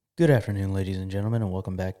Good afternoon, ladies and gentlemen, and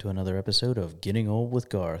welcome back to another episode of Getting Old with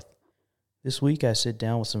Garth. This week, I sit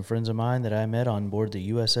down with some friends of mine that I met on board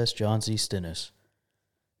the USS John C. Stennis.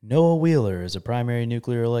 Noah Wheeler is a primary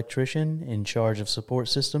nuclear electrician in charge of support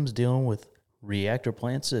systems dealing with reactor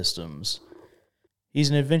plant systems.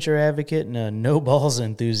 He's an adventure advocate and a no-balls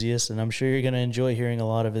enthusiast, and I'm sure you're going to enjoy hearing a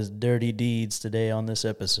lot of his dirty deeds today on this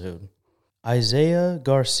episode. Isaiah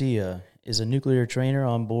Garcia is a nuclear trainer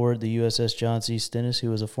on board the USS John C. Stennis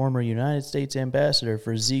who is a former United States ambassador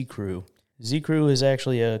for Z-Crew. Z-Crew is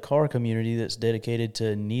actually a car community that's dedicated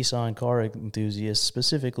to Nissan car enthusiasts,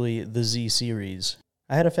 specifically the Z-Series.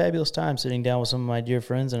 I had a fabulous time sitting down with some of my dear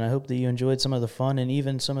friends, and I hope that you enjoyed some of the fun and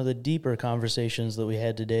even some of the deeper conversations that we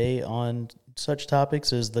had today on such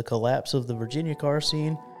topics as the collapse of the Virginia car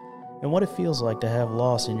scene and what it feels like to have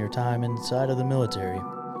loss in your time inside of the military.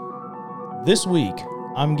 This week,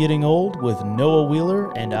 I'm Getting Old with Noah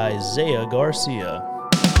Wheeler and Isaiah Garcia.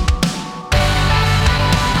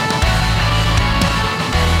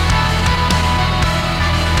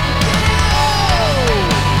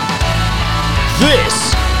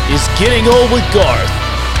 This is Getting Old with Garth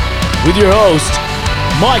with your host,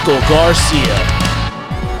 Michael Garcia.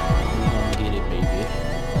 Get it, baby.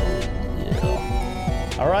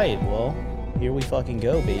 Yeah. All right, well, here we fucking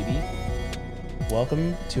go, baby.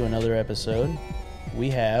 Welcome to another episode. We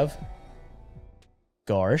have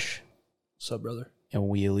Garsh. What's up, brother? And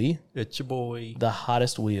Wheelie. It's your boy. The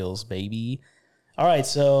hottest wheels, baby. All right,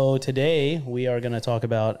 so today we are going to talk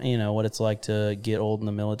about, what it's like to get old in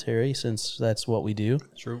the military, since that's what we do.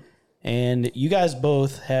 True. And you guys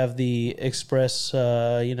both have the express,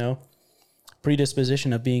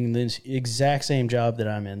 predisposition of being the exact same job that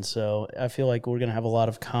I'm in. So I feel like we're going to have a lot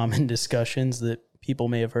of common discussions that people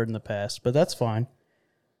may have heard in the past, but that's fine.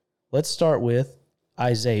 Let's start with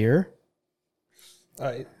Isaiah. All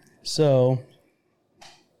right. So,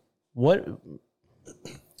 why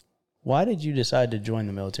did you decide to join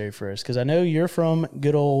the military first? Because I know you're from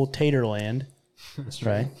good old Taterland. That's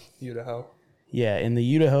right. Idaho. Yeah, in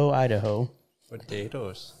the Idaho, Idaho.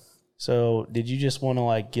 Potatoes. So, did you just want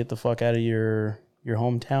to get the fuck out of your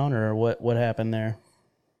hometown, or what happened there?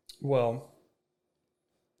 Well,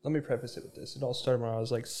 let me preface it with this. It all started when I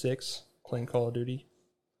was 6, playing Call of Duty.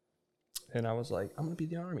 And I was like, I'm going to be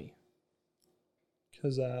the Army.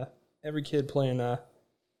 Because every kid playing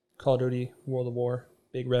Call of Duty, World of War,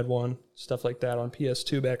 Big Red One, stuff like that on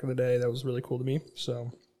PS2 back in the day, that was really cool to me.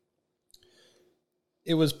 So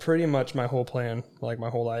it was pretty much my whole plan, my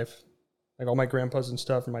whole life. All my grandpas and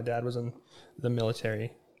stuff, and my dad was in the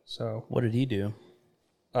military. So What did he do?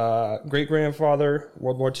 Great-grandfather,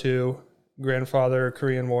 World War II, grandfather,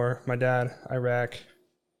 Korean War, my dad, Iraq.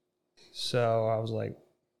 So I was like,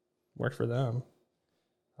 work for them.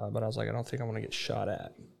 But I was like, I don't think I want to get shot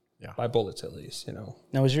at. Yeah. By bullets, at least,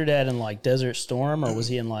 Now, was your dad in Desert Storm, or was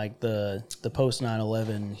he in the post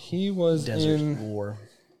 9/11? He was Desert in War.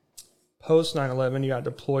 Post 9/11. He got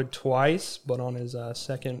deployed twice, but on his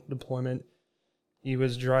second deployment, he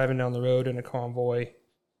was driving down the road in a convoy,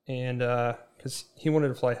 and because he wanted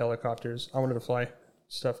to fly helicopters, I wanted to fly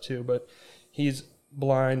stuff too, but he's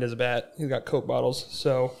blind as a bat. He's got Coke bottles,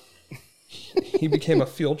 so he became a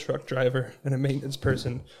fuel truck driver and a maintenance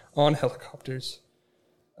person on helicopters.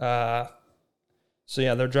 So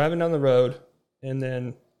yeah, they're driving down the road, and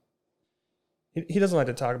then he doesn't like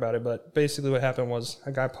to talk about it, but basically what happened was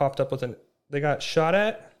a guy popped up they got shot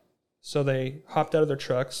at, so they hopped out of their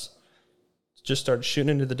trucks, just started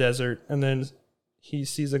shooting into the desert, and then he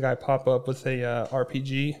sees a guy pop up with a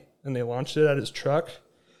RPG, and they launched it at his truck,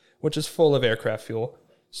 which is full of aircraft fuel.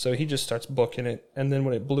 So he just starts booking it, and then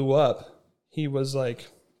when it blew up, he was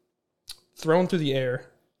thrown through the air,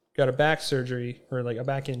 got a back surgery, or a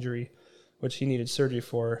back injury, which he needed surgery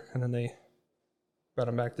for, and then they brought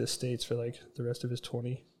him back to the States for the rest of his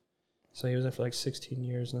 20. So he was in for 16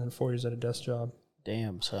 years, and then 4 years at a desk job.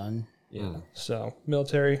 Damn, son. Yeah. So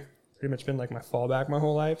military, pretty much been my fallback my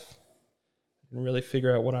whole life. Didn't really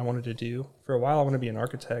figure out what I wanted to do. For a while, I wanted to be an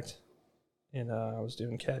architect, and I was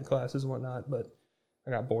doing CAD classes and whatnot, but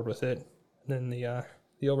I got bored with it. And then the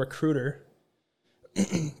old recruiter,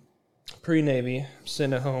 pre-Navy,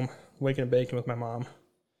 sitting at home, waking and baking with my mom.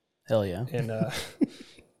 Hell yeah. And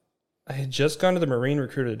I had just gone to the Marine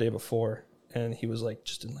recruiter the day before, and he was like,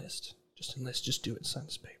 just enlist, just do it, sign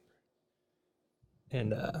this paper.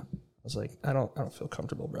 And I was like, I don't feel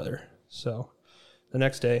comfortable, brother. So the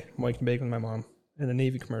next day, I'm waking and baking with my mom, and the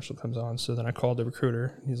Navy commercial comes on. So then I called the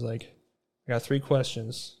recruiter, and he's like, I got 3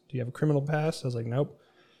 questions. Do you have a criminal past? I was like, nope.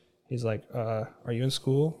 He's like, are you in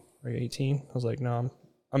school? Are you 18? I was like, no,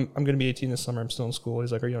 I'm going to be 18 this summer. I'm still in school.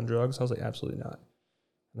 He's like, are you on drugs? I was like, absolutely not.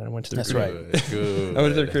 And then I went to the That's recruit. right. Good. I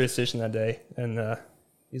went to the recruiting station that day, and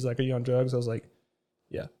he's like, "Are you on drugs?" I was like,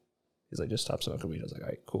 "Yeah." He's like, "Just stop smoking weed." I was like, "All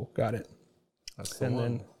right, cool, got it." That's the And one.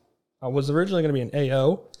 then I was originally going to be an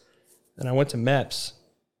AO, and I went to MEPS,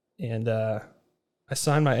 and I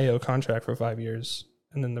signed my AO contract for 5 years.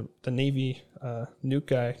 And then the Navy nuke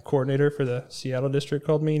guy, coordinator for the Seattle district,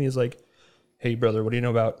 called me, and he's like, "Hey, brother, what do you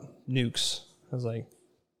know about nukes?" I was like,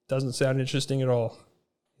 "Doesn't sound interesting at all."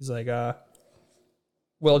 He's like,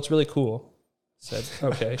 "Well, it's really cool." I said,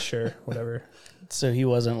 "Okay, sure, whatever." So he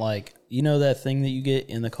wasn't like, you know that thing that you get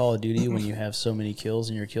in the Call of Duty when you have so many kills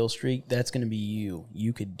in your kill streak? That's going to be you.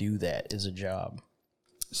 You could do that as a job.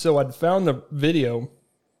 So I'd found the video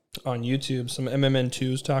on YouTube, some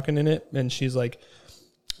MMN2s talking in it, and she's like,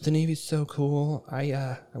 "The Navy's so cool.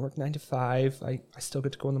 I work 9 to 5. I still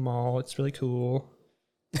get to go in the mall. It's really cool."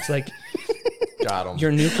 It's like, Got him. you're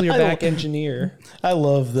a nuclear back engineer. I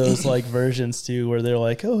love those like versions too, where they're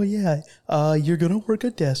like, "Oh yeah, you're gonna work a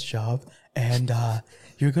desk job, and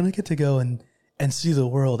you're gonna get to go and see the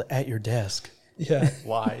world at your desk." Yeah.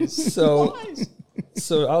 Wise. So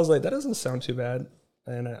I was like, that doesn't sound too bad.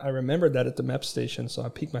 And I remembered that at the MEP station. So I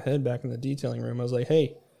peeked my head back in the detailing room. I was like,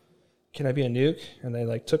 "Hey, can I be a nuke?" And they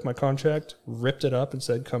like took my contract, ripped it up, and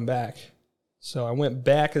said, "Come back." So I went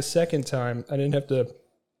back a second time. I didn't have to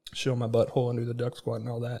show my butthole and do the duck squat and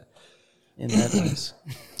all that. Isn't that nice?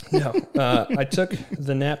 No, I took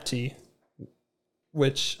the NAPT,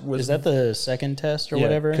 which was Is that the second test or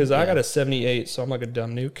whatever? Because I Yeah. got a 78, so I'm like a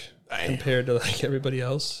dumb nuke compared to like everybody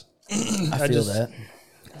else. I feel that.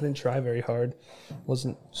 I didn't try very hard.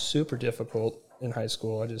 Wasn't super difficult in high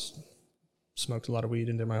school. I just smoked a lot of weed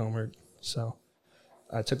and did my homework. So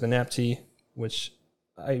I took the NAPT, which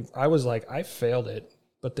I was like, I failed it,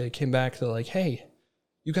 but they came back. They're like, "Hey,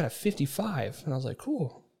 you got a 55," and I was like,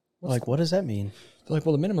 "Cool." Like, what does that mean? They're like,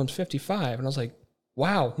 "Well, the minimum's 55," and I was like,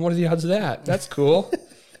 "Wow, what are the odds of that? That's cool."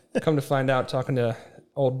 Come to find out, talking to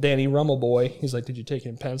old Danny Rummel boy, he's like, "Did you take it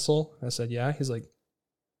in pencil?" I said, "Yeah." He's like,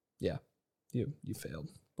 "Yeah, you failed,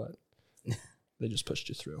 but they just pushed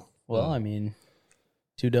you through." Well, I mean,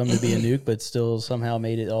 too dumb to be a nuke, but still somehow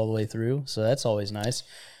made it all the way through. So that's always nice.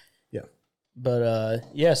 Yeah. But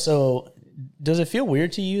yeah, so does it feel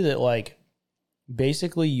weird to you that like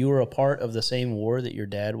basically you were a part of the same war that your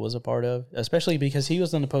dad was a part of? Especially because he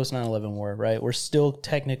was in the post 9/11 war, right? We're still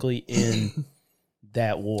technically in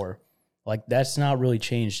that war. Like that's not really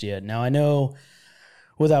changed yet. Now I know,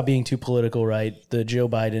 without being too political, right, the Joe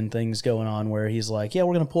Biden thing's going on where he's like, yeah,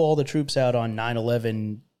 we're going to pull all the troops out on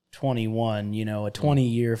 9/11/21, you know, a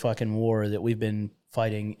 20-year fucking war that we've been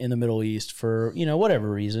fighting in the Middle East for, you know, whatever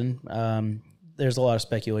reason. There's a lot of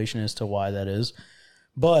speculation as to why that is.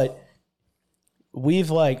 But we've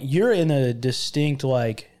like, you're in a distinct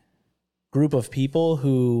like group of people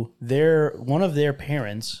who one of their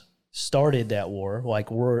parents started that war, like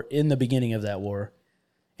we're in the beginning of that war.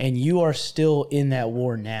 And you are still in that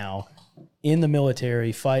war now, in the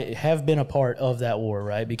military, have been a part of that war,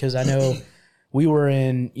 right? Because I know we were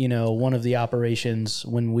in, you know, one of the operations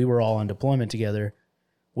when we were all on deployment together,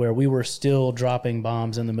 where we were still dropping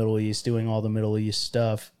bombs in the Middle East, doing all the Middle East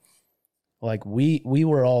stuff. Like we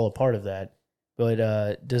were all a part of that. But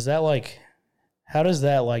does that like, how does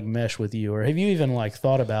that like mesh with you? Or have you even like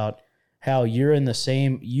thought about how you're in the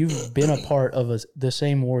same, you've been a part of the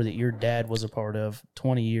same war that your dad was a part of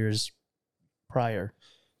 20 years prior?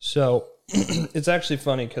 So it's actually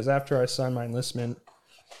funny because after I signed my enlistment,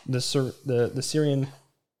 the Syrian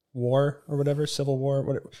war or whatever, civil war,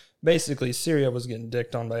 whatever, basically Syria was getting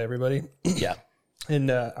dicked on by everybody. Yeah.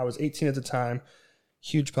 And I was 18 at the time,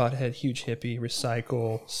 huge pothead, huge hippie,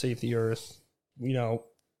 recycle, save the earth, you know,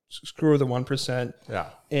 screw the 1%. Yeah.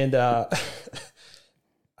 And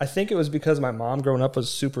I think it was because my mom growing up was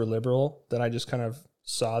super liberal that I just kind of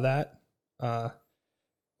saw that.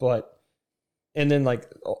 And then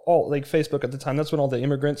like all like Facebook at the time, that's when all the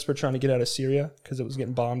immigrants were trying to get out of Syria because it was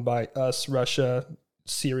getting bombed by us, Russia,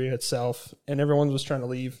 Syria itself, and everyone was trying to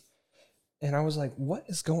leave. And I was like,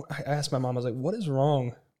 I asked my mom, I was like, "What is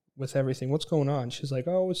wrong with everything? What's going on?" She's like,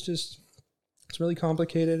 "Oh, it's really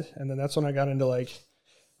complicated." And then that's when I got into like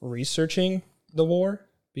researching the war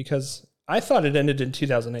because I thought it ended in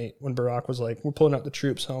 2008 when Barack was like, "We're pulling out the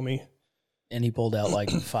troops, homie." And he pulled out like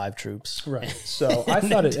 5 troops. Right. So I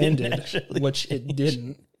thought it ended, which it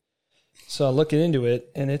didn't. So I looked into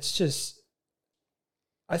it, and it's just,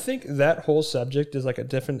 I think that whole subject is like a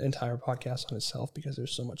different entire podcast on itself because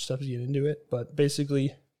there's so much stuff to get into it. But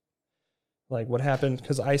basically, like what happened,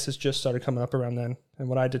 because ISIS just started coming up around then. And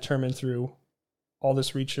what I determined through all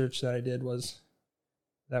this research that I did was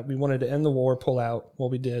that we wanted to end the war, pull out. Well,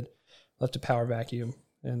 we did, left a power vacuum,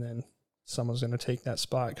 and then someone's going to take that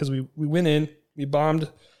spot. Because we went in, we bombed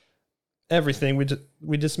everything.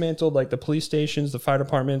 We dismantled like the police stations, the fire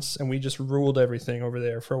departments, and we just ruled everything over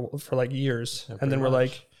there for like years. Yeah, and then pretty we're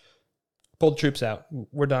much. like, pull the troops out.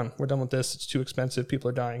 We're done. We're done with this. It's too expensive. People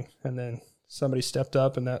are dying. And then somebody stepped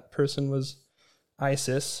up, and that person was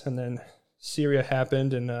ISIS. And then Syria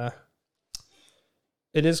happened, and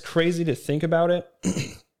it is crazy to think about it.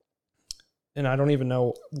 And I don't even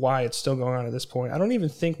know why it's still going on at this point. I don't even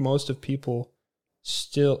think most of people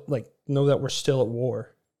still like know that we're still at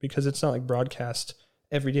war, because it's not like broadcast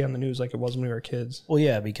every day on the news like it was when we were kids. Well,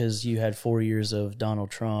 yeah, because you had 4 years of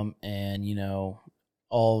Donald Trump, and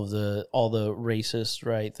all the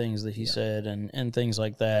racist things that he said, and things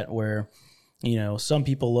like that, where some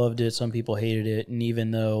people loved it, some people hated it, and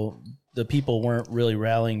even though the people weren't really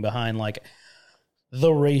rallying behind like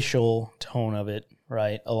the racial tone of it,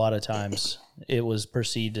 right? A lot of times it was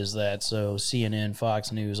perceived as that. So CNN,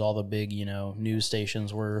 Fox News, all the big, news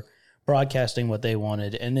stations were broadcasting what they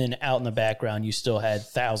wanted. And then out in the background, you still had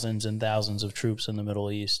thousands and thousands of troops in the Middle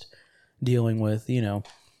East dealing with,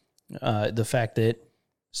 the fact that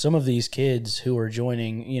some of these kids who are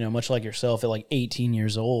joining, much like yourself at like 18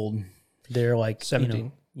 years old, they're like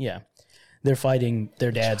 17. They're fighting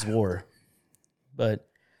their dad's war. But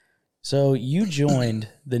so you joined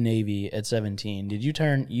the Navy at 17. Did you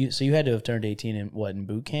so you had to have turned 18 in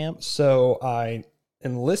boot camp? So I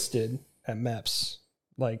enlisted at MEPS.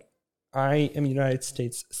 Like, I am a United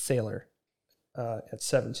States sailor at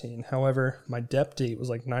 17. However, my DEP date was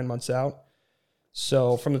like 9 months out.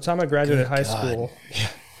 So from the time I graduated high school,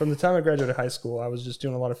 I was just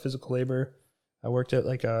doing a lot of physical labor. I worked at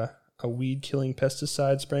like a weed killing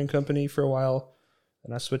pesticide spraying company for a while.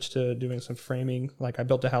 And I switched to doing some framing. Like, I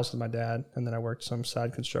built a house with my dad, and then I worked some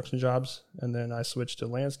side construction jobs. And then I switched to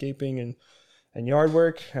landscaping and yard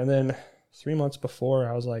work. And then 3 months before,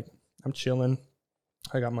 I was like, I'm chilling.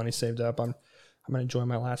 I got money saved up. I'm going to enjoy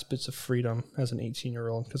my last bits of freedom as an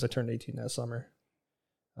 18-year-old, because I turned 18 that summer,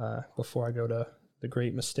 before I go to the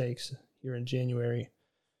Great Mistakes here in January.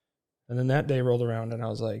 And then that day rolled around, and I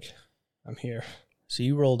was like, I'm here. So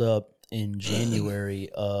you rolled up in January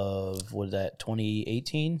of,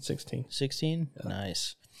 2018? 16? Yeah.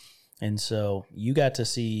 Nice. And so you got to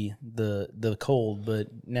see the cold, but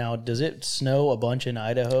now does it snow a bunch in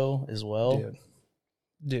Idaho as well?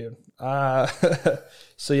 Dude.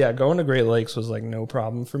 So yeah, going to Great Lakes was like no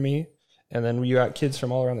problem for me. And then you got kids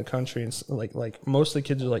from all around the country, and like most of the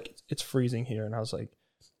kids are like, it's freezing here. And I was like,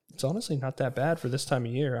 it's honestly not that bad for this time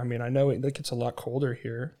of year. I mean, I know it gets a lot colder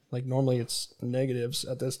here. Like, normally it's negatives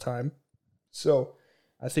at this time. So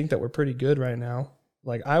I think that we're pretty good right now.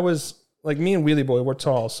 Like, I was, like, me and Wheelie Boy, we're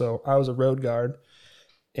tall, so I was a road guard,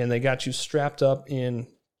 and they got you strapped up in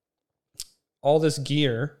all this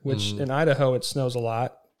gear, which in Idaho, it snows a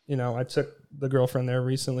lot. I took the girlfriend there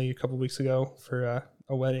recently, a couple weeks ago, for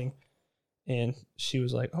a wedding, and she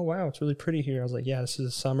was like, oh, wow, it's really pretty here. I was like, yeah, this is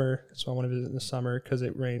the summer. That's why I want to visit in the summer, because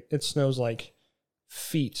it snows like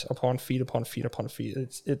feet upon feet upon feet upon feet.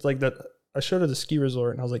 It's like that. I showed her the ski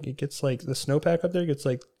resort, and I was like, it gets like, the snowpack up there gets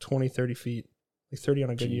like 20, 30 feet, like 30 on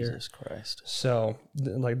a good year. Jesus Christ. So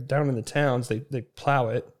like down in the towns, they plow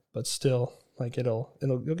it, but still, like you'll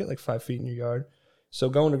get like 5 feet in your yard. So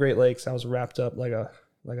going to Great Lakes, I was wrapped up like a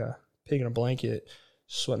pig in a blanket,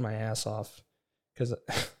 sweating my ass off.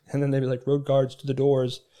 And then they'd be like, road guards to the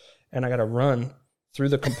doors, and I got to run through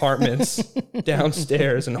the compartments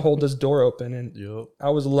downstairs and hold this door open. And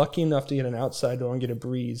I was lucky enough to get an outside door and get a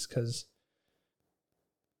breeze, because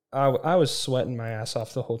I was sweating my ass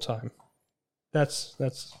off the whole time. But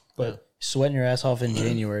sweating your ass off in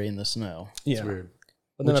January in the snow. Yeah. It's weird.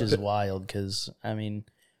 Which is wild, because, I mean,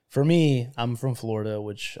 for me, I'm from Florida,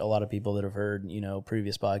 which a lot of people that have heard,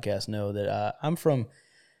 previous podcasts know that I'm from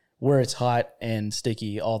where it's hot and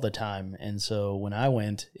sticky all the time. And so when I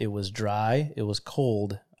went, it was dry, it was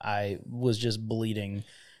cold. I was just bleeding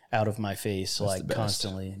out of my face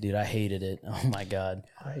constantly. Dude, I hated it. Oh my God.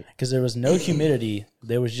 Because there was no humidity.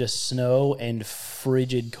 There was just snow and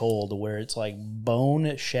frigid cold, where it's like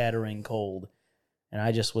bone shattering cold. And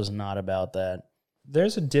I just was not about that.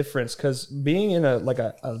 There's a difference, because being in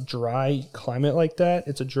a dry climate like that,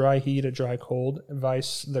 it's a dry heat, a dry cold,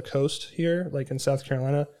 vice the coast here, like in South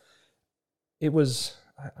Carolina. It was,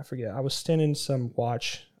 I forget, I was standing some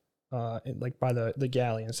watch like by the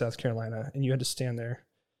galley in South Carolina, and you had to stand there,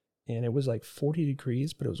 and it was like 40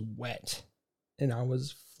 degrees, but it was wet, and I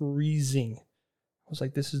was freezing. I was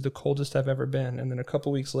like, this is the coldest I've ever been. And then a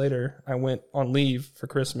couple weeks later, I went on leave for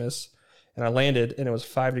Christmas, and I landed, and it was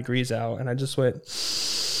 5 degrees out, and I just went,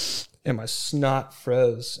 and my snot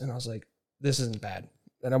froze, and I was like, this isn't bad.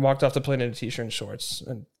 And I walked off the plane in a t-shirt and shorts,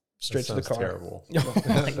 and straight to the car. Terrible. Oh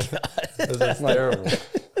my God. That's terrible.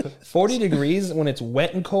 40 degrees when it's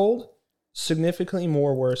wet and cold, significantly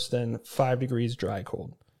more worse than 5 degrees dry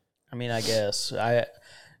cold. I mean, I guess I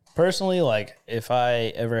personally, like, if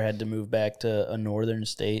I ever had to move back to a northern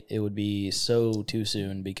state, it would be so too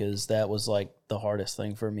soon, because that was like the hardest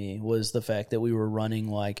thing for me, was the fact that we were running,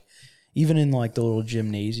 like, even in like the little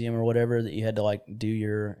gymnasium or whatever that you had to like do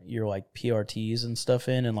your like PRTs and stuff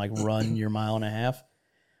in and like run your 1.5 miles.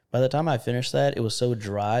 By the time I finished that, it was so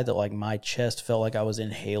dry that like my chest felt like I was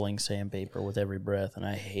inhaling sandpaper with every breath, and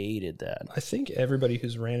I hated that. I think everybody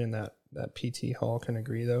who's ran in that PT hall can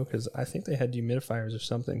agree, though, because I think they had dehumidifiers or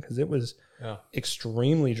something, because it was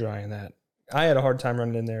extremely dry in that. I had a hard time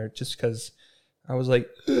running in there just because I was like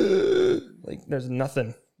there's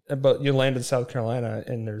nothing. But you land in South Carolina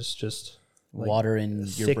and there's just like water in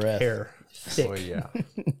your thick breath. Air. Thick. Oh, yeah.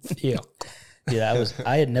 Yeah. Yeah,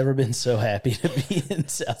 I had never been so happy to be in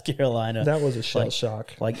South Carolina. That was a shell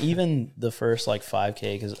shock. Like even the first like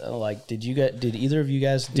 5K, because like did either of you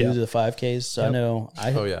guys do Yeah. the 5Ks? So I know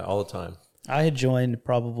Oh, yeah, all the time. I had joined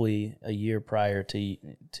probably a year prior to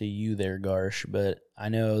you there, Garsh, but I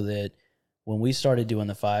know that when we started doing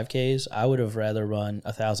the 5Ks, I would have rather run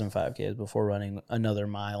 1,000 5Ks before running another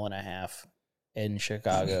 1.5 miles in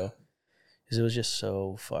Chicago, because it was just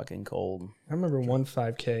so fucking cold. I remember one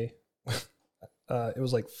 5K. It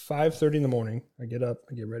was like 5:30 in the morning. I get up,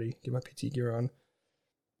 I get ready, get my PT gear on.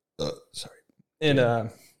 Sorry. And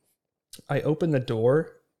I open the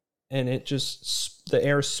door, and it just, the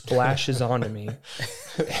air splashes onto me.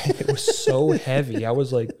 It was so heavy. I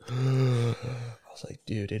was like,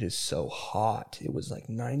 dude, it is so hot. It was like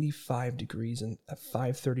 95 degrees and at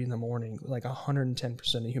 5:30 in the morning, like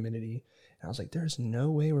 110% of humidity. And I was like, there's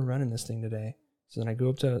no way we're running this thing today. So then I go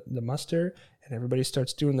up to the muster, and everybody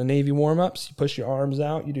starts doing the Navy warm-ups. You push your arms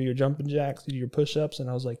out, you do your jumping jacks, you do your push-ups. And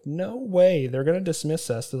I was like, no way. They're going to dismiss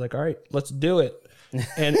us. They're like, all right, let's do it.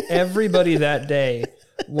 And everybody that day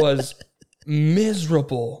was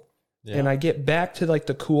miserable. Yeah. And I get back to like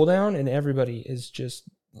the cool down, and everybody is just,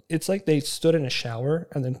 it's like they stood in a shower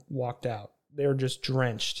and then walked out. They were just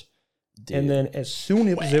drenched. Dude. And then as soon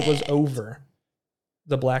as it was over,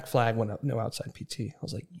 the black flag went up, no outside PT. I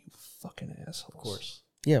was like, you fucking assholes. Of course.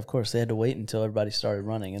 Yeah, of course. They had to wait until everybody started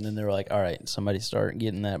running, and then they were like, all right, somebody start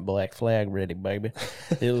getting that black flag ready, baby.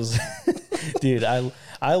 It was, dude,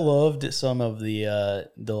 I loved some of the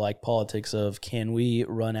like politics of, can we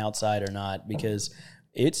run outside or not? Because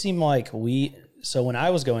it seemed like so when I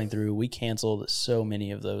was going through, we canceled so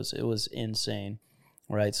many of those. It was insane,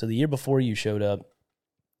 right? So the year before you showed up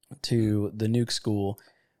to the nuke school,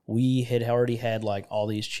 we had already had like all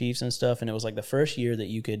these chiefs and stuff, and it was like the first year that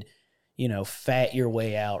you could, fat your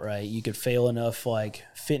way out, right? You could fail enough like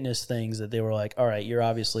fitness things that they were like, all right, you're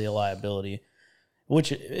obviously a liability,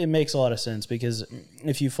 which it makes a lot of sense, because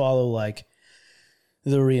if you follow like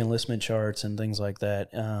the re-enlistment charts and things like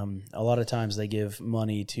that, a lot of times they give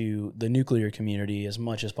money to the nuclear community as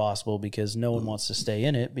much as possible, because no one wants to stay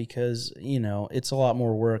in it, because, it's a lot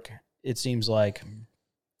more work, it seems like,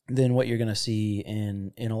 than what you're going to see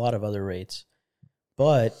in a lot of other rates.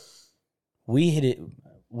 But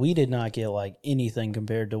we did not get like anything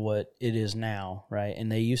compared to what it is now, right?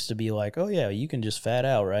 And they used to be like, oh yeah, you can just fat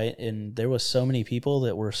out, right? And there was so many people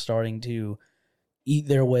that were starting to eat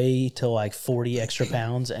their way to like 40 extra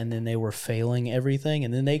pounds, and then they were failing everything,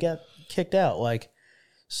 and then they got kicked out. Like,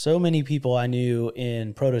 so many people I knew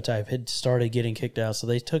in Prototype had started getting kicked out, so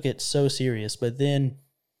they took it so serious. But then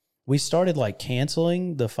we started like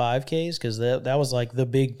canceling the 5Ks, because that was like the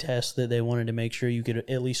big test that they wanted to make sure you could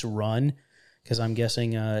at least run. Because I'm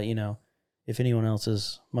guessing, if anyone else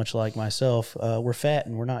is much like myself, we're fat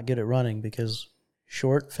and we're not good at running, because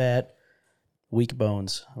short, fat, weak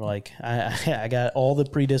bones. Like I got all the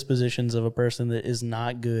predispositions of a person that is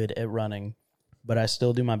not good at running, but I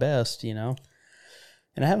still do my best,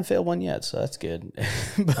 And I haven't failed one yet, so that's good.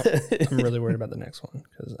 I'm really worried about the next one,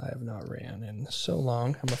 because I have not ran in so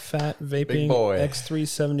long. I'm a fat, vaping, boy.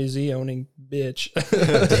 X370Z owning bitch.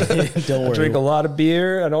 Don't worry. I drink a lot of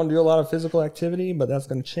beer. I don't do a lot of physical activity, but that's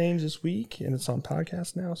going to change this week, and it's on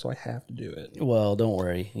podcast now, so I have to do it. Well, don't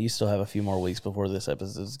worry. You still have a few more weeks before this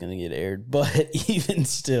episode is going to get aired. But even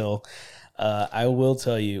still, I will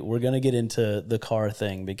tell you, we're going to get into the car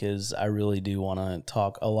thing, because I really do want to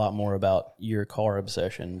talk a lot more about your car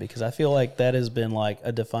obsession, because I feel like that has been like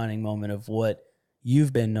a defining moment of what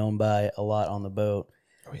you've been known by a lot on the boat,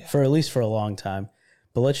 for at least for a long time.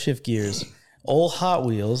 But let's shift gears. Old Hot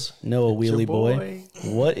Wheels, Noah Wheelie Boy,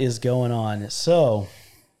 what is going on? So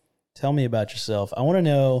tell me about yourself. I want to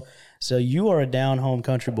know, so you are a down home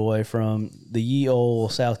country boy from the ye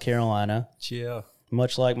old South Carolina. Yeah.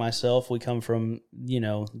 much like myself, we come from,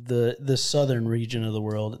 the southern region of the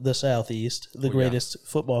world, the Southeast, the greatest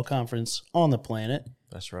football conference on the planet.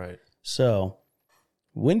 That's right. So,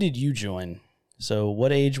 when did you join? So,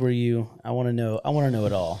 what age were you? I want to know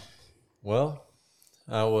it all. Well,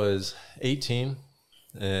 I was 18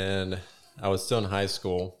 and I was still in high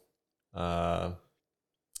school. I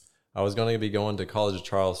was going to be going to College of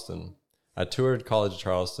Charleston. I toured College of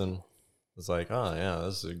Charleston. Was like, oh yeah,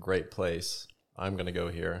 this is a great place. I'm going to go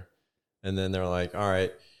here. And then they're like, all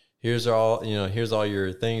right, here's all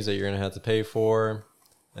your things that you're going to have to pay for.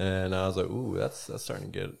 And I was like, ooh, that's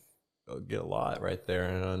starting to get a lot right there.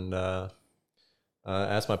 And I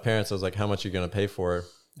asked my parents, I was like, how much are you going to pay for it?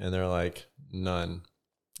 And they're like, none.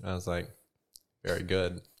 I was like, very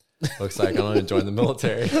good. Looks like I'm going to join the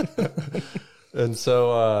military. And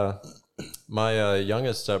so my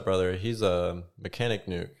youngest stepbrother, he's a mechanic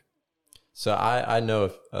nuke. So I know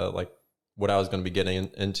if like what I was going to be getting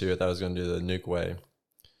into if I was going to do the nuke way.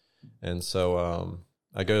 And so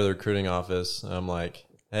I go to the recruiting office and I'm like,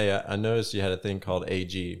 hey, I noticed you had a thing called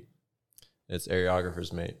AG. It's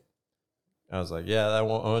areographer's mate. I was like, yeah, I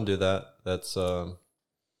want to do that. That's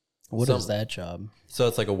what is that job? So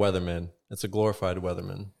it's like a weatherman. It's a glorified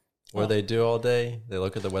weatherman. What they do all day, they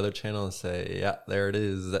look at the weather channel and say, yeah, there it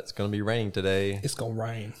is. That's going to be raining today. It's going to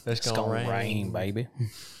rain. It's going to rain, baby.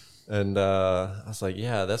 And I was like,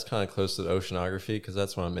 yeah, that's kind of close to the oceanography because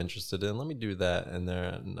that's what I'm interested in. Let me do that. And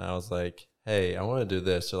then I was like, hey, I want to do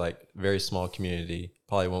this. They're like, very small community.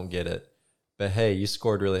 Probably won't get it. But hey, you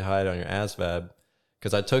scored really high on your ASVAB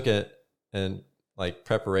because I took it and like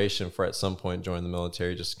preparation for at some point join the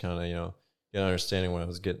military, just kind of, get an understanding what I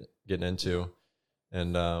was getting into.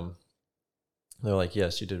 And they're like,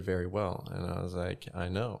 yes, you did very well. And I was like, I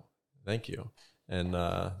know. Thank you. And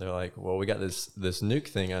they're like, well, we got this nuke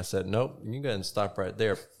thing. I said, nope, you can go ahead and stop right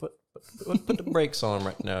there. Put the brakes on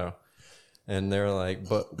right now. And they're like,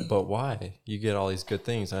 but why? You get all these good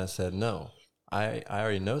things. And I said, no, I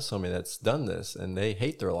already know somebody that's done this and they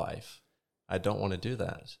hate their life. I don't want to do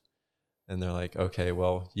that. And they're like, okay,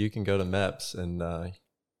 well, you can go to MEPS and,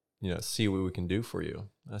 see what we can do for you.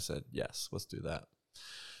 I said, yes, let's do that.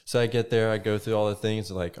 So I get there, I go through all the things,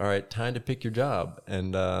 like, all right, time to pick your job.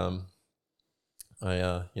 And I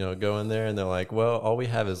go in there and they're like, well, all we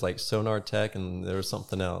have is like sonar tech and there was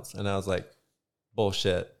something else. And I was like,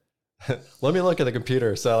 bullshit. Let me look at the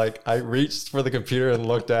computer. So I reached for the computer and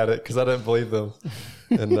looked at it because I didn't believe them.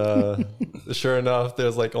 And sure enough,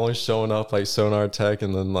 there's like only showing up like sonar tech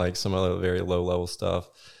and then like some other very low level stuff.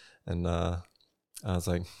 And I was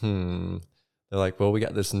like, They're like, well, we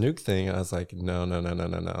got this nuke thing. I was like, no.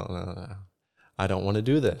 I don't want to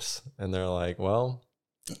do this. And they're like, well,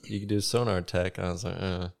 you can do sonar tech. I was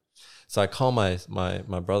like, So I call my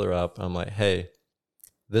brother up. I'm like, hey,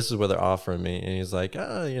 this is what they're offering me. And he's like,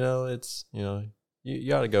 it's, you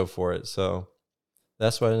got to go for it. So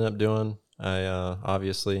that's what I ended up doing. I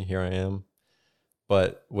obviously, here I am,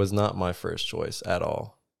 but was not my first choice at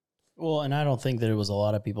all. Well, and I don't think that it was a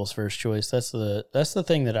lot of people's first choice. That's the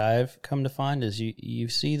thing that I've come to find is you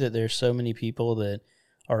see that there's so many people that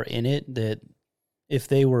are in it that if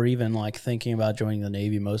they were even like thinking about joining the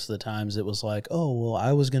Navy, most of the times it was like, oh, well,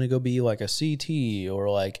 I was going to go be like a CT or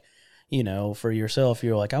like, for yourself,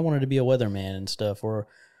 you're like, I wanted to be a weatherman and stuff. Or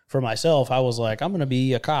for myself, I was like, I'm going to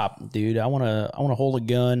be a cop, dude. I want to hold a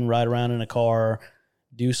gun, ride around in a car,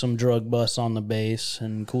 do some drug busts on the base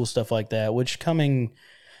and cool stuff like that, which coming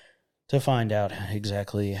to find out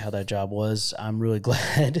exactly how that job was, I'm really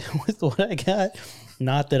glad with what I got.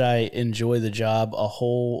 Not that I enjoy the job a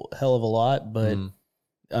whole hell of a lot, but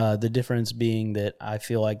the difference being that I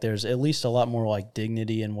feel like there's at least a lot more like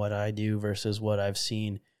dignity in what I do versus what I've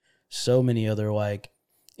seen so many other like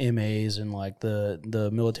MAs and like the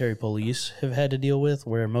military police have had to deal with,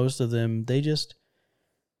 where most of them, they just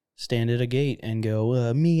stand at a gate and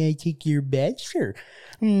go, may I take your badge, sir?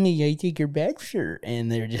 May I take your badge, sir? And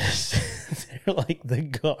they're just, they're like the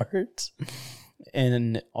guards.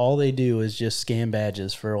 And all they do is just scan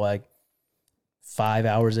badges for like 5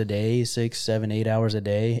 hours a day, 6, 7, 8 hours a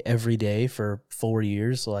day, every day for 4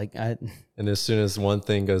 years. And as soon as one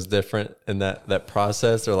thing goes different in that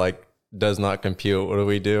process, they're like, does not compute. What do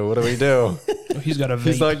we do? What do we do? He's got a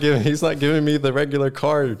vape. He's not giving me the regular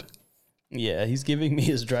card. Yeah, he's giving me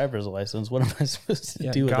his driver's license. What am I supposed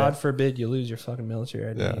to do with God that? forbid you lose your fucking military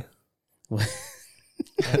ID. Yeah.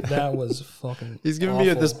 That was fucking He's giving awful.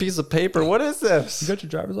 me this piece of paper. What is this? You got your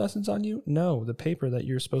driver's license on you? No, the paper that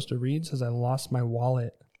you're supposed to read says I lost my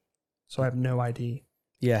wallet, so I have no ID.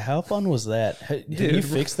 Yeah, how fun was that? Have you Dude.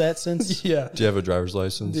 fixed that since? Yeah. Do you have a driver's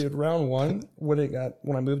license? Dude, round one, when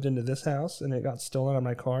I moved into this house and it got stolen out of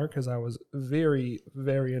my car because I was very,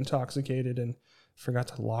 very intoxicated and forgot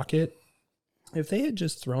to lock it. If they had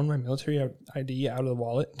just thrown my military ID out of the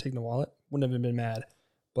wallet, taken the wallet, wouldn't have been mad.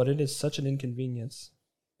 But it is such an inconvenience.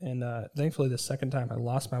 And thankfully, the second time I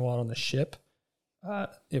lost my wallet on the ship,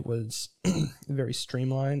 it was very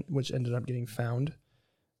streamlined, which ended up getting found.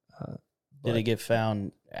 Did it get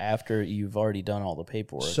found after you've already done all the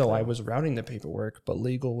paperwork? So I was routing the paperwork, but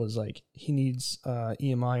legal was like, he needs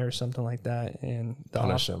EMI or something like that. And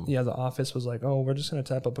Punish him. Yeah, the office was like, oh, we're just going to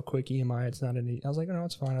type up a quick EMI. It's not any. I was like, no,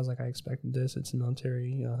 it's fine. I was like, I expected this. It's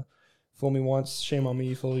military. Fool me once, shame on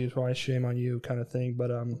me. Fool you twice, shame on you, kind of thing. But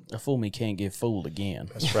a fool me can't get fooled again.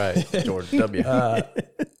 That's right, George W.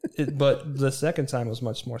 but the second time was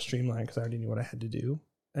much more streamlined because I already knew what I had to do.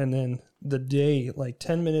 And then the day, like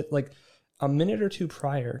 10 minutes, like a minute or two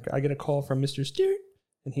prior, I get a call from Mr. Stewart,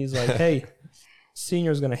 and he's like, hey,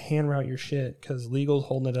 senior's going to hand route your shit because legal's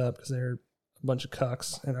holding it up because they're a bunch of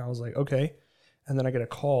cucks. And I was like, okay. And then I get a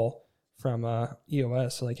call from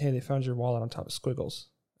EOS, like, hey, they found your wallet on top of Squiggles.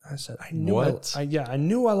 I said, I knew What? I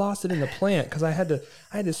knew I lost it in the plant because I had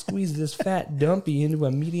to squeeze this fat dumpy into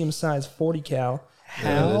a medium-sized 40 cal.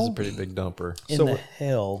 Yeah, that is a How pretty big dumper. in So- the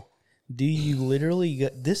hell do you literally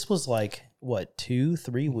get, this was like, what,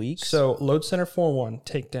 2-3 weeks? So load center 4-1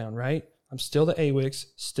 takedown, right? I'm still the AWIX,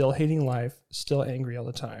 still hating life, still angry all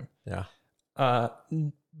the time. Yeah.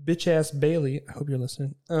 Bitch ass Bailey, I hope you're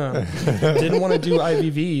listening. Didn't want to do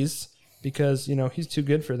IVVs because he's too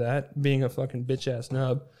good for that, being a fucking bitch ass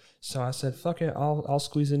nub. So I said, fuck it, I'll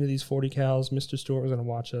squeeze into these 40 cals. Mr. Stewart was gonna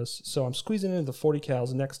watch us, so I'm squeezing into the 40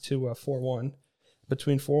 cals next to 4-1,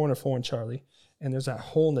 between 4-1 and 4-1 Charlie. And there's that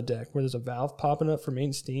hole in the deck where there's a valve popping up for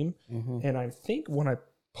main steam. And I think when I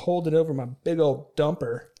pulled it over my big old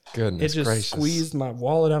dumper, Goodness it just gracious. squeezed my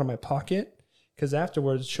wallet out of my pocket. Because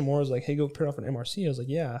afterwards, Shamor was like, hey, go print off an MRC. I was like,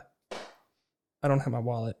 yeah, I don't have my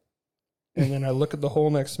wallet. And then I look at the hole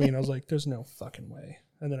next to me and I was like, there's no fucking way.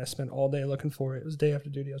 And then I spent all day looking for it. It was day after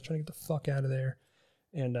duty. I was trying to get the fuck out of there.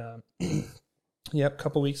 And yep, a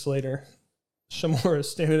couple weeks later, Shamor is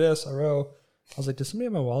standing at SRO. I was like, does somebody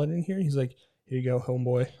have my wallet in here? He's like, here you go,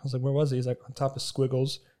 homeboy. I was like, where was he? He's like, on top of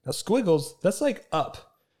Squiggles. Now, Squiggles, that's like up.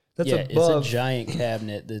 That's yeah, above. it's a giant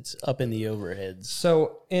cabinet that's up in the overheads.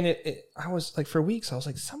 So, and I was like, for weeks, I was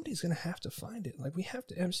like, somebody's going to have to find it. Like, we have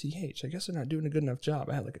to MCH. I guess they're not doing a good enough job.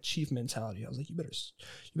 I had like a chief mentality. I was like, you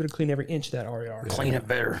better clean every inch of that RAR. Clean it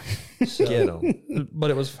better. So, Get him.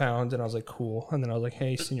 but it was found, and I was like, cool. And then I was like,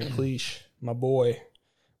 hey, Senior Cleesh, my boy,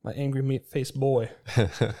 my angry meat-faced boy. I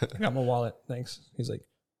got my wallet. Thanks. He's like,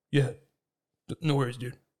 yeah, no worries,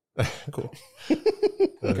 dude. Cool.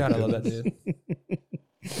 God, I love that dude.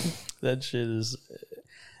 That shit is.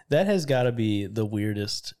 That has got to be the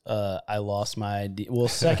weirdest. I lost my ID. Well,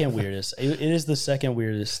 second weirdest. It is the second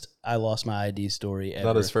weirdest. I lost my ID story ever.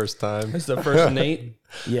 Not his first time. It's the first Nate.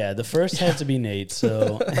 Yeah, the first had to be Nate.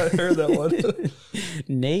 So I heard that one.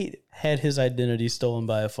 Nate had his identity stolen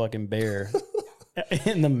by a fucking bear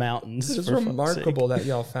in the mountains. It's for fuck's remarkable that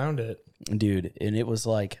y'all found it. sake. Dude. And it was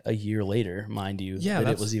like a year later, mind you, Yeah, that it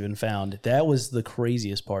that's- was even found. That was the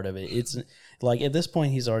craziest part of it. It's like at this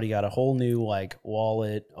point, he's already got a whole new like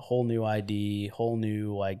wallet, a whole new ID, whole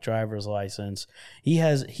new like driver's license.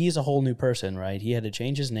 He's a whole new person, right? He had to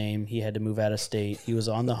change his name. He had to move out of state. He was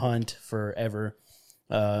on the hunt forever.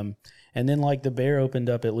 And then like the bear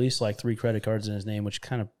opened up at least like 3 credit cards in his name, which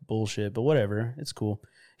kind of bullshit, but whatever. It's cool.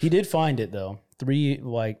 He did find it though.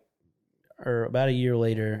 About a year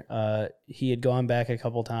later, he had gone back a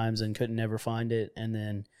couple times and couldn't never find it, and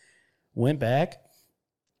then went back.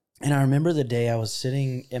 And I remember the day I was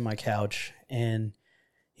sitting in my couch and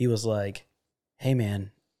he was like, hey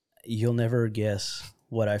man, you'll never guess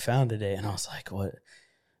what I found today. And I was like, what?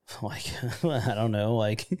 Like, I don't know.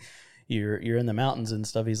 Like you're in the mountains and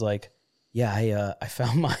stuff. He's like, yeah, I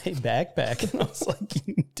found my backpack. And I was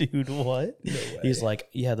like, dude, what? No way. He's like,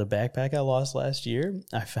 yeah, the backpack I lost last year,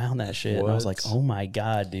 I found that shit. And I was like, What? oh my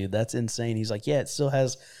God, dude, that's insane. He's like, yeah, it still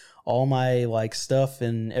has all my like stuff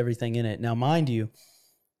and everything in it. Now, mind you,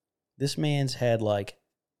 this man's had like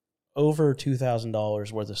over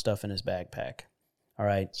 $2,000 worth of stuff in his backpack. All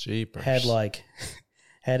right. Jeepers.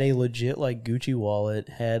 Had a legit like Gucci wallet,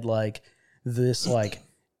 had like this like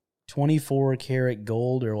 24 karat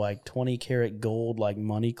gold or like 20 karat gold like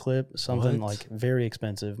money clip, something What? like very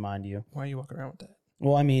expensive, mind you. Why are you walking around with that?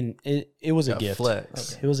 Well, I mean, it was a Got gift.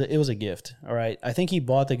 flex. It was a gift. All right. I think he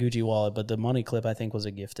bought the Gucci wallet, but the money clip I think was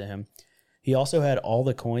a gift to him. He also had all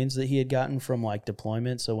the coins that he had gotten from like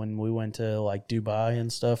deployment. So when we went to like Dubai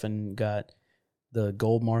and stuff and got the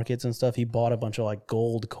gold markets and stuff. He bought a bunch of like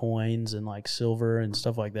gold coins and like silver and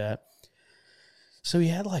stuff like that. So he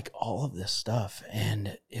had like all of this stuff,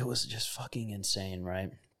 and it was just fucking insane,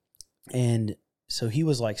 right? And so he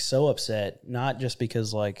was like so upset, not just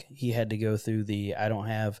because like he had to go through the I don't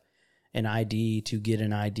have an ID to get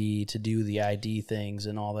an ID to do the ID things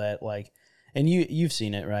and all that, like, and you've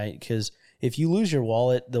seen it, right? Because if you lose your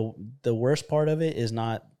wallet, the worst part of it is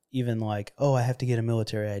not even like, oh, I have to get a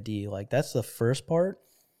military ID. Like, that's the first part,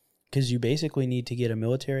 because you basically need to get a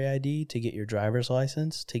military ID to get your driver's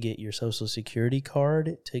license, to get your social security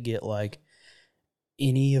card, to get like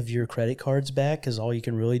any of your credit cards back, because all you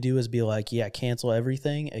can really do is be like, yeah, cancel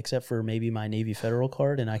everything except for maybe my Navy Federal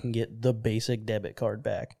card, and I can get the basic debit card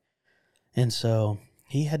back. And so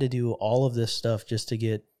he had to do all of this stuff just to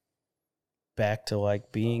get back to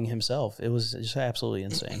like being himself. It was just absolutely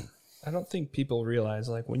insane. I don't think people realize,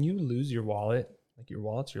 like, when you lose your wallet, like, your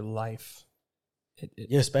wallet's your life.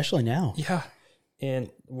 Yeah, especially now. Yeah. And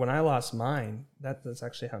when I lost mine, that's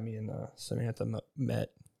actually how me and Samantha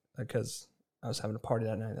met, because I was having a party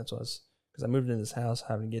that night. That's what because I moved into this house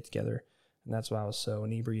having to get together, and that's why I was so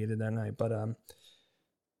inebriated that night. But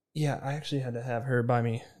yeah, I actually had to have her buy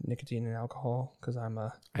me nicotine and alcohol because I'm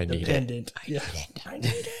dependent. I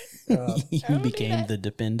need it. You became the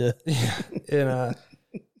dependent. Yeah. And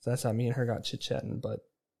so that's how me and her got chit-chatting. But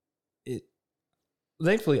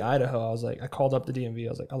thankfully, Idaho, I called up the DMV. I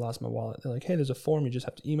was like, I lost my wallet. They're like, hey, there's a form. You just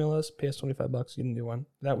have to email us, pay us $25, get a new one.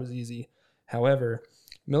 That was easy. However,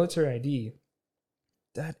 military ID,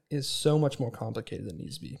 that is so much more complicated than it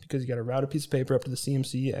needs to be, because you got to route a piece of paper up to the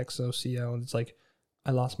CMC, XOCO, and it's like, I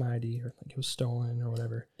lost my ID, or like it was stolen or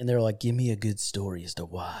whatever. And they're like, give me a good story as to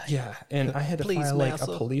why. Yeah. And I had to Please, file like a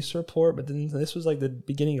police report, but then this was like the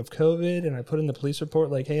beginning of COVID, and I put in the police report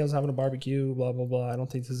like, hey, I was having a barbecue, blah, blah, blah. I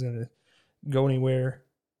don't think this is going to go anywhere.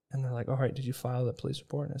 And they're like, all right, did you file the police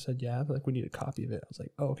report? And I said, yeah. They're like, we need a copy of it. I was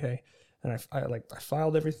like, oh, okay. And I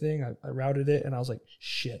filed everything. I routed it, and I was like,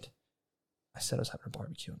 shit. I said I was having a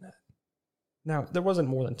barbecue on that. Now, there wasn't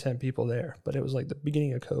more than 10 people there, but it was like the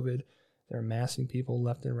beginning of COVID. They were massing people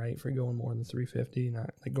left and right for going more than 350,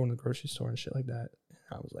 not like going to the grocery store and shit like that. And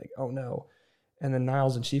I was like, oh no. And then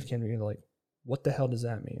Niles and Chief came to me and they're like, what the hell does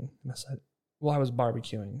that mean? And I said, well, I was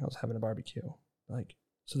barbecuing. I was having a barbecue. Like,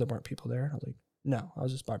 so there weren't people there? I was like, no, I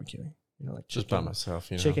was just barbecuing. You know, like just by myself,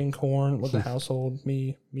 you know. Chicken, corn with the household,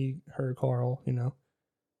 me, her, Carl, you know.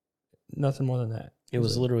 Nothing more than that. It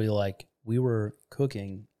was literally like we were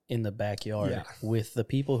cooking in the backyard with the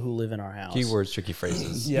people who live in our house. Keywords, tricky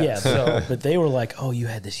phrases. Yeah. So, but they were like, "Oh, you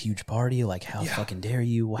had this huge party. Like, how fucking dare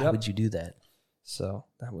you? Why would you do that?" So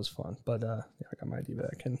that was fun. But I got my ID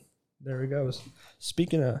back, and there it goes.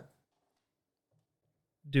 Speaking of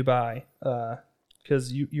Dubai,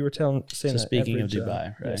 because you were saying. So speaking Everidge, of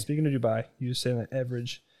Dubai, right? Yeah, speaking of Dubai, you were saying that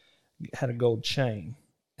Everidge had a gold chain.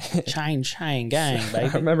 Chain, gang, baby.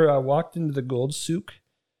 I remember I walked into the gold souk,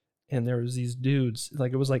 and there was these dudes.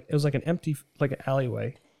 Like it was like an empty, like an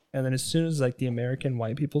alleyway. And then as soon as like the American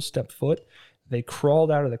white people stepped foot, they crawled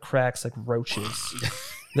out of the cracks like roaches.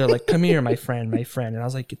 They're like, "Come here, my friend." And I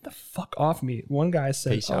was like, "Get the fuck off me!" One guy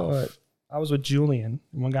said, I was with Julian.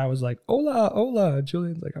 And one guy was like, "Hola."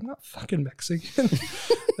 Julian's like, "I'm not fucking Mexican."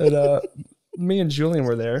 And me and Julian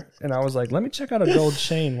were there, and I was like, "Let me check out a gold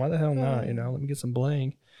chain. Why the hell not? You know, let me get some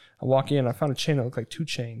bling." I walk in, I found a chain that looked like 2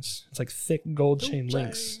 chains. It's like thick gold chain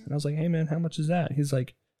links. And I was like, "Hey man, how much is that?" He's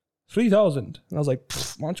like, 3,000. And I was like,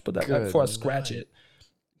 "Why don't you put that back before I scratch it?"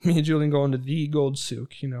 Me and Julian go into the gold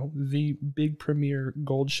souk, you know, the big premier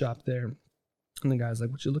gold shop there. And the guy's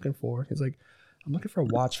like, "What you looking for?" He's like, "I'm looking for a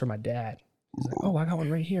watch for my dad." He's like, "Oh, I got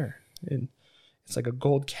one right here." And it's like a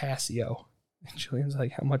gold Casio. And Julian's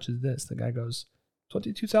like, "How much is this?" The guy goes,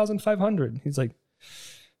 22,500. He's like,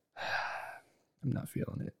 "I'm not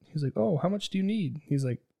feeling it." He's like, "Oh, how much do you need?" He's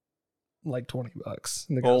like $20.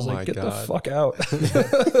 And the guy's like, "Get the fuck out."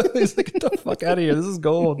 He's like, "Get the fuck out of here. This is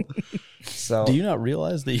gold." So, do you not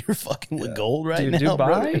realize that you're fucking with gold right now, Dubai,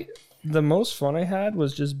 brother? The most fun I had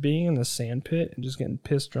was just being in the sand pit and just getting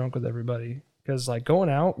pissed drunk with everybody. Because like going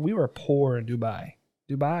out, we were poor in Dubai.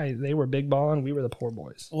 They were big balling. We were the poor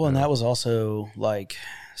boys. Well, and that was also like,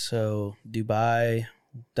 so Dubai,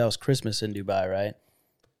 that was Christmas in Dubai, right?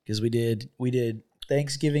 Because we did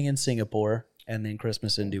Thanksgiving in Singapore and then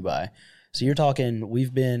Christmas in Dubai. So you're talking,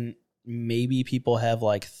 maybe people have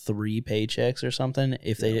like 3 paychecks or something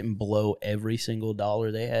if they didn't blow every single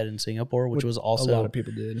dollar they had in Singapore, which was also a lot of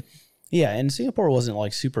people did. Yeah, and Singapore wasn't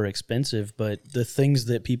like super expensive, but the things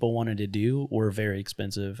that people wanted to do were very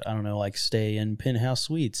expensive. I don't know, like stay in penthouse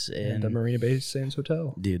suites and the Marina Bay Sands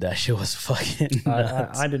Hotel. Dude, that shit was fucking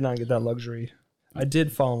nuts. I did not get that luxury. I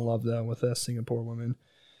did fall in love though with a Singapore woman,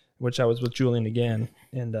 which I was with Julian again,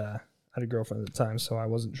 and I had a girlfriend at the time, so I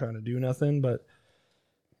wasn't trying to do nothing. But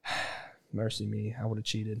mercy me, I would have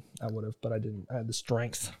cheated. I would have, but I didn't. I had the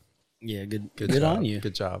strength. Yeah, good job. on you.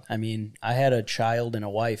 Good job. I mean, I had a child and a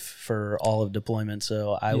wife for all of deployment,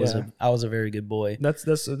 so I was a very good boy.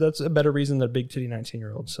 That's a better reason than a big titty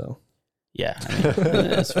 19-year-old. So yeah, I mean,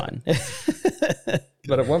 that's fine.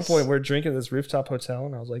 But at one point we're drinking at this rooftop hotel,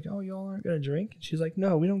 and I was like, "Oh, y'all aren't gonna drink?" And she's like,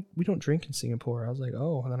 "No, we don't drink in Singapore." I was like,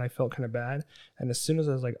 "Oh," and then I felt kind of bad. And as soon as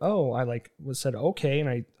I was like, "Oh," I said okay, and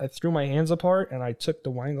I threw my hands apart and I took the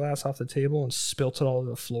wine glass off the table and spilt it all over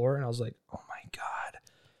the floor, and I was like, "Oh my god!"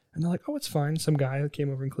 And they're like, "Oh, it's fine." Some guy came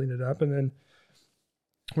over and cleaned it up, and then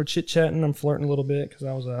we're chit chatting. I'm flirting a little bit because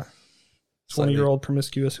I was a 20-year-old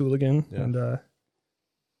promiscuous hooligan, and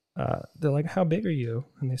they're like, "How big are you?"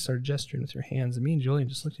 And they started gesturing with your hands. And me and Julian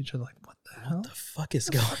just looked at each other like, "What the hell? What the fuck is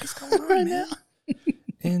going on right now?"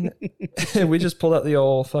 And we just pulled out the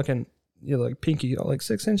old fucking, like pinky, like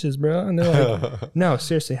 6 inches, bro. And they're like, "No,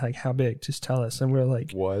 seriously, like how big? Just tell us." And we're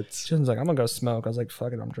like, "What?" Julian's like, "I'm gonna go smoke." I was like,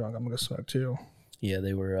 "Fuck it, I'm drunk. I'm gonna go smoke too." Yeah,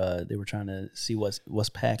 they were trying to see what's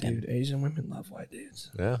packing. Dude, Asian women love white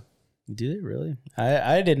dudes. Yeah. Do they really?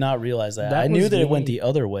 I did not realize that. That I knew was that it went me. the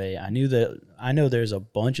other way. I know there's a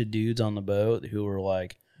bunch of dudes on the boat who were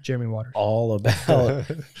like Jeremy Waters. all about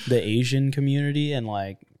the Asian community and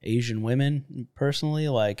like Asian women personally,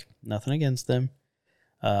 like nothing against them.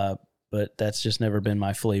 But that's just never been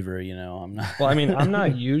my flavor, I'm not. Well, I mean, I'm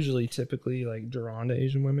not usually typically like drawn to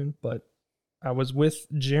Asian women, but I was with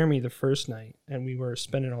Jeremy the first night and we were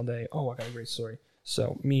spending all day. Oh, I got a great story.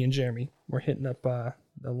 So me and Jeremy were hitting up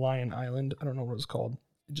the Lion Island. I don't know what it's called.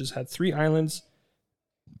 It just had 3 islands,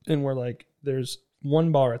 and we're like, there's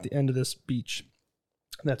one bar at the end of this beach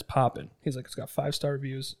that's popping. He's like, it's got 5-star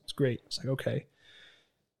reviews. It's great. It's like, okay.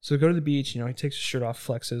 So we go to the beach. He takes his shirt off,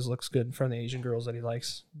 flexes, looks good in front of the Asian girls that he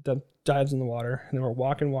likes, dives in the water, and then we're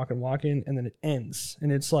walking, and then it ends,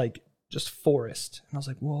 and it's like just forest. And I was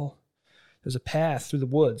like, well, there's a path through the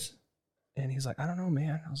woods. And he's like, I don't know,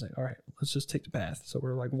 man. I was like, all right, let's just take the path. So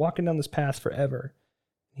we're like walking down this path forever.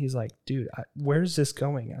 He's like, dude, where's this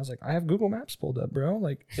going? I was like, I have Google Maps pulled up, bro.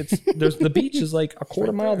 Like, there's the beach is like a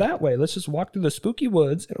quarter mile that way. Let's just walk through the spooky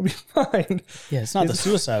woods. It'll be fine. Yeah, it's not the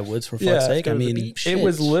suicide woods for fuck's sake. I mean, it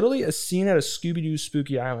was literally a scene at a Scooby-Doo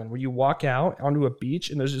Spooky Island where you walk out onto a beach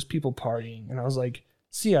and there's just people partying. And I was like,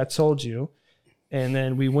 see, I told you. And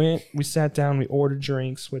then we sat down, we ordered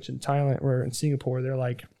drinks, which in Thailand or in Singapore, they're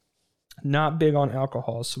like not big on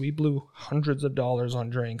alcohol. So we blew hundreds of dollars on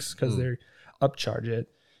drinks because they upcharge it.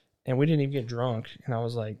 And we didn't even get drunk. And I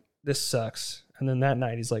was like, this sucks. And then that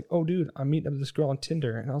night he's like, oh, dude, I'm meeting up with this girl on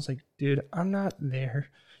Tinder. And I was like, dude, I'm not there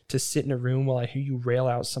to sit in a room while I hear you rail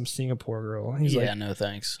out some Singapore girl. And he's like, no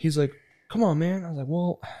thanks. He's like, come on, man. I was like,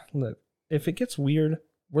 well, look, if it gets weird,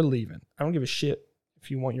 we're leaving. I don't give a shit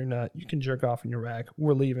if you want your nut. You can jerk off in your rack.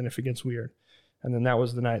 We're leaving if it gets weird. And then that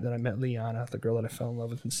was the night that I met Liana, the girl that I fell in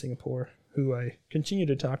love with in Singapore, who I continue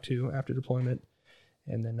to talk to after deployment.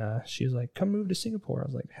 And then she's like, come move to Singapore. I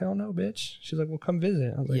was like, hell no, bitch. She's like, well, come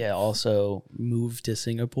visit. I was like, yeah, also move to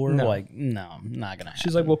Singapore? No. Like, no, not going to happen.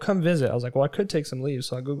 She's like, well, come visit. I was like, well, I could take some leave.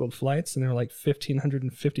 So I Googled flights, and they were like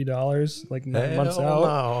 $1,550, like 9 months out.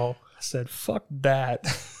 No. I said, fuck that.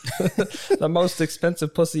 The most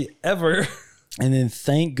expensive pussy ever. And then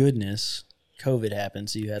thank goodness COVID happened,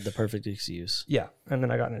 so you had the perfect excuse. Yeah. And then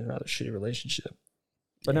I got into another shitty relationship.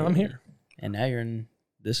 But now I'm here. And now you're in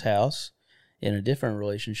this house in a different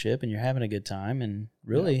relationship, and you're having a good time, and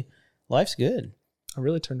really, life's good. I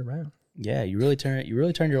really turned around. Yeah, you really turned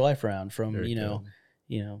your life around from Very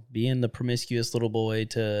being the promiscuous little boy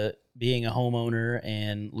to being a homeowner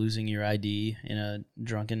and losing your ID in a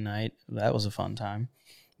drunken night. That was a fun time.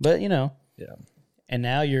 But Yeah. and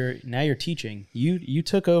now you're teaching. You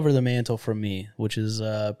took over the mantle from me, which is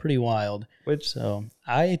pretty wild. So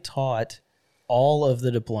I taught all of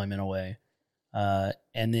the deployment away, and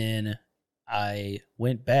then I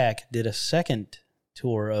went back, did a second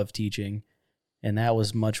tour of teaching, and that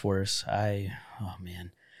was much worse. Oh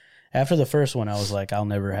man. After the first one, I was like, I'll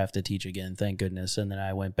never have to teach again, thank goodness. And then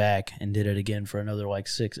I went back and did it again for another like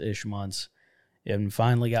 6-ish months and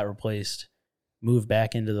finally got replaced, moved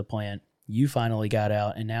back into the plant. You finally got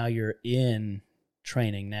out, and now you're in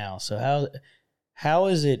training now. So how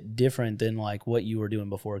is it different than like what you were doing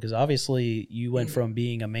before? Because obviously you went from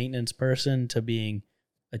being a maintenance person to being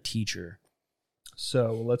a teacher.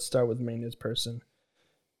 So let's start with maintenance person.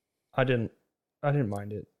 I didn't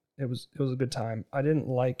mind it. It was a good time. I don't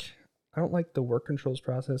like the work controls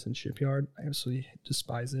process in shipyard. I absolutely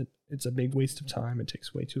despise it. It's a big waste of time. It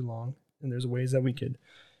takes way too long. And there's ways that we could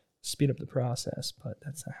speed up the process, but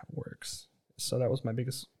that's not how it works. So that was my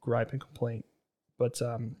biggest gripe and complaint. But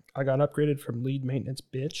I got upgraded from lead maintenance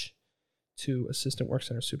bitch to assistant work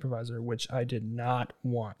center supervisor, which I did not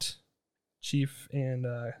want. Chief and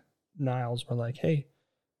Niles were like, "Hey,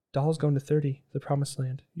 Dahl's going to 30, the promised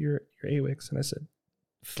land. You're AWIX." And I said,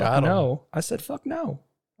 "Fuck no." I said, "Fuck no."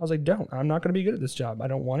 I was like, I'm not going to be good at this job. I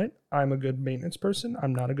don't want it. I'm a good maintenance person.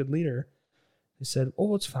 I'm not a good leader. He said,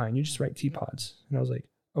 "Oh, it's fine. You just write T-pods." And I was like,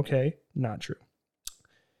 "Okay, not true."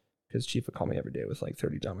 Because Chief would call me every day with like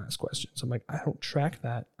 30 dumbass questions. I'm like, "I don't track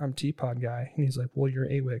that. I'm T-pod guy." And he's like, "Well, you're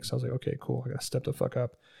AWIX." I was like, "Okay, cool. I got to step the fuck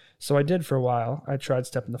up." So I did for a while. I tried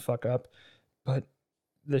stepping the fuck up, but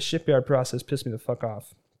the shipyard process pissed me the fuck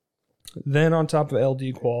off. Then on top of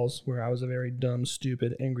LD quals, where I was a very dumb,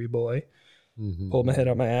 stupid, angry boy, pulled my head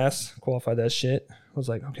out my ass, qualified that shit. I was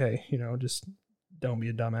like, okay, just don't be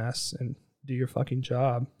a dumbass and do your fucking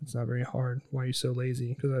job. It's not very hard. Why are you so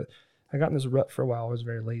lazy? Because I got in this rut for a while. I was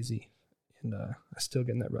very lazy, and I still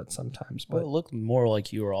get in that rut sometimes. But well, it looked more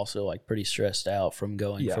like you were also like pretty stressed out from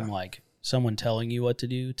going from like someone telling you what to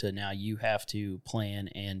do to now you have to plan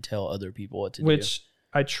and tell other people what to do. Which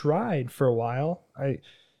I tried for a while.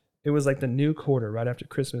 It was like the new quarter right after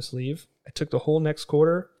Christmas leave. I took the whole next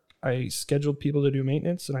quarter. I scheduled people to do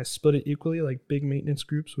maintenance, and I split it equally, like big maintenance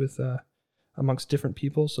groups with amongst different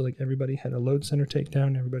people. So like everybody had a load center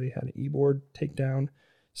takedown, everybody had an e-board takedown.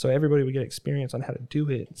 So everybody would get experience on how to do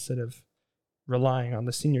it instead of relying on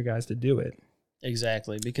the senior guys to do it.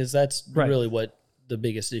 Exactly, because that's really what the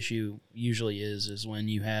biggest issue usually is when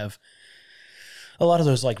you have a lot of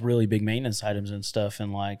those like really big maintenance items and stuff,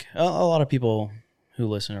 and like a lot of people who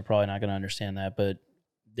listen are probably not going to understand that, but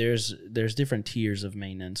there's different tiers of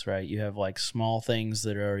maintenance, right? You have like small things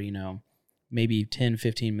that are, maybe 10,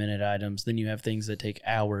 15 minute items. Then you have things that take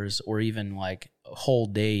hours or even like whole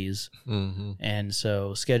days. Mm-hmm. And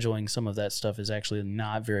so scheduling some of that stuff is actually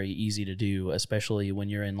not very easy to do, especially when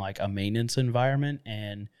you're in like a maintenance environment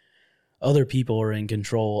and other people are in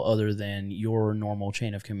control other than your normal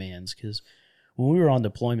chain of commands. Because when we were on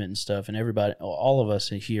deployment and stuff, and everybody, all of us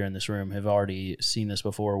here in this room have already seen this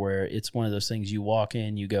before, where it's one of those things you walk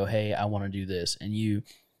in, you go, "Hey, I want to do this." And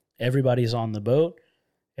everybody's on the boat.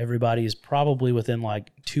 Everybody is probably within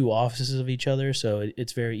like 2 offices of each other. So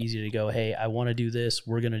it's very easy to go, "Hey, I want to do this.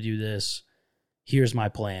 We're going to do this. Here's my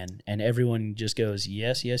plan." And everyone just goes,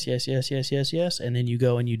 "Yes, yes, yes, yes, yes, yes, yes." And then you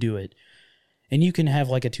go and you do it. And you can have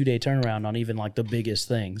like a 2-day turnaround on even like the biggest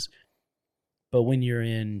things. But when you're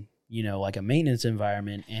in, like a maintenance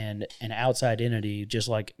environment and an outside entity, just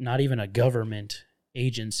like not even a government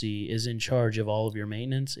agency is in charge of all of your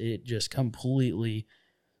maintenance, it just completely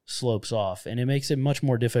slopes off. And it makes it much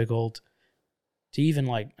more difficult to even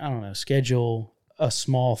schedule a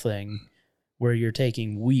small thing where you're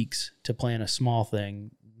taking weeks to plan a small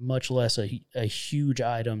thing, much less a huge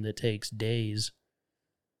item that takes days.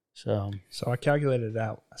 So I calculated it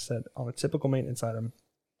out. I said on a typical maintenance item,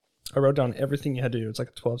 I wrote down everything you had to do. It's like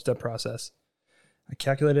a 12-step process. I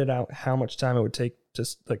calculated out how much time it would take to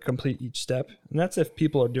like complete each step. And that's if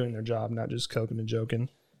people are doing their job, not just coking and joking.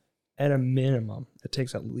 At a minimum, it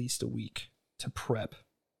takes at least a week to prep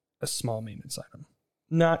a small maintenance item.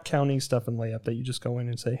 Not counting stuff in layup that you just go in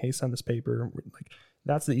and say, "Hey, send this paper." Like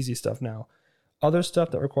that's the easy stuff now. Other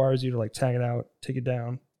stuff that requires you to like tag it out, take it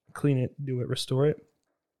down, clean it, do it, restore it,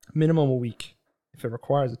 minimum a week. If it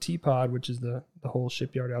requires a T-pod, which is the whole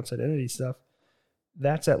shipyard outside entity stuff,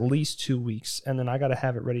 that's at least 2 weeks. And then I got to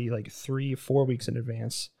have it ready like 3-4 weeks in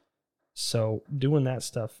advance. So doing that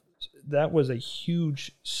stuff, that was a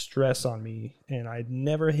huge stress on me. And I'd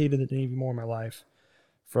never hated the Navy more in my life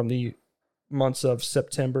from the months of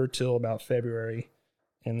September till about February.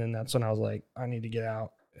 And then that's when I was like, I need to get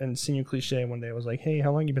out. And Senior Cliche one day was like, "Hey,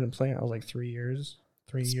 how long you been in plant?" I was like, 3 years.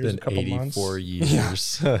 3 years, a couple months. 84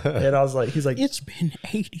 years. And I was like, he's like, "It's been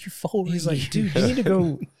 84 years." He's like, "Dude, you need to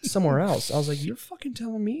go somewhere else." I was like, "You're fucking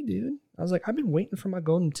telling me, dude." I was like, "I've been waiting for my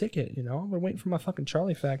golden ticket, I've been waiting for my fucking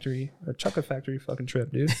Chocolate Factory fucking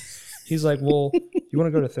trip, dude." He's like, "Well, you want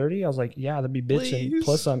to go to 30? I was like, "Yeah, that'd be bitching. Please.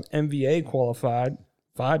 Plus I'm MVA qualified.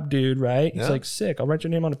 Vibe, dude, right?" He's Yeah. like, "Sick. I'll write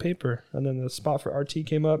your name on a paper." And then the spot for RT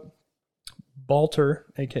came up. Balter,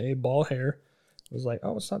 aka Ball Hair, was like,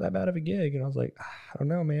 "Oh, it's not that bad of a gig." And I was like, "I don't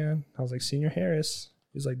know, man." I was like, "Senior Harris."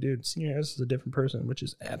 He's like, "Dude, Senior Harris is a different person," which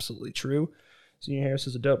is absolutely true. Senior Harris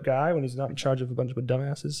is a dope guy when he's not in charge of a bunch of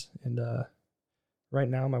dumbasses. And right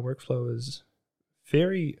now my workflow is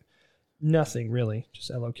very nothing really,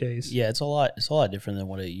 just LOKs. Yeah, it's a lot different than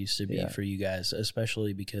what it used to be for you guys,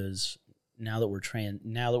 especially because now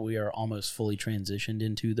that we are almost fully transitioned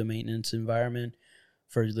into the maintenance environment,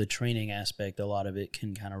 for the training aspect, a lot of it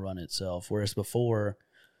can kind of run itself. Whereas before,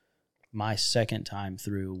 my second time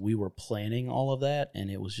through, we were planning all of that, and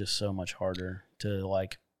it was just so much harder to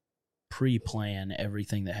like pre-plan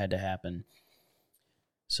everything that had to happen.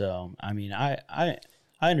 So, I mean, I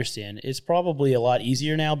understand. It's probably a lot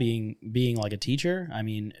easier now being like a teacher. I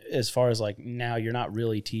mean, as far as like now you're not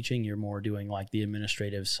really teaching, you're more doing like the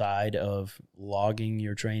administrative side of logging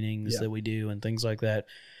your trainings that we do and things like that,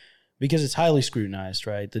 because it's highly scrutinized,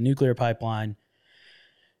 right? The nuclear pipeline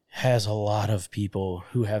has a lot of people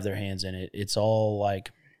who have their hands in it. It's all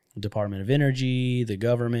like Department of Energy, the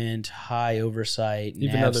government, high oversight,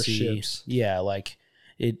 even NAVSEA. other ships. Yeah, like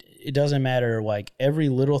it doesn't matter. Like every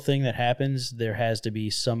little thing that happens, there has to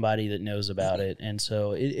be somebody that knows about it. And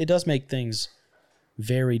so it does make things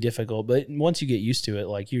very difficult. But once you get used to it,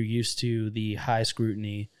 like you're used to the high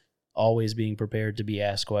scrutiny, always being prepared to be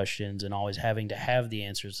asked questions and always having to have the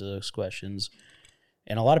answers to those questions.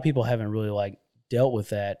 And a lot of people haven't really like dealt with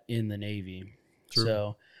that in the Navy. True.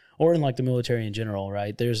 So, or in like the military in general,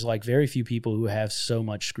 right? There's like very few people who have so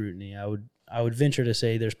much scrutiny. I would venture to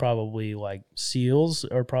say there's probably like SEALs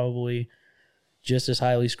are probably just as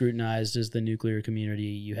highly scrutinized as the nuclear community.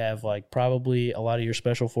 You have like probably a lot of your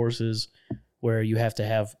special forces where you have to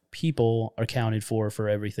have people accounted for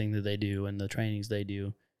everything that they do and the trainings they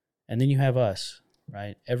do. And then you have us,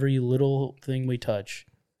 right? Every little thing we touch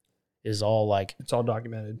is all like, It's all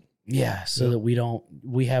documented. yeah, so that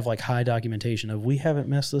we have like high documentation of we haven't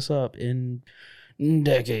messed this up in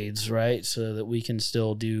decades, right? So that we can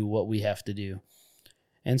still do what we have to do.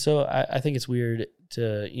 And so I think it's weird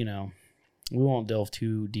to, we won't delve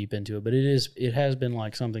too deep into it, but it has been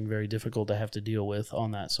like something very difficult to have to deal with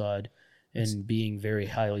on that side and being very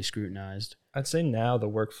highly scrutinized. I'd say now the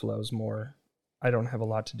workflow is more, I don't have a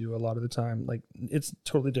lot to do a lot of the time. Like it's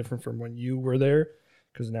totally different from when you were there,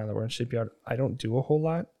 because now that we're in shipyard, I don't do a whole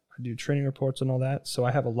lot. I do training reports and all that. So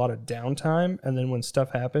I have a lot of downtime. And then when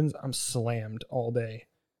stuff happens, I'm slammed all day.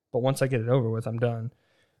 But once I get it over with, I'm done.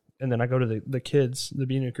 And then I go to the kids, the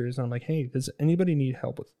B-Nukers, and I'm like, hey, does anybody need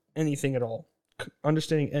help with anything at all?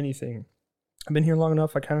 Understanding anything. I've been here long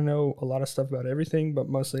enough. I kind of know a lot of stuff about everything, but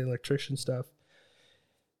mostly electrician stuff.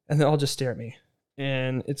 And they all just stare at me.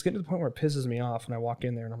 And it's getting to the point where it pisses me off when I walk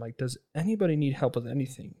in there and I'm like, does anybody need help with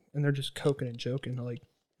anything? And they're just coking and joking. They're like,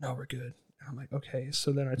 no, we're good. And I'm like, okay.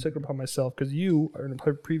 So then I took it upon myself, because you, in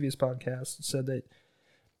a previous podcast, said that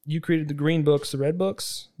you created the green books, the red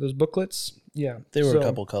books, those booklets. Yeah. There were a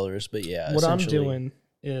couple colors, but yeah. What I'm doing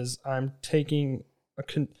is I'm taking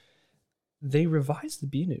they revised the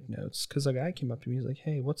B-Nuke notes, because a guy came up to me. He's like,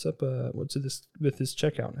 hey, what's up what's this with this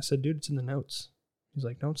checkout? And I said, dude, it's in the notes. He's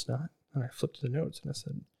like, no, it's not. And I flipped to the notes and I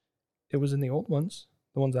said, it was in the old ones,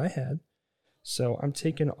 the ones I had. So I'm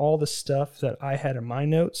taking all the stuff that I had in my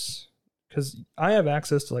notes, because I have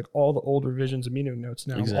access to like all the old revisions of B-Nuke notes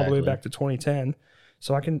now, all the way back to 2010.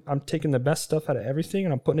 So I'm taking the best stuff out of everything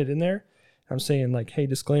and I'm putting it in there. I'm saying like, hey,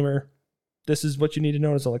 disclaimer, this is what you need to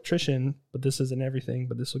know as an electrician, but this isn't everything,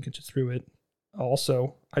 but this will get you through it.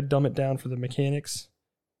 Also, I dumb it down for the mechanics.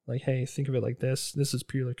 Like, hey, think of it like this. This is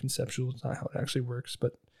purely conceptual. It's not how it actually works.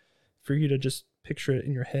 But for you to just picture it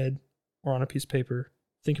in your head or on a piece of paper,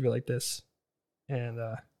 think of it like this. And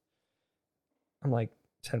I'm like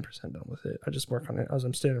 10% done with it. I just work on it as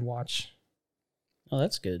I'm standing and watch. Oh,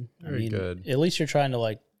 that's good. Very good. At least you're trying to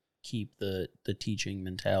like keep the teaching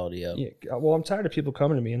mentality up. Yeah. Well, I'm tired of people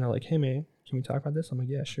coming to me and they're like, hey, man, can we talk about this? I'm like,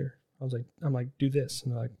 yeah, sure. I'm like, do this.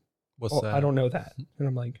 And they're like, What's that? I don't know that. And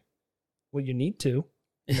I'm like, well, you need to.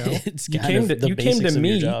 You know, It's you came to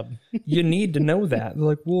me. Your job. You need to know that. They're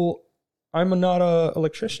like, well, I'm not a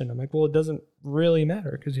electrician. I'm like, well, it doesn't really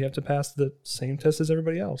matter, because you have to pass the same test as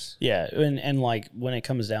everybody else. Yeah, and like when it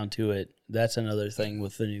comes down to it, that's another thing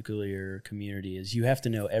with the nuclear community is you have to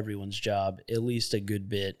know everyone's job at least a good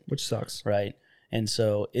bit, Which sucks. right? And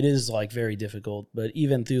so it is like very difficult. But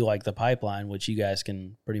even through like the pipeline, which you guys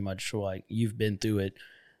can pretty much like you've been through it,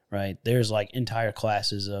 right? There's like entire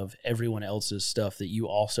classes of everyone else's stuff that you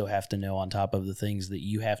also have to know on top of the things that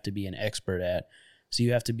you have to be an expert at. So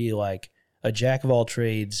you have to be like a jack of all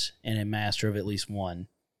trades and a master of at least one.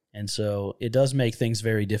 And so it does make things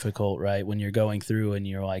very difficult, right? When you're going through and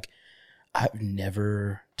you're like, I've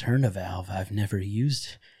never turned a valve. I've never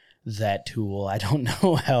used that tool. I don't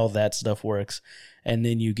know how that stuff works. And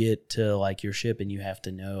then you get to like your ship and you have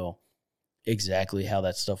to know exactly how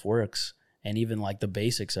that stuff works and even like the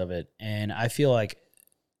basics of it. And I feel like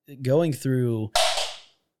going through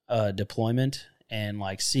deployment and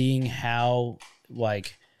like seeing how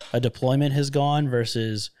like a deployment has gone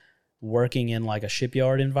versus working in like a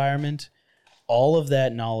shipyard environment, all of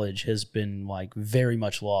that knowledge has been like very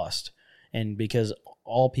much lost. And because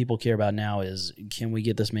all people care about now is, can we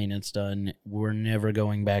get this maintenance done? We're never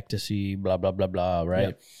going back to see blah, blah, blah, blah, right?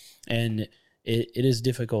 Yep. And it is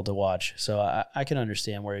difficult to watch. So I can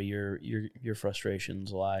understand where your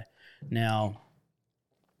frustrations lie. Now,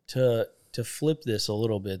 to flip this a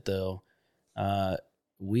little bit, though,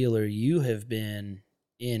 Wheeler, you have been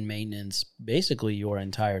in maintenance basically your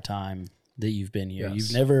entire time that you've been here. Yes,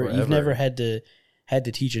 You've never forever. had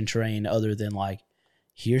to teach and train other than like,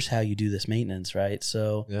 here's how you do this maintenance, right?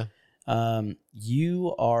 So Yeah.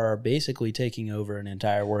 you are basically taking over an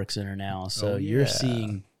entire work center now. So Oh, you're yeah.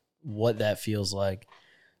 seeing what that feels like.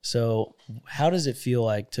 So how does it feel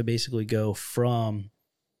like to basically go from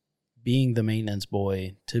being the maintenance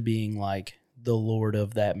boy to being like the lord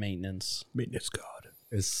of that maintenance? Maintenance God.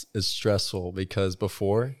 It's stressful because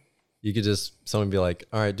before you could just someone be like,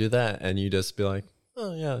 all right, do that, and you just be like,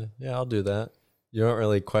 oh yeah, I'll do that. You don't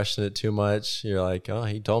really question it too much. You're like, oh,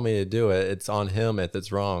 he told me to do it. It's on him if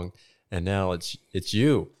it's wrong. And now it's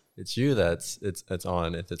you. It's you that's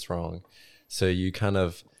on if it's wrong. So you kind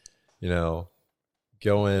of,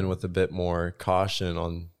 go in with a bit more caution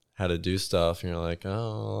on how to do stuff. And you're like,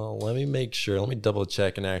 oh, let me make sure. Let me double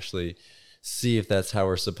check and actually see if that's how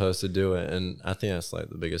we're supposed to do it. And I think that's like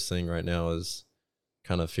the biggest thing right now is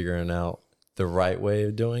kind of figuring out the right way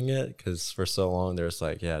of doing it. Because for so long there's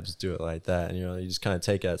like, yeah, just do it like that. And you just kind of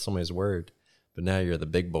take it at somebody's word. But now you're the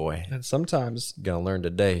big boy. And sometimes You're gonna learn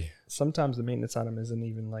today. the maintenance item isn't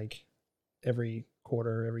even like every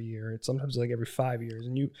quarter, every year. It's sometimes like every 5 years.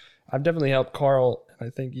 And I've definitely helped Carl, and I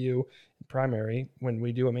think you in primary, when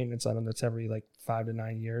we do a maintenance item that's every like 5 to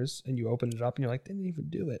 9 years, and you open it up and you're like, they didn't even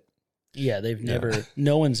do it. Yeah,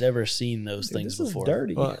 no one's ever seen those things This before. is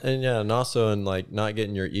dirty. Well, and also in like not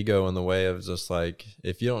getting your ego in the way of just like,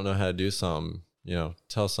 if you don't know how to do something,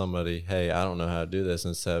 tell somebody, hey, I don't know how to do this,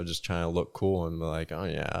 instead of just trying to look cool and be like, oh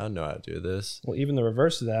yeah, I know how to do this. Well, even the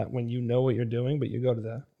reverse of that, when you know what you're doing, but you go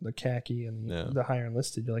to the khaki and Yeah. the higher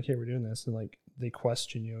enlisted, you're like, hey, we're doing this. And like, they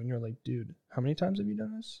question you and you're like, dude, how many times have you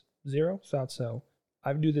done this? 0? Thought so.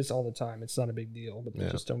 I do this all the time. It's not a big deal, but they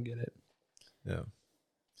Yeah. just don't get it. Yeah.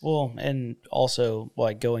 Well, and also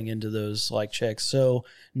like going into those like checks. So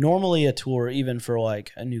normally a tour, even for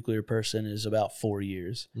like a nuclear person, is about 4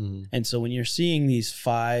 years. Mm-hmm. And so when you're seeing these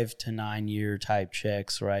 5 to 9 year type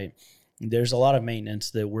checks, right, there's a lot of maintenance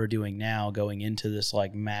that we're doing now going into this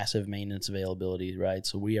like massive maintenance availability, right?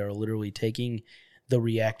 So we are literally taking the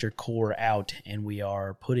reactor core out and we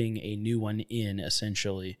are putting a new one in,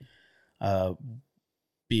 essentially,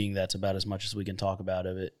 being that's about as much as we can talk about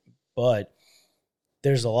of it. But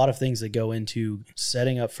there's a lot of things that go into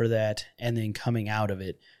setting up for that and then coming out of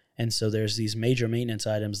it. And so there's these major maintenance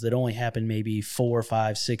items that only happen maybe 4,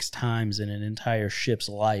 5, 6 times in an entire ship's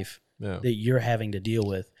life Yeah. that you're having to deal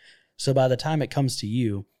with. So by the time it comes to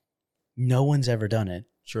you, no one's ever done it.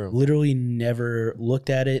 Sure. Literally never looked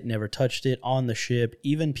at it, never touched it on the ship.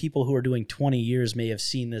 Even people who are doing 20 years may have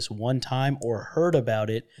seen this one time or heard about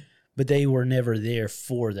it, but they were never there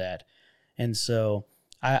for that. And so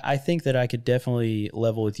I think that I could definitely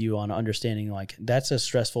level with you on understanding like that's a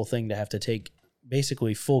stressful thing to have to take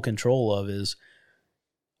basically full control of. Is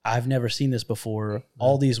I've never seen this before.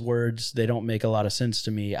 All these words, they don't make a lot of sense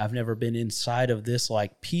to me. I've never been inside of this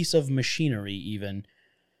like piece of machinery even.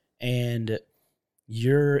 And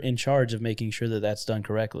you're in charge of making sure that that's done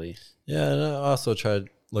correctly. Yeah, and I also try to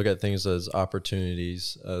look at things as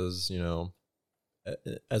opportunities, as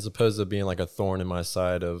as opposed to being like a thorn in my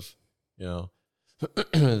side of,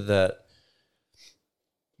 that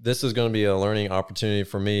this is going to be a learning opportunity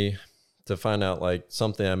for me to find out like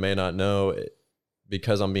something I may not know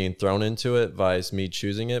because I'm being thrown into it, vice me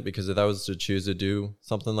choosing it. Because if I was to choose to do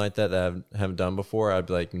something like that I haven't done before, I'd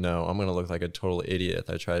be like, no, I'm going to look like a total idiot if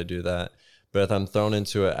I try to do that. But if I'm thrown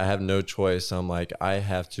into it, I have no choice. I'm like, I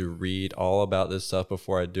have to read all about this stuff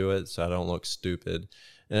before I do it so I don't look stupid.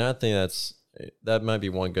 And I think that might be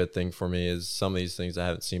one good thing for me is some of these things I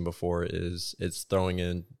haven't seen before is it's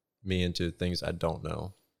throwing me into things I don't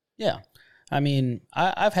know. Yeah. I mean,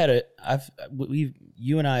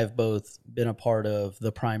 you and I have both been a part of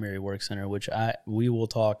the primary work center, which we will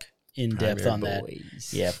talk in depth on that.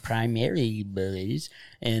 Yeah, primary boys.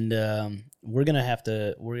 And we're going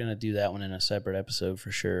to do that one in a separate episode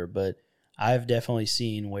for sure. But I've definitely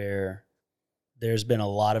seen where there's been a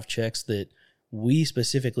lot of checks that we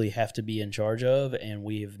specifically have to be in charge of, and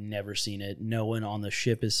we've never seen it. No one on the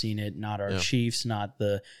ship has seen it, not our chiefs,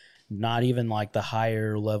 not even like the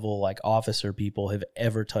higher level like officer people have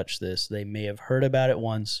ever touched this. They may have heard about it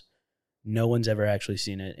once. No one's ever actually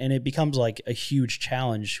seen it. And it becomes like a huge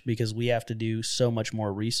challenge because we have to do so much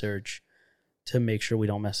more research to make sure we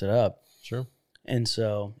don't mess it up. Sure. And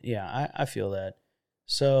so, yeah, I feel that.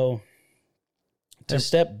 So to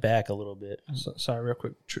step back a little bit. So, sorry, real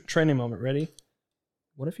quick. Training moment. Ready?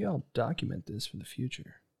 What if y'all document this for the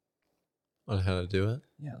future? On how to do it?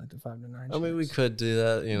 Yeah, like the 5 to 9. I mean, we could do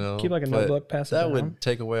that, you know. Keep like a but notebook, pass it that down. would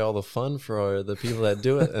take away all the fun for the people that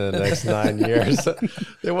do it in the next 9 years.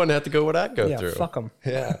 They wouldn't have to go what I go through. Fuck them.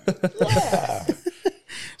 Yeah. Yeah.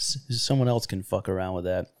 Someone else can fuck around with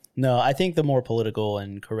that. No, I think the more political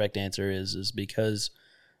and correct answer is because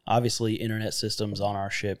obviously internet systems on our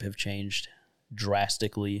ship have changed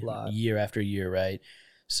drastically year after year, right?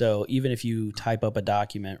 So even if you type up a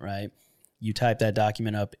document, right, you type that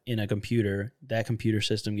document up in a computer, that computer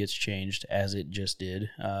system gets changed, as it just did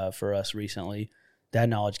for us recently. That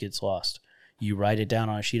knowledge gets lost. You write it down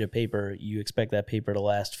on a sheet of paper, you expect that paper to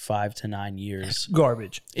last 5 to 9 years.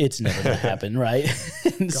 Garbage. It's never going to happen, right?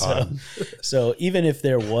 So even if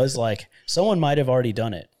there was like, someone might have already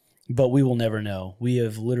done it, but we will never know. We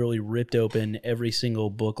have literally ripped open every single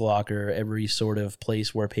book locker, every sort of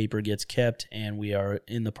place where paper gets kept, and we are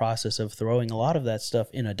in the process of throwing a lot of that stuff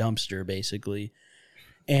in a dumpster, basically.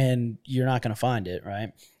 And you're not going to find it,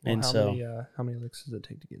 right? Well, and how many licks does it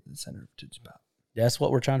take to get to the center of Tootsie Pop? That's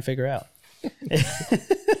what we're trying to figure out.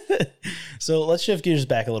 So let's shift gears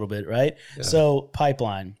back a little bit, right? Yeah. So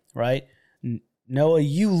pipeline, right? Noah,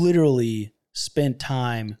 you literally spent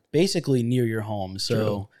time basically near your home. So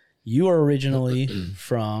True. You are originally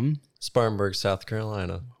from Spartanburg, South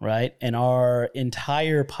Carolina, right? And our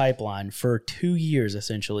entire pipeline for 2 years,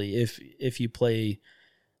 essentially, if you play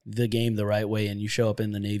the game the right way and you show up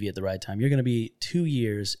in the Navy at the right time, you're going to be 2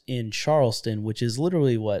 years in Charleston, which is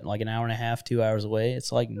literally what, like an hour and a half, 2 hours away.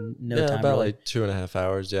 It's like no time. About really. like 2.5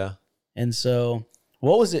 hours. Yeah. And so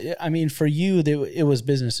what was it? I mean, for you, it was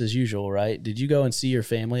business as usual, right? Did you go and see your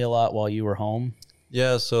family a lot while you were home?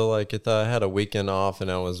 Yeah. So like if I had a weekend off and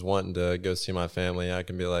I was wanting to go see my family, I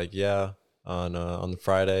can be like, yeah, on the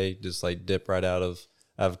Friday, just like dip right out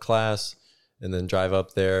of class and then drive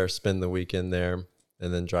up there, spend the weekend there,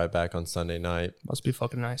 and then drive back on Sunday night. Must be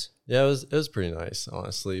fucking nice. Yeah, it was pretty nice,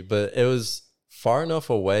 honestly. But it was far enough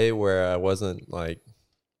away where I wasn't like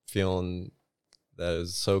feeling that it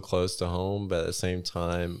was so close to home. But at the same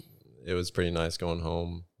time, it was pretty nice going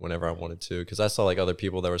home whenever I wanted to. Because I saw like other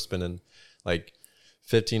people that were spending like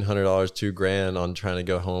 $1,500, $2,000 on trying to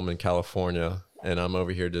go home in California. And I'm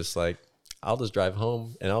over here just like, I'll just drive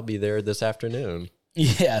home and I'll be there this afternoon.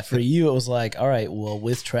 Yeah, for you, it was like, all right, well,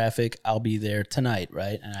 with traffic, I'll be there tonight,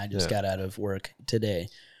 right? And I just got out of work today.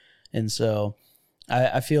 And so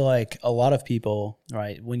I feel like a lot of people,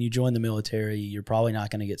 right, when you join the military, you're probably not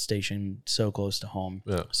going to get stationed so close to home.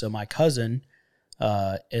 Yeah. So my cousin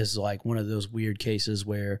is like one of those weird cases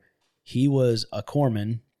where he was a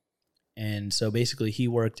corpsman. And so basically he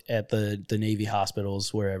worked at the Navy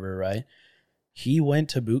hospitals, wherever, right? He went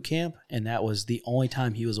to boot camp, and that was the only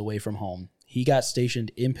time he was away from home. He got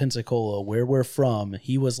stationed in Pensacola, where we're from.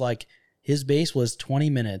 He was like, his base was 20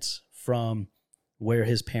 minutes from where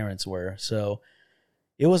his parents were. So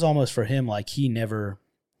it was almost for him like he never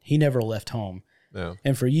left home. Yeah.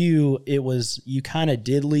 And for you, it was, you kind of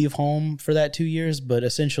did leave home for that 2 years, but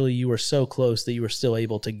essentially you were so close that you were still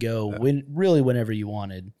able to go whenever you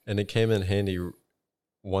wanted. And it came in handy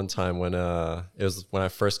one time when it was when I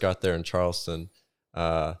first got there in Charleston.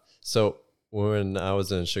 So when I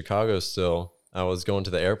was in Chicago still, I was going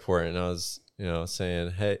to the airport and I was,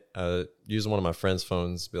 saying, hey, using one of my friend's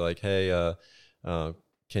phones, be like, hey,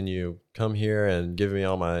 can you come here and give me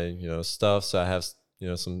all my, stuff so I have,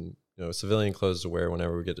 some, civilian clothes to wear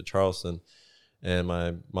whenever we get to Charleston. And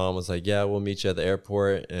my mom was like, yeah, we'll meet you at the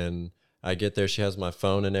airport. And I get there, she has my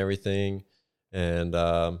phone and everything. And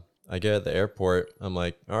I get at the airport, I'm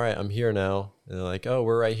like, all right, I'm here now. And they're like, oh,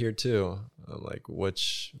 we're right here too. I'm like, where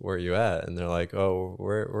are you at? And they're like, oh,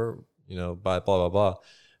 we're by blah, blah, blah.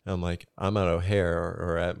 And I'm like, I'm at O'Hare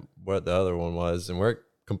or at what the other one was. And we're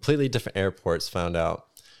completely different airports, found out.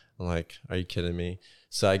 I'm like, are you kidding me?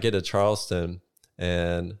 So I get to Charleston,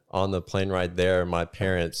 and on the plane ride there, my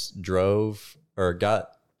parents got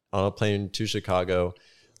on a plane to Chicago,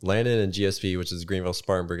 landed in GSP, which is Greenville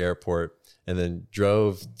Spartanburg Airport, and then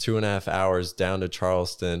drove 2.5 hours down to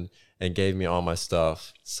Charleston and gave me all my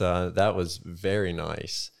stuff. So that was very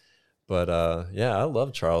nice. But I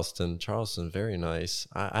love Charleston. Charleston, very nice.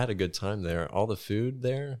 I had a good time there. All the food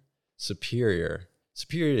there, superior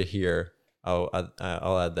to here. I'll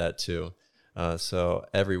add that too. So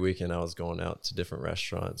every weekend I was going out to different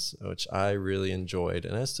restaurants, which I really enjoyed,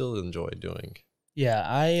 and I still enjoy doing. Yeah,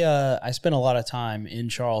 I spent a lot of time in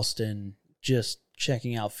Charleston just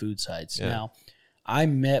checking out food sites. Yeah. Now, I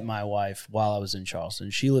met my wife while I was in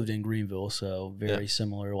Charleston. She lived in Greenville, so very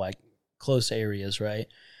similar, like close areas, right?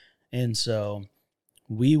 And so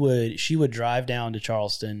she would drive down to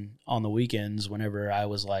Charleston on the weekends whenever I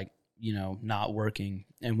was like, you know, not working,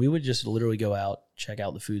 and we would just literally go out, check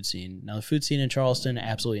out the food scene. Now the food scene in Charleston,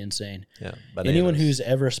 absolutely insane. Yeah. Anyone who's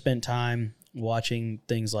ever spent time watching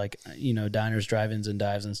things like, you know, diners, drive-ins, and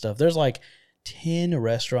dives and stuff, there's like 10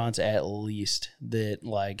 restaurants at least that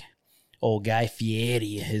like old Guy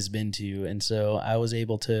Fieri has been to. And so I was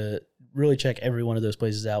able to really check every one of those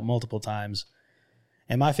places out multiple times.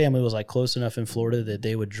 And my family was like close enough in Florida that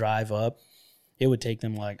they would drive up. It would take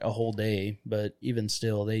them like a whole day, but even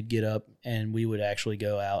still, they'd get up and we would actually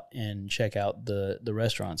go out and check out the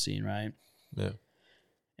restaurant scene, right? Yeah.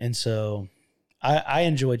 And so I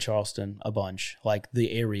enjoyed Charleston a bunch. Like,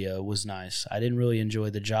 the area was nice. I didn't really enjoy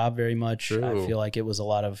the job very much. True. I feel like it was a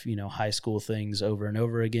lot of, you know, high school things over and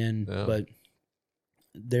over again. Yeah. But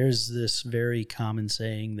there's this very common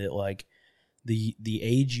saying that, like, the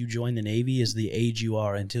age you join the Navy is the age you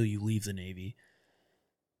are until you leave the Navy.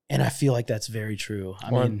 And I feel like that's very true.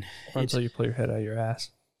 I mean, until you pull your head out of your ass.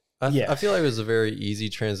 I feel like it was a very easy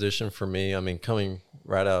transition for me. I mean, coming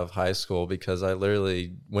right out of high school, because I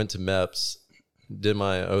literally went to MEPS, did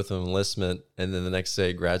my oath of enlistment, and then the next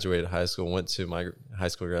day graduated high school, went to my high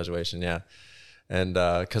school graduation. Yeah. And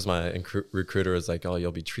because my recruiter was like, oh,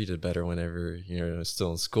 you'll be treated better whenever you're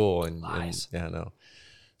still in school. And yeah, no.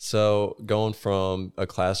 So going from a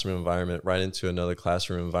classroom environment right into another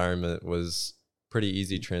classroom environment was pretty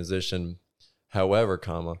easy transition. However,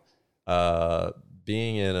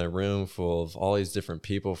 being in a room full of all these different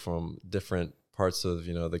people from different parts of,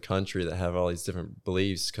 you know, the country that have all these different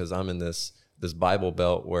beliefs, because I'm in this Bible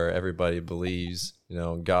belt where everybody believes, you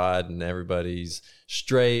know, God, and everybody's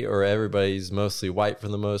straight or everybody's mostly white for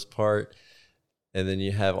the most part. And then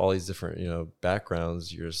you have all these different, you know,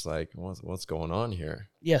 backgrounds. You're just like, what's going on here?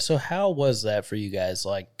 Yeah. So how was that for you guys?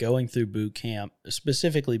 Like, going through boot camp,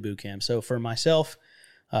 specifically boot camp. So for myself,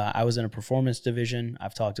 I was in a performance division.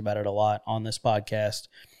 I've talked about it a lot on this podcast,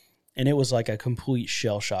 and it was like a complete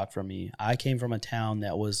shell shock for me. I came from a town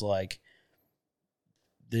that was like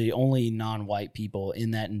the only non-white people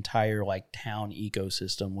in that entire like town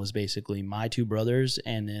ecosystem was basically my two brothers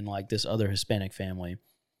and then like this other Hispanic family.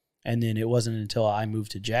 And then it wasn't until I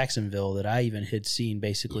moved to Jacksonville that I even had seen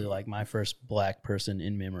basically like my first black person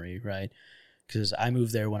in memory, right? Because I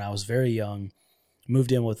moved there when I was very young,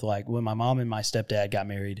 moved in with like when my mom and my stepdad got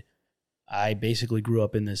married. I basically grew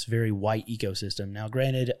up in this very white ecosystem. Now,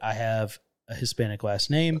 granted, I have a Hispanic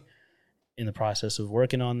last name, in the process of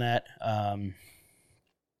working on that.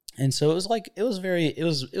 And so it was like, it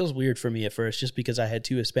was weird for me at first, just because I had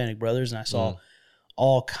two Hispanic brothers and I saw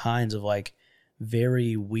all kinds of like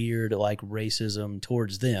very weird like racism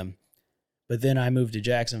towards them. But then I moved to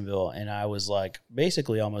Jacksonville and I was like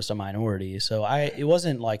basically almost a minority. So it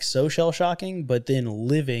wasn't like so shell shocking, but then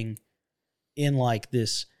living in like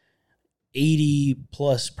this 80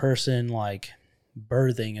 plus person like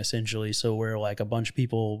berthing essentially. So where like a bunch of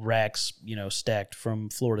people, racks, you know, stacked from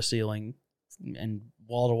floor to ceiling and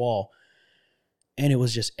wall to wall. And it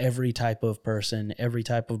was just every type of person, every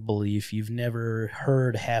type of belief. You've never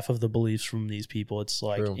heard half of the beliefs from these people. It's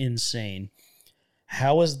like insane.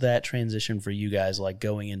 How was that transition for you guys, like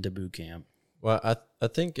going into boot camp? Well, I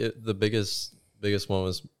think the biggest one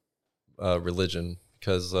was religion,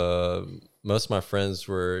 because most of my friends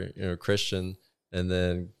were, you know, Christian, and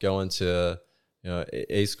then going to, you know,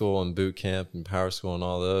 A school and boot camp and power school and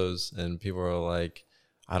all those, and people are like,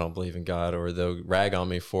 I don't believe in God, or they'll rag on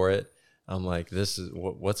me for it. I'm like, this is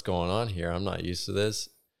what's going on here. I'm not used to this.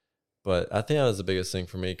 But I think that was the biggest thing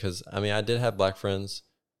for me, because I mean, I did have black friends.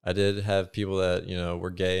 I did have people that, you know, were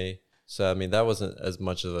gay. So, I mean, that wasn't as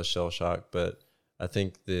much of a shell shock, but I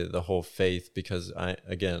think the whole faith, because I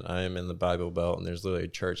am in the Bible Belt, and there's literally a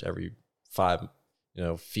church every 5, you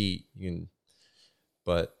know, feet.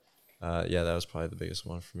 But yeah, that was probably the biggest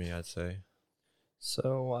one for me, I'd say.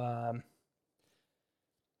 So,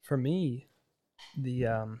 for me,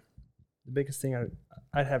 the biggest thing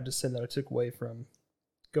I'd have to say that I took away from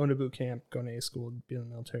going to boot camp, going to A school, being in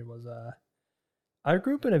the military was, I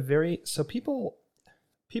grew up in a so people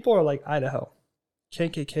are like Idaho,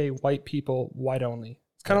 KKK, white people, white only.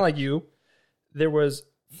 It's kind of like you. There was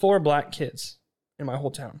 4 black kids in my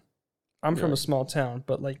whole town. I'm from a small town,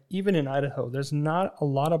 but like even in Idaho, there's not a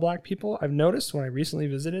lot of black people. I've noticed when I recently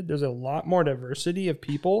visited, there's a lot more diversity of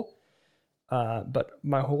people. But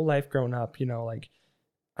my whole life growing up, you know, like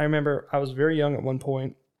I remember I was very young at one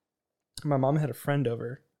point. My mom had a friend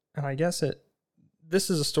over, and I guess this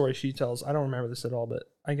is a story she tells. I don't remember this at all, but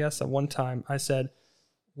I guess at one time I said,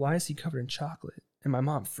 why is he covered in chocolate? And my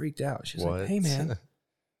mom freaked out. She's like, hey man,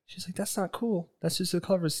 she's like, that's not cool. That's just the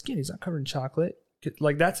color of his skin. He's not covered in chocolate.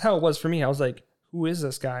 Like, that's how it was for me. I was like, who is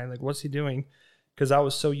this guy? Like, what's he doing? Because I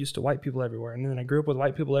was so used to white people everywhere. And then I grew up with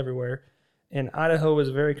white people everywhere. And Idaho is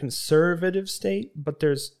a very conservative state, but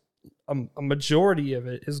there's a majority of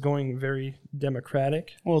it is going very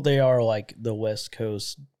Democratic. Well, they are like the West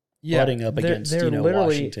Coast butting up against, they're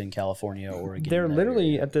Washington, California, Oregon. They're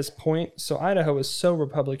literally at this point. So Idaho is so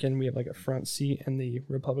Republican. We have like a front seat in the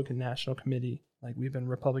Republican National Committee. Like we've been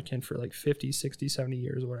Republican for like 50, 60, 70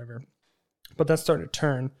 years or whatever. But that's starting to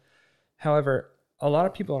turn. However, a lot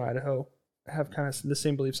of people in Idaho have kind of the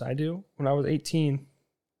same beliefs I do. When I was 18,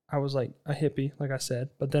 I was like a hippie, like I said.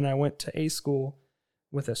 But then I went to a school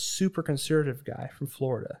with a super conservative guy from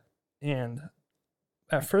Florida. And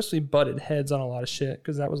at first we butted heads on a lot of shit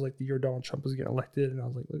because that was like the year Donald Trump was getting elected. And I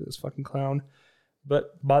was like, look at this fucking clown.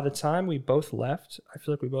 But by the time we both left, I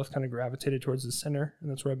feel like we both kind of gravitated towards the center.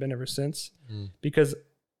 And that's where I've been ever since. Because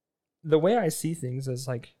the way I see things is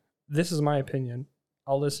like, this is my opinion.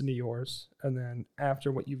 I'll listen to yours. And then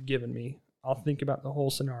after what you've given me, I'll think about the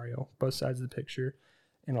whole scenario, both sides of the picture.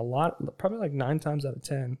 And probably like 9 times out of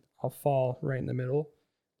 10, I'll fall right in the middle.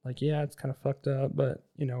 Like, yeah, it's kind of fucked up, but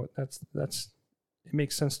that's it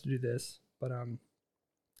makes sense to do this. But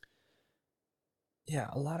yeah,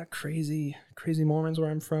 a lot of crazy Mormons where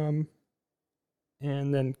I'm from,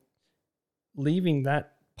 and then leaving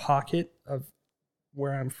that pocket of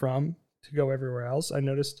where I'm from to go everywhere else. I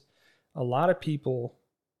noticed a lot of people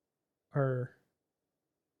are,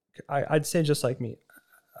 I'd say just like me.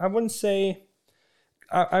 I wouldn't say.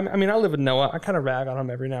 I mean, I live with Noah. I kind of rag on him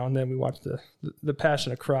every now and then. We watch the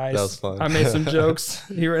Passion of Christ. That was fun. I made some jokes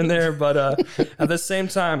here and there, but at the same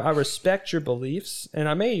time, I respect your beliefs, and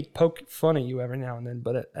I may poke fun at you every now and then.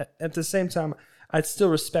 But at the same time, I still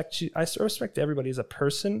respect you. I still respect everybody as a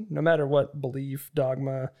person, no matter what belief,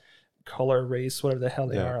 dogma, color, race, whatever the hell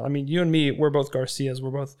they are. I mean, you and me, we're both Garcias.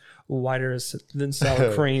 We're both whiter than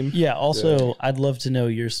sour cream. Yeah. Also, I'd love to know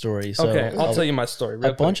your story. So okay, I'll tell you my story.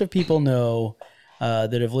 A bunch of people know.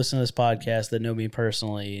 That have listened to this podcast that know me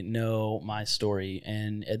personally know my story.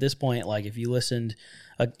 And at this point, like if you listened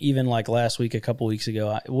even like last week, a couple weeks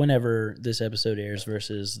ago, whenever this episode airs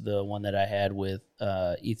versus the one that I had with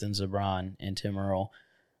Ethan Zabron and Tim Earl,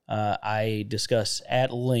 I discuss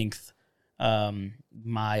at length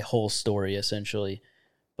my whole story essentially.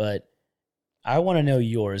 But I want to know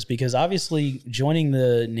yours because obviously joining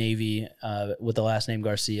the Navy with the last name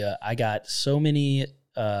Garcia, I got so many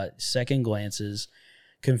second glances,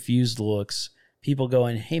 confused looks, people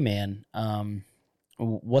going, "Hey man,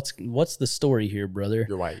 what's the story here, brother?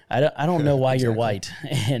 You're white. I don't know why you're white."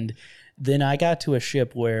 And then I got to a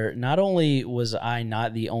ship where not only was I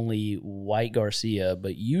not the only white Garcia,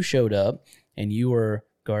 but you showed up and you were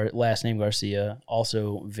last name Garcia,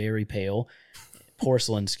 also very pale,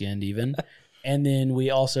 porcelain skinned even. And then we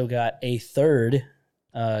also got a third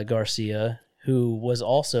Garcia who was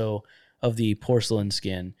also of the porcelain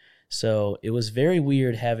skin. So it was very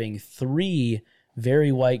weird having 3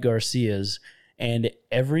 very white Garcias, and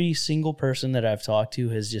every single person that I've talked to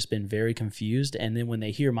has just been very confused. And then when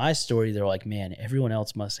they hear my story, they're like, man, everyone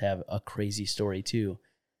else must have a crazy story too.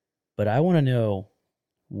 But I want to know,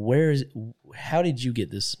 how did you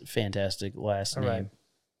get this fantastic last name? Right.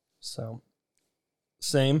 So,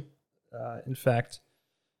 same. In fact,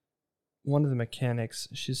 one of the mechanics,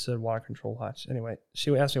 she said water control watch. Anyway,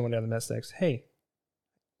 she asked me one day on the mess decks, "Hey,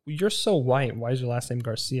 you're so white. Why is your last name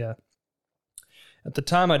Garcia?" At the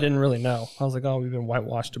time, I didn't really know. I was like, oh, we've been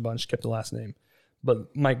whitewashed a bunch, kept the last name.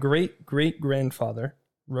 But my great-great-grandfather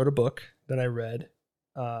wrote a book that I read.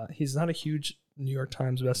 He's not a huge New York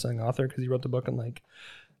Times bestselling author because he wrote the book in like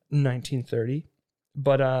 1930.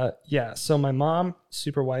 But yeah, so my mom,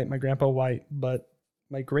 super white, my grandpa white, but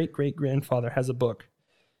my great-great-grandfather has a book.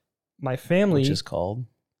 My family... Which is called?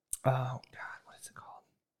 Oh, God, what is it called?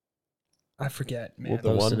 I forget, man.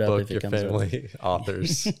 The one book your family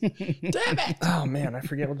authors. Damn it! Oh, man, I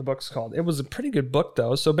forget what the book's called. It was a pretty good book,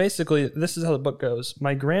 though. So basically, this is how the book goes.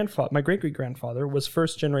 My great-great-grandfather was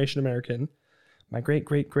first-generation American. My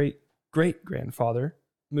great-great-great-great-grandfather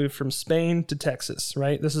moved from Spain to Texas,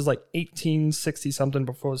 right? This is like 1860-something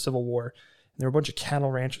before the Civil War. And there were a bunch of cattle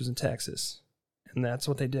ranchers in Texas. And that's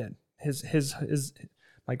what they did.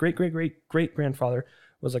 My great-great-great-great-grandfather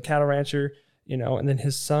was a cattle rancher, and then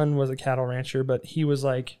his son was a cattle rancher, but he was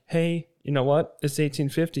like, hey, you know what? It's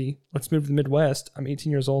 1850. Let's move to the Midwest. I'm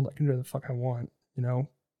 18 years old. I can do whatever the fuck I want,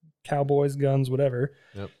 cowboys, guns, whatever.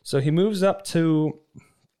 Yep. So he moves up to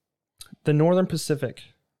the Northern West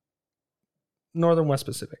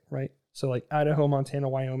Pacific, right? So like Idaho, Montana,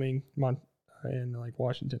 Wyoming, and like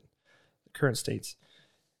Washington, the current states.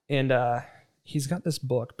 And he's got this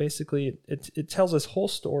book. Basically, it tells this whole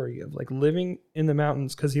story of like living in the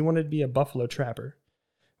mountains because he wanted to be a buffalo trapper,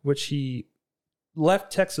 which he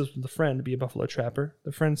left Texas with a friend to be a buffalo trapper.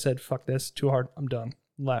 The friend said, fuck this, too hard, I'm done.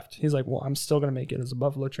 Left. He's like, well, I'm still going to make it as a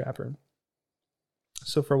buffalo trapper.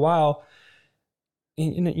 So for a while,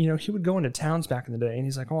 you know, he would go into towns back in the day and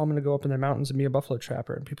he's like, oh, I'm going to go up in the mountains and be a buffalo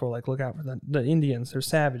trapper. And people are like, look out for the Indians. They're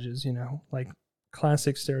savages, you know, like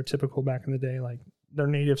classic stereotypical back in the day, like they're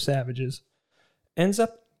native savages. Ends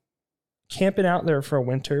up camping out there for a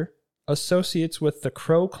winter, associates with the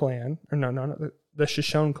Crow clan, or no, the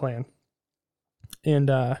Shoshone clan. And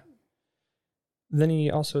then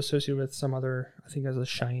he also associated with some other, I think it was the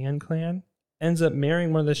Cheyenne clan. Ends up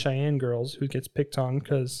marrying one of the Cheyenne girls who gets picked on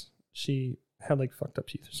because she had like fucked up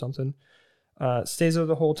teeth or something. Stays there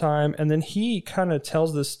the whole time. And then he kind of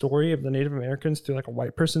tells this story of the Native Americans through like a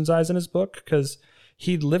white person's eyes in his book because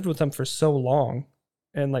he'd lived with them for so long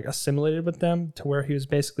and like assimilated with them to where he was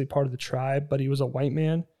basically part of the tribe, but he was a white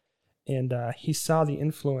man. And he saw the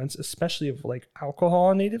influence, especially of like alcohol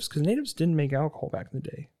on natives, because natives didn't make alcohol back in the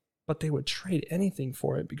day, but they would trade anything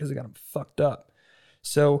for it because it got them fucked up.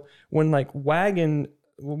 So when like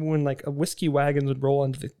a whiskey wagons would roll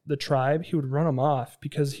into the tribe, he would run them off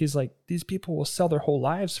because he's like, these people will sell their whole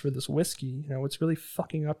lives for this whiskey. You know, it's really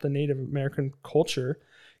fucking up the Native American culture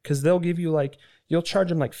because they'll give you like, you'll charge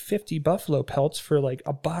them like 50 buffalo pelts for like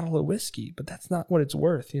a bottle of whiskey, but that's not what it's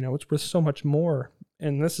worth. You know, it's worth so much more.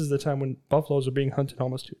 And this is the time when buffaloes are being hunted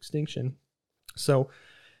almost to extinction. So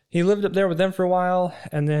he lived up there with them for a while.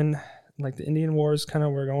 And then like the Indian Wars kind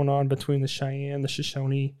of were going on between the Cheyenne, the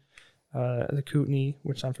Shoshone, the Kootenai,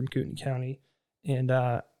 which I'm from Kootenai County. And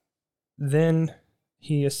then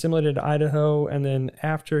he assimilated to Idaho. And then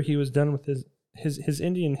after he was done with his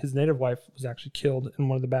native wife was actually killed in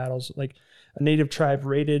one of the battles. Like a native tribe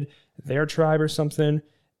raided their tribe or something.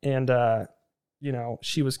 And, you know,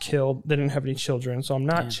 she was killed. They didn't have any children. So I'm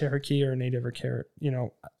not Cherokee or Native or Carrot. You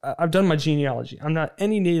know, I've done my genealogy. I'm not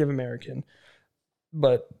any Native American,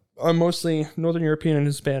 but I'm mostly Northern European and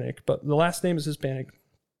Hispanic. But the last name is Hispanic.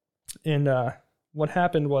 And what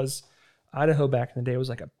happened was Idaho back in the day was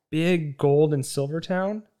like a big gold and silver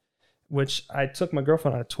town, which I took my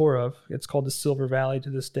girlfriend on a tour of. It's called the Silver Valley to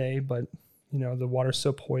this day, but you know, the water's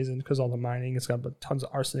so poisoned because all the mining. It's got tons of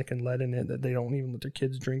arsenic and lead in it that they don't even let their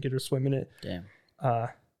kids drink it or swim in it. Damn.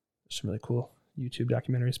 Some really cool YouTube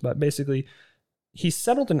documentaries. But basically, he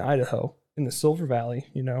settled in Idaho in the Silver Valley,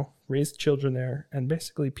 you know, raised children there. And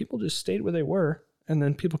basically, people just stayed where they were. And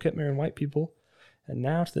then people kept marrying white people. And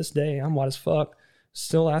now to this day, I'm white as fuck.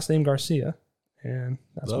 Still last name Garcia. And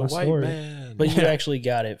that's my story. Man. But you actually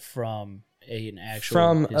got it from an actual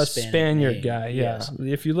from Hispanic a Spaniard name. guy, yeah. Yes.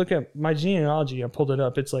 If you look at my genealogy, I pulled it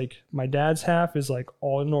up. It's like my dad's half is like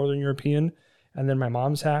all Northern European, and then my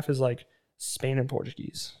mom's half is like Spain and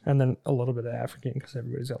Portuguese, and then a little bit of African because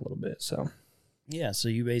everybody's got a little bit. So yeah, so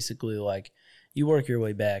you basically like you work your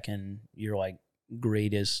way back, and you're like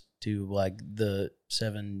greatest to like the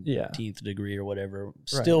 17th degree or whatever.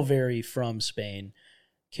 Still very from Spain.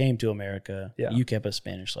 Came to America. Yeah. You kept a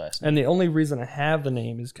Spanish last name. And the only reason I have the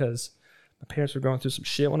name is because my parents were going through some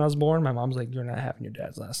shit when I was born. My mom's like, you're not having your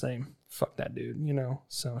dad's last name. Fuck that dude, you know?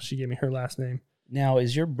 So she gave me her last name. Now,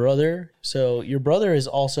 is your brother, so your brother is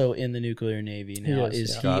also in the nuclear Navy now.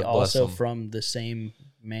 Is he also from the same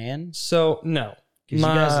man? So, no. Because you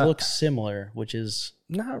guys look similar, which is...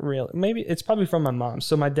 Not really. Maybe it's probably from my mom.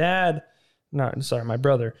 So my brother.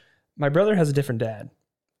 My brother has a different dad.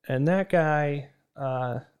 And that guy,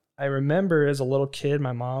 I remember as a little kid,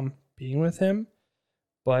 my mom being with him.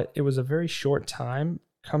 But it was a very short time.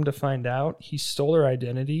 Come to find out, he stole her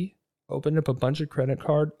identity, opened up a bunch of credit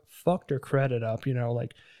card, fucked her credit up, you know,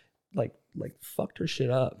 like fucked her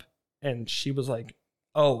shit up. And she was like,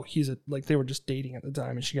 oh, like they were just dating at the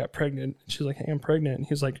time and she got pregnant. And she was like, hey, I'm pregnant. And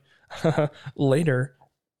he was like, later.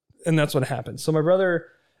 And that's what happened. So my brother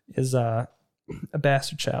is a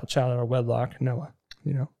bastard child out of wedlock, Noah,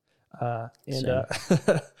 you know.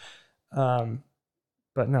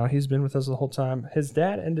 But no, he's been with us the whole time. His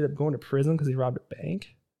dad ended up going to prison because he robbed a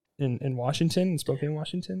bank in Washington, in Spokane,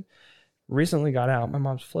 Washington. Recently got out. My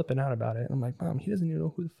mom's flipping out about it. I'm like, Mom, he doesn't even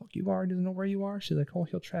know who the fuck you are. He doesn't know where you are. She's like, oh,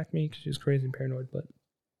 he'll track me because she's crazy and paranoid. But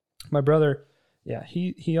my brother, yeah,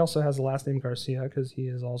 he also has the last name Garcia because he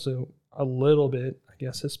is also a little bit, I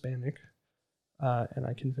guess, Hispanic. And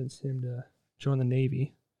I convinced him to join the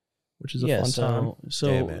Navy, which is a fun time.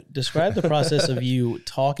 So describe the process of you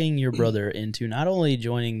talking your brother into not only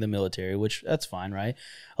joining the military, which that's fine, right?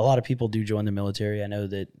 A lot of people do join the military. I know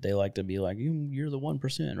that they like to be like, you're the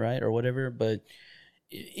 1%, right? Or whatever, but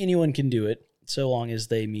anyone can do it. so long as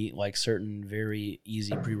they meet like certain very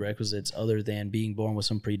easy prerequisites other than being born with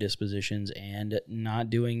some predispositions and not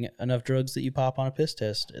doing enough drugs that you pop on a piss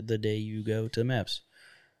test the day you go to MEPS.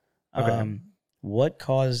 Okay. What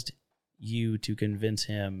caused you to convince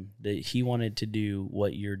him that he wanted to do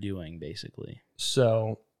what you're doing, basically?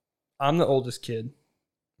 So I'm the oldest kid.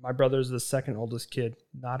 My brother's the second oldest kid,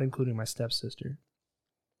 not including my stepsister.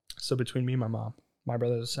 So between me and my mom, my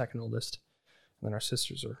brother's the second oldest, and then our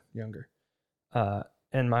sisters are younger.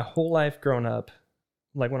 And my whole life growing up,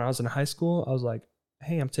 like when I was in high school, I was like,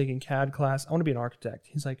 hey, I'm taking CAD class. I want to be an architect.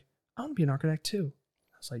 He's like, I want to be an architect too.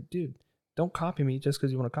 I was like, dude, don't copy me just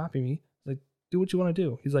because you want to copy me. Like, do what you want to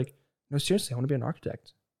do. He's like, no, seriously, I want to be an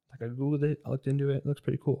architect. Like, I Googled it. I looked into it. It looks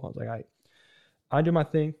pretty cool. I was like, I do my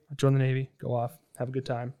thing. I join the Navy, go off, have a good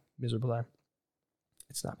time, miserable time.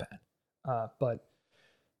 It's not bad. But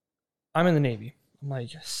I'm in the Navy. I'm like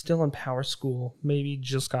still in power school, maybe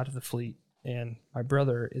just got to the fleet. And my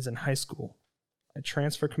brother is in high school. I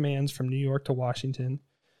transfer commands from New York to Washington,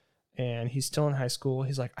 and he's still in high school.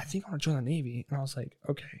 He's like, I think I want to join the Navy. And I was like,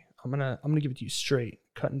 okay, I'm gonna give it to you straight,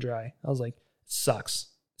 cut and dry. I was like, it sucks.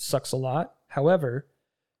 It sucks a lot. However,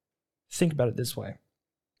 think about it this way.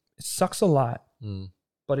 It sucks a lot.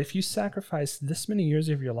 But if you sacrifice this many years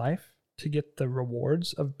of your life to get the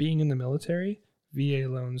rewards of being in the military, VA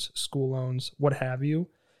loans, school loans, what have you,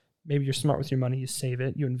 maybe you're smart with your money, you save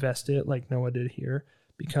it, you invest it like Noah did here,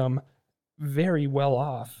 become very well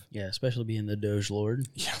off. Yeah, especially being the Doge Lord.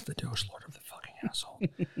 Yeah, the Doge Lord of the fucking asshole.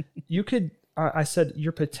 You could, I said,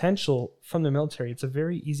 your potential from the military, it's a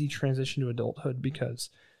very easy transition to adulthood because,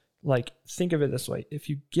 like, think of it this way. If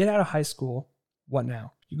you get out of high school, what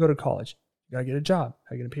now? You go to college. You got to get a job.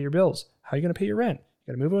 How are you going to pay your bills? How are you going to pay your rent?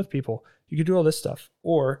 You got to move in with people. You could do all this stuff.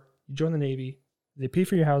 Or you join the Navy. They pay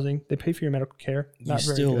for your housing. They pay for your medical care. You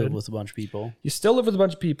still live with a bunch of people. You still live with a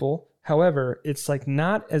bunch of people. However, it's like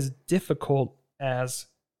not as difficult as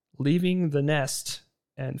leaving the nest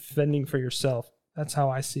and fending for yourself. That's how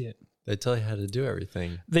I see it. They tell you how to do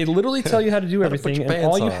everything. They literally tell you how to do How to everything, put your and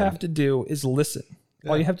all you pants on. have to do is listen.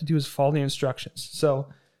 Yeah. All you have to do is follow the instructions. So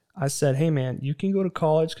I said, hey, man, you can go to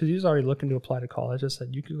college, because he was already looking to apply to college. I said,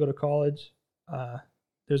 you can go to college.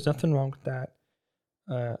 There's nothing wrong with that.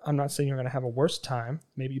 I'm not saying you're going to have a worse time.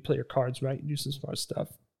 Maybe you play your cards right, you do some smart stuff,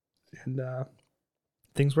 and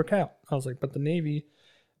things work out. I was like, but the Navy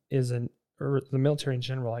or the military in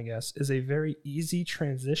general, I guess, is a very easy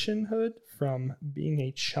transition hood from being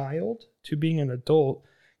a child to being an adult,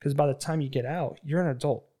 because by the time you get out, you're an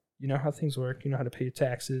adult. You know how things work. You know how to pay your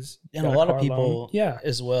taxes. And a lot of people yeah.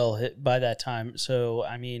 as well hit by that time. So,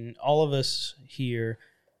 I mean, all of us here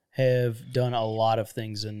have done a lot of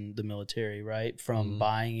things in the military, right? From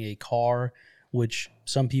buying a car, which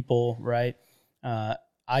some people, right?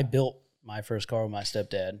 I built my first car with my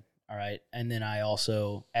stepdad, all right? And then I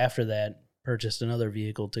also, after that, purchased another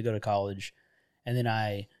vehicle to go to college. And then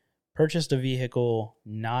I purchased a vehicle,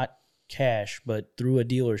 not cash, but through a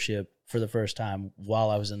dealership for the first time while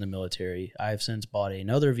I was in the military. I have since bought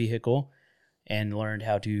another vehicle and learned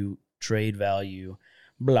how to trade value,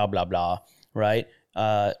 blah, blah, blah, right?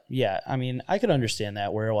 Yeah, I mean, I could understand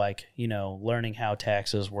that where, like, you know, learning how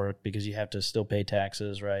taxes work because you have to still pay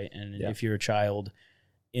taxes, right? And if you're a child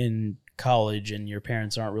in college and your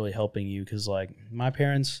parents aren't really helping you, because, like, my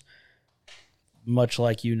parents, much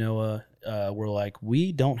like you, Noah, were like,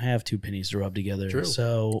 we don't have 2 pennies to rub together. True.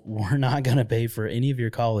 So we're not going to pay for any of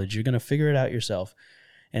your college. You're going to figure it out yourself.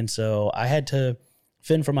 And so I had to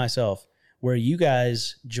fend for myself, where you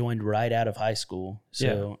guys joined right out of high school.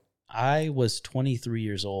 So I was 23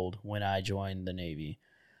 years old when I joined the Navy.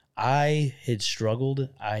 I had struggled.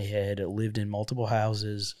 I had lived in multiple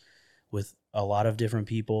houses with a lot of different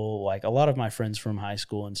people, like a lot of my friends from high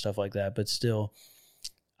school and stuff like that. But still,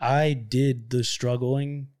 I did the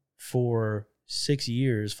struggling for 6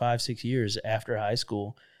 years, 5-6 years after high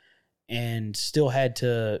school, and still had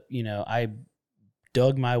to, you know, I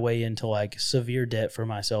dug my way into like severe debt for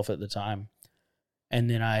myself at the time. And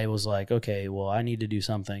then I was like, okay, well, I need to do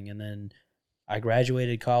something. And then I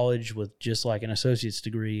graduated college with just like an associate's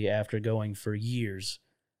degree after going for years,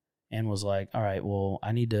 and was like, all right, well,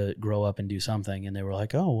 I need to grow up and do something. And they were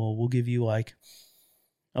like, oh, well, we'll give you like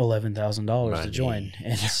 $11,000 to join.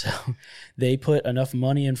 And so they put enough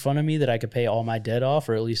money in front of me that I could pay all my debt off,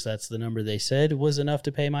 or at least that's the number they said was enough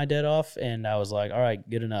to pay my debt off. And I was like, all right,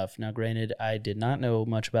 good enough. Now, granted, I did not know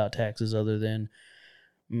much about taxes other than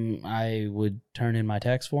I would turn in my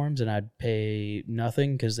tax forms and I'd pay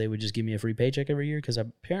nothing because they would just give me a free paycheck every year because I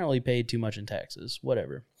apparently paid too much in taxes,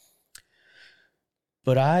 whatever.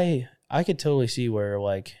 But I could totally see where,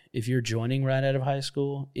 like, if you're joining right out of high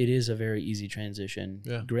school, it is a very easy transition.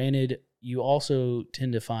 Yeah. Granted, you also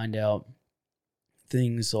tend to find out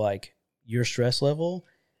things like your stress level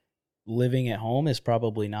living at home is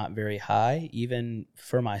probably not very high. Even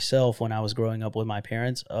for myself, when I was growing up with my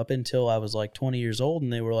parents, up until I was like 20 years old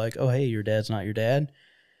and they were like, oh, hey, your dad's not your dad,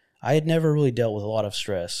 I had never really dealt with a lot of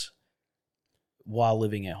stress while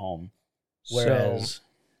living at home. Whereas,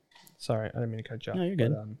 sorry, I didn't mean to cut you off. No, you're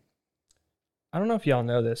good. But, I don't know if y'all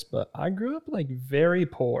know this, but I grew up like very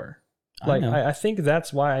poor. Like I think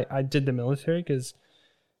that's why I did the military, because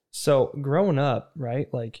so growing up, right,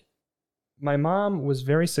 like my mom was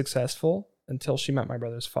very successful until she met my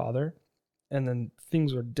brother's father, and then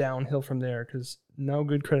things were downhill from there because no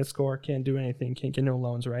good credit score, can't do anything, can't get no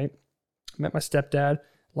loans, right? Met my stepdad,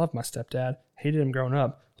 loved my stepdad, hated him growing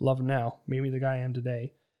up, love him now, maybe the guy I am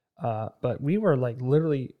today. But we were like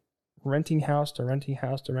literally renting house to renting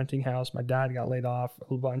house to renting house. My dad got laid off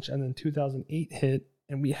a bunch, and then 2008 hit,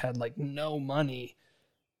 and we had like no money.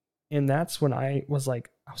 And that's when I was like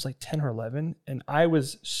 10 or 11, and I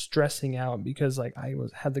was stressing out because like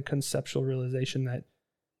had the conceptual realization that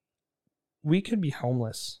we could be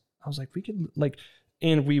homeless. I was like, we could like,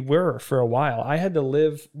 and we were for a while. I had to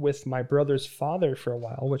live with my brother's father for a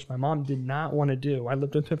while, which my mom did not want to do. I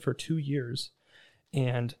lived with him for 2 years,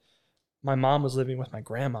 and my mom was living with my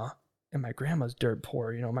grandma, and my grandma's dirt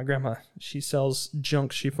poor. You know, my grandma, she sells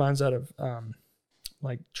junk she finds out of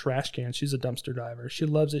like trash cans. She's a dumpster diver. She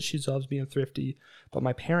loves it. She loves being thrifty. But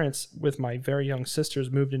my parents, with my very young sisters,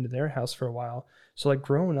 moved into their house for a while. So like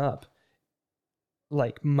growing up,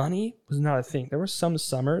 like money was not a thing. There were some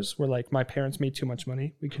summers where like my parents made too much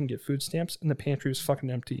money. We couldn't get food stamps, and the pantry was fucking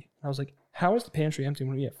empty. I was like, how is the pantry empty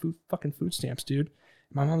when we have fucking food stamps, dude?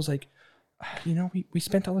 And my mom was like, you know, we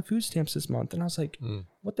spent all the food stamps this month. And I was like,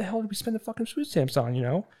 what the hell did we spend the fucking food stamps on, you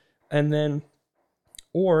know? And then,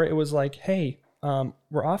 or it was like, hey,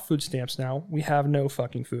 we're off food stamps now. We have no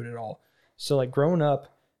fucking food at all. So like growing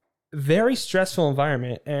up, very stressful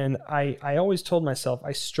environment. And I always told myself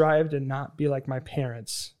I strive to not be like my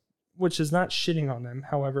parents, which is not shitting on them.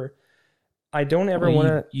 However, I don't ever want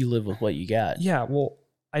to. You live with what you got. Yeah. Well,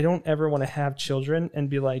 I don't ever want to have children and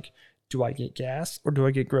be like, do I get gas or do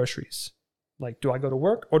I get groceries? Like, do I go to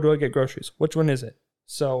work or do I get groceries? Which one is it?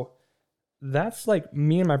 So that's like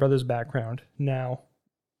me and my brother's background. Now,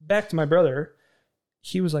 back to my brother.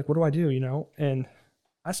 He was like, what do I do, you know? And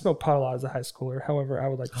I smoked pot a lot as a high schooler. However, I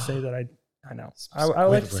would like to say that I know. I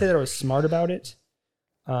would like to say that I was smart about it.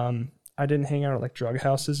 I didn't hang out at like drug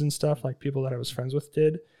houses and stuff like people that I was friends with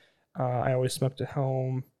did. I always smoked at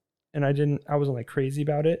home, and I wasn't like crazy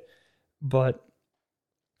about it. But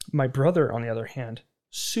my brother, on the other hand,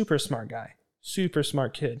 super smart guy, super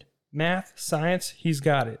smart kid. Math, science, he's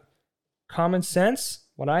got it. Common sense,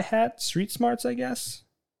 what I had, street smarts, I guess.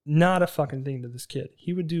 Not a fucking thing to this kid.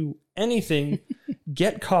 He would do anything,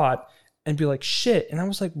 get caught, and be like, shit. And I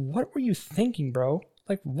was like, what were you thinking, bro?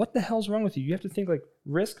 Like, what the hell's wrong with you? You have to think like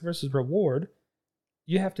risk versus reward.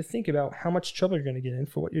 You have to think about how much trouble you're going to get in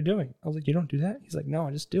for what you're doing. I was like, you don't do that? He's like, no,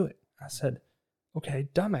 I just do it. I said, okay,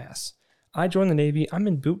 dumbass. I joined the Navy. I'm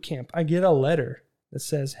in boot camp. I get a letter that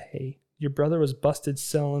says, hey, your brother was busted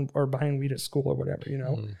selling or buying weed at school or whatever, you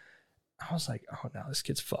know? I was like, oh, no, this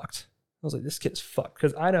kid's fucked. I was like, this kid's fucked,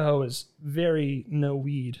 because Idaho is very no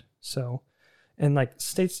weed. So, and like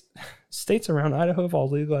states around Idaho have all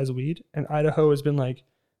legalized weed, and Idaho has been like,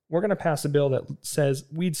 we're going to pass a bill that says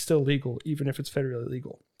weed's still legal, even if it's federally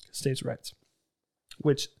legal. States' rights,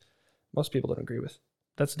 which most people don't agree with.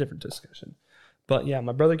 That's a different discussion. But yeah,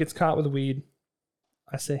 my brother gets caught with weed.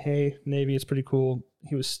 I say, hey, Navy, it's pretty cool.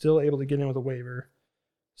 He was still able to get in with a waiver.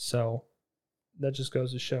 So that just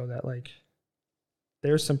goes to show that like,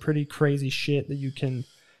 there's some pretty crazy shit that you can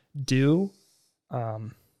do.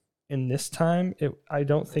 In this time, I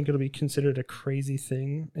don't think it'll be considered a crazy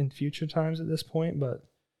thing in future times at this point, but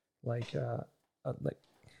like.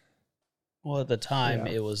 Well, at the time,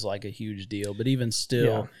 It was like a huge deal, but even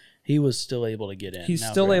still, he was still able to get in. He's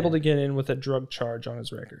still able to get in with a drug charge on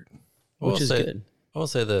his record, which is good. I will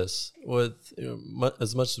say this: with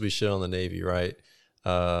as much as we shit on the Navy, right?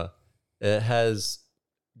 It has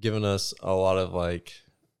given us a lot of like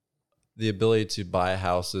the ability to buy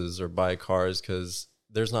houses or buy cars, because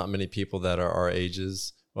there's not many people that are our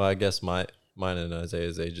ages. Well, I guess mine and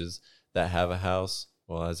Isaiah's ages that have a house.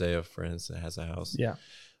 Well, Isaiah, for instance, has a house. Yeah.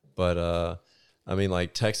 But I mean,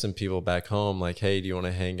 like texting people back home, like, hey, do you want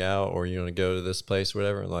to hang out or you want to go to this place or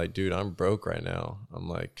whatever? And like, dude, I'm broke right now. I'm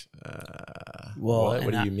like,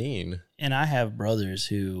 what do you mean? And I have brothers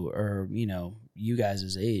who are, you know, you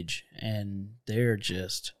guys' age, and they're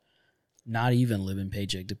just not even living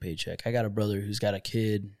paycheck to paycheck. I got a brother who's got a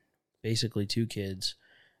kid, basically 2 kids,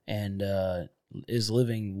 and is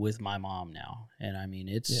living with my mom now. And I mean,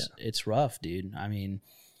 it's rough, dude. I mean,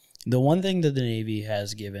 the one thing that the Navy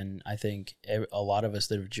has given, I think a lot of us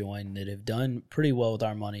that have joined that have done pretty well with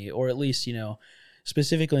our money, or at least, you know,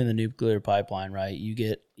 specifically in the nuclear pipeline, right? You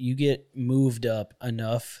get moved up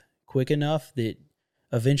quick enough that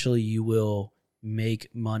eventually you will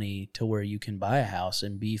make money to where you can buy a house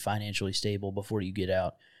and be financially stable before you get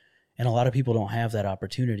out. And a lot of people don't have that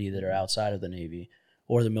opportunity that are outside of the Navy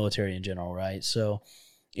or the military in general, right? So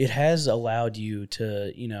it has allowed you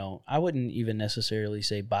to, you know, I wouldn't even necessarily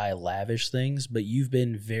say buy lavish things, but you've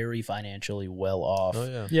been very financially well off. Oh,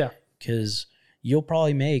 yeah. Yeah. Because you'll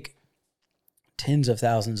probably make tens of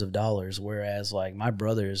thousands of dollars, whereas like my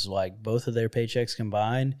brothers, like both of their paychecks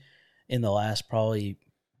combined in the last probably,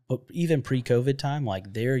 even pre-COVID time,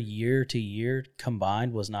 like their year to year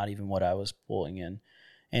combined was not even what I was pulling in.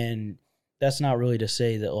 And that's not really to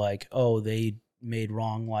say that like, oh, they made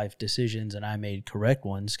wrong life decisions and I made correct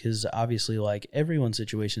ones, because obviously like everyone's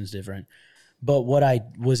situation is different. But what I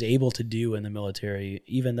was able to do in the military,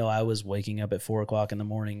 even though I was waking up at 4 o'clock in the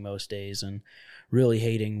morning most days and really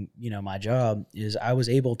hating, you know, my job, is I was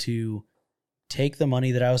able to take the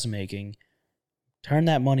money that I was making, turn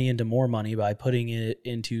that money into more money by putting it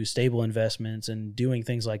into stable investments and doing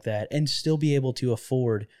things like that, and still be able to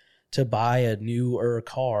afford to buy a newer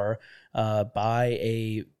car, buy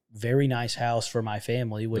a very nice house for my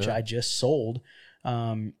family, which I just sold.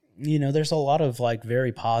 You know, there's a lot of like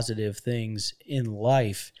very positive things in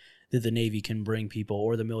life that the Navy can bring people,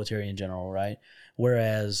 or the military in general, right?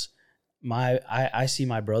 Whereas I see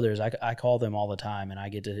my brothers, I call them all the time, and I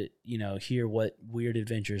get to, you know, hear what weird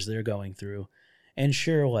adventures they're going through. And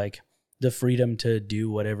sure, like the freedom to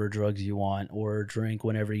do whatever drugs you want, or drink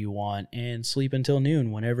whenever you want, and sleep until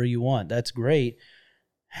noon whenever you want, that's great.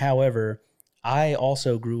 However, I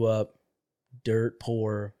also grew up dirt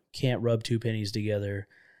poor, can't rub two pennies together,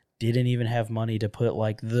 didn't even have money to put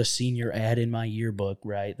like the senior ad in my yearbook,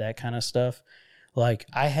 right? That kind of stuff. Like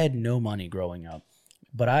I had no money growing up,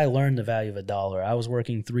 but I learned the value of a dollar. I was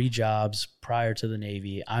working 3 jobs prior to the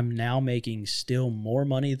Navy. I'm now making still more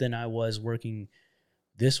money than I was working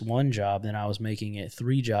this one job than I was making at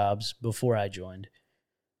 3 jobs before I joined.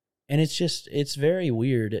 And it's very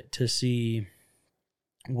weird to see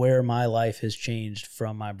where my life has changed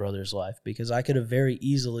from my brother's life, because I could have very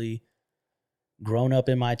easily grown up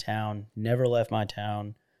in my town, never left my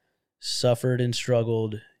town, suffered and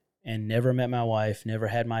struggled, and never met my wife, never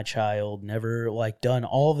had my child, never like done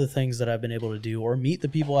all of the things that I've been able to do, or meet the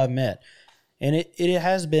people I've met. And it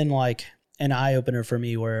has been like an eye-opener for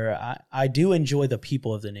me, where I do enjoy the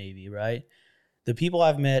people of the Navy, right? The people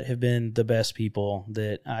I've met have been the best people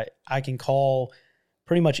that I can call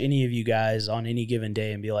pretty much any of you guys on any given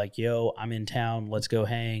day and be like, yo, I'm in town, let's go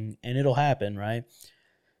hang, and it'll happen, right?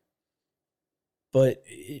 But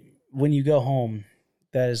when you go home,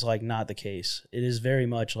 that is like not the case. It is very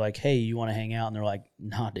much like, hey, you want to hang out? And they're like,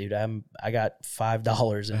 nah, dude, I got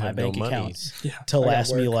 $5 in my bank account to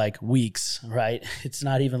last me like weeks, right? It's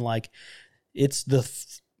not even like it's the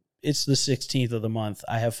 16th of the month.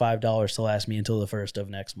 I have $5 to last me until the 1st of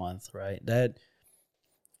next month, right? That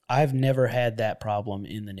I've never had that problem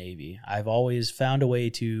in the Navy. I've always found a way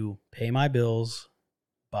to pay my bills,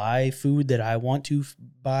 buy food that I want to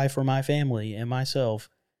buy for my family and myself,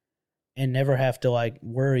 and never have to like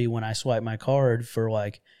worry when I swipe my card for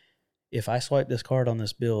like, if I swipe this card on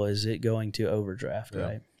this bill, is it going to overdraft,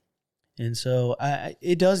 right? And so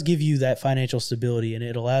it does give you that financial stability, and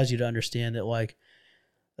it allows you to understand that like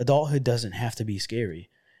adulthood doesn't have to be scary.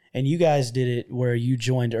 And you guys did it where you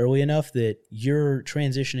joined early enough that you're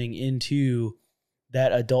transitioning into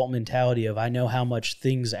that adult mentality of, I know how much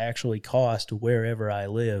things actually cost wherever I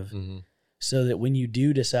live. Mm-hmm. So that when you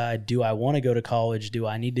do decide, do I want to go to college? Do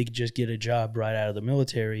I need to just get a job right out of the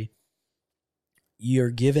military? You're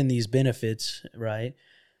given these benefits, right?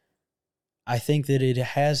 I think that it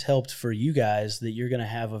has helped for you guys that you're going to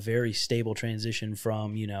have a very stable transition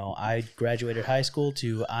from, you know, I graduated high school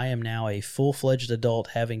to I am now a full-fledged adult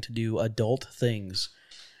having to do adult things,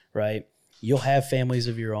 right? You'll have families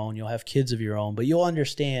of your own, you'll have kids of your own, but you'll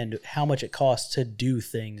understand how much it costs to do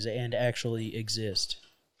things and actually exist.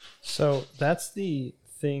 So that's the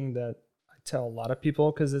thing that I tell a lot of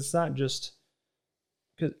people, because it's not just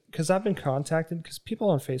because I've been contacted, because people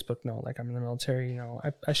on Facebook know like I'm in the military, you know,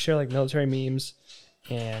 I share like military memes,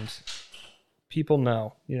 and people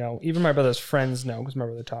know, you know, even my brother's friends know, because my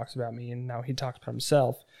brother talks about me and now he talks about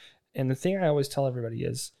himself. And the thing I always tell everybody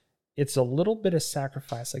is it's a little bit of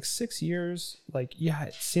sacrifice, like 6 years, like, yeah,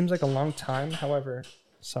 it seems like a long time. However,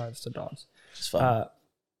 sorry, it's the dogs. It's fine.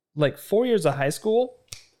 Like 4 years of high school,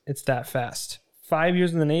 it's that fast. 5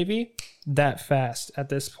 years in the Navy, that fast at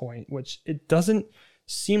this point, which it doesn't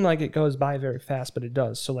seem like it goes by very fast, but it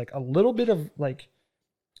does. So like a little bit of like,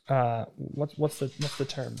 what's the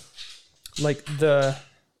term? Like the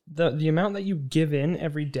amount that you give in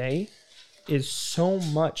every day is so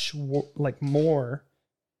much like more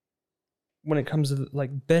when it comes to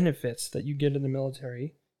like benefits that you get in the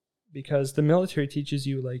military, because the military teaches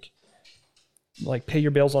you like pay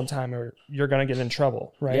your bills on time or you're going to get in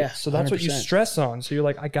trouble, right? Yeah, so that's 100%. What you stress on. So you're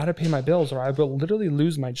like, I got to pay my bills or I will literally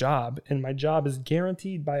lose my job, and my job is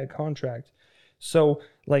guaranteed by a contract. So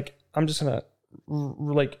like, I'm just going to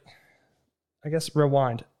like, I guess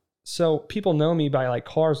rewind. So people know me by like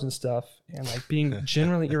cars and stuff and like being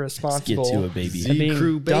generally irresponsible. Let's get to it, baby. And being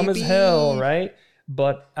Z-Crew, dumb baby. as hell, right?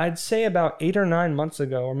 But I'd say about 8 or 9 months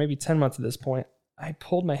ago, or maybe 10 months at this point, I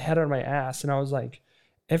pulled my head out of my ass and I was like,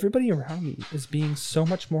 everybody around me is being so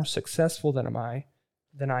much more successful than I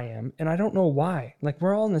am. And I don't know why. Like,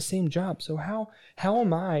 we're all in the same job. So how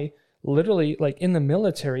am I literally like in the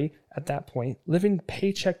military at that point, living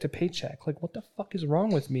paycheck to paycheck? Like, what the fuck is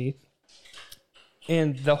wrong with me?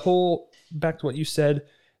 And the whole, back to what you said,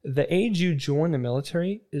 the age you join the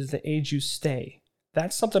military is the age you stay.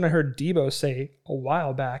 That's something I heard Debo say a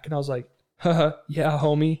while back. And I was like, haha, yeah,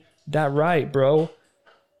 homie, that right, bro.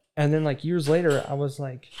 And then like years later, I was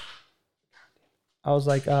like,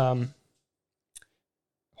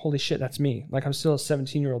 holy shit, that's me. Like, I'm still a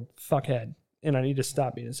 17-year-old fuckhead, and I need to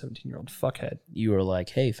stop being a 17-year-old fuckhead. You were like,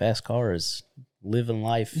 hey, fast cars, living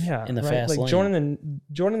life in the fast like lane.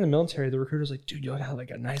 joining the military, the recruiter's like, dude, you got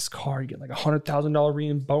like a nice car, you get like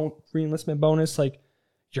 $100,000 re-enlistment bonus, like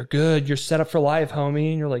you're good, you're set up for life,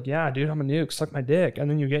 homie. And you're like, yeah, dude, I'm a nuke, suck my dick. And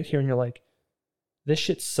then you get here and you're like, this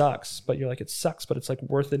shit sucks, but you're like, it sucks, but it's like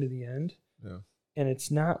worth it in the end. Yeah. And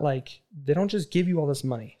it's not like, they don't just give you all this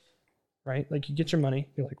money, right? Like, you get your money,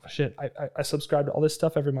 you're like, well, shit, I subscribe to all this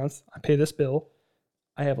stuff every month, I pay this bill,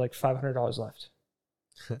 I have like $500 left.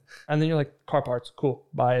 And then you're like, car parts, cool,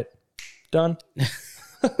 buy it, done.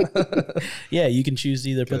 Yeah, you can choose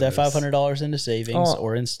to either put that $500 into savings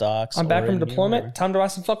or in stocks. I'm back from deployment, time to buy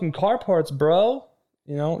some fucking car parts, bro.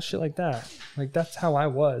 You know, shit like that. Like, that's how I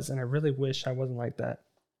was, and I really wish I wasn't like that.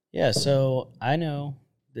 Yeah, so I know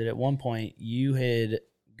that at one point you had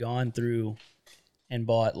gone through and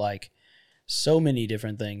bought like so many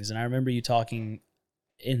different things, and I remember you talking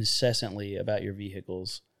incessantly about your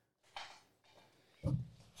vehicles.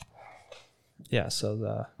 Yeah,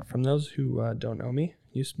 so from those who don't know me,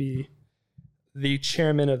 used to be the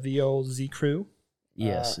chairman of the old Z-Crew.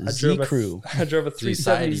 Yes, Z-Crew. I drove a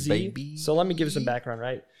 370Z. baby. So let me give you some background,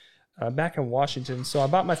 right? Back in Washington. So I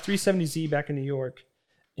bought my 370Z back in New York,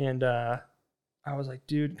 and I was like,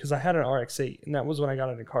 dude, because I had an RX-8, and that was when I got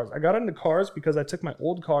into cars. I got into cars because I took my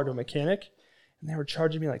old car to a mechanic, and they were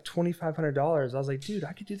charging me like $2,500. I was like, dude,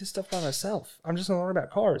 I could do this stuff by myself. I'm just going to learn about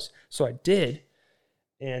cars. So I did.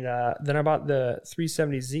 And then I bought the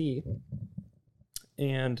 370Z,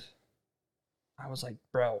 and I was like,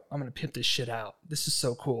 bro, I'm going to pimp this shit out. This is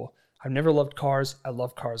so cool. I've never loved cars. I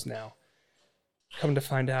love cars now. Come to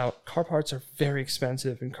find out, car parts are very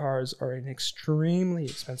expensive, and cars are an extremely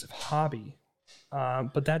expensive hobby.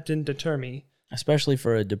 But that didn't deter me. Especially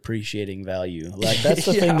for a depreciating value. Like, that's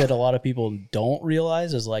the thing that a lot of people don't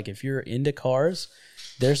realize is, like, if you're into cars,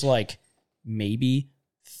 there's like maybe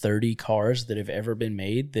 30 cars that have ever been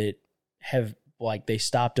made that have, like, they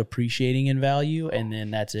stopped appreciating in value, and then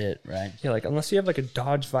that's it, right? Yeah, like, unless you have like a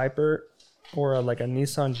Dodge Viper or like a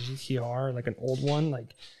Nissan GTR, like an old one,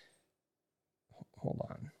 like, hold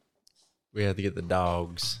on. We had to get the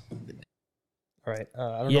dogs. All right.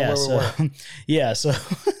 I don't know where we were. Yeah, so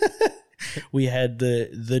we had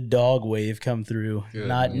the dog wave come through. Good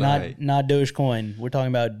not Dogecoin. We're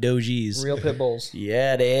talking about Dogees. Real pit bulls.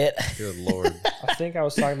 Yeah, dude. Good Lord. I think I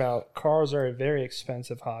was talking about cars are a very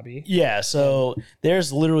expensive hobby. Yeah, so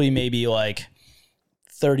there's literally maybe like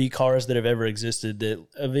 30 cars that have ever existed that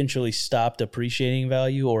eventually stopped appreciating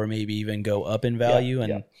value or maybe even go up in value.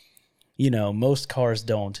 And, you know, most cars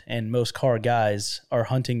don't. And most car guys are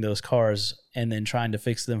hunting those cars and then trying to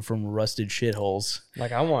fix them from rusted shitholes.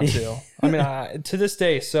 Like, I want to. I mean, to this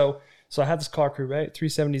day, so I had this car crew, right?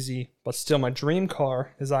 370Z, but still my dream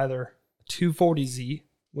car is either a 240Z,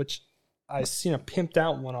 which I seen a pimped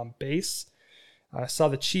out one on base. I saw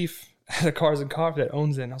the chief at the Cars and Coffee that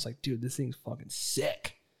owns it, and I was like, dude, this thing's fucking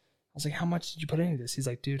sick. I was like, how much did you put into this? He's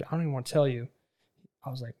like, dude, I don't even want to tell you. I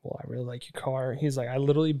was like, well, I really like your car. He's like, I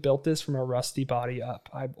literally built this from a rusty body up.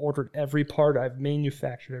 I've ordered every part. I've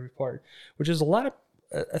manufactured every part, which is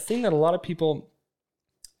a thing that a lot of people,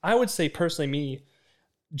 I would say personally, me,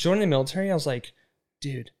 joining the military, I was like,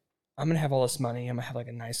 dude, I'm going to have all this money. I'm going to have like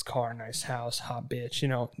a nice car, nice house, hot bitch. You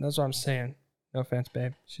know, that's what I'm saying. No offense,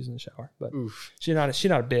 babe. She's in the shower, but she's not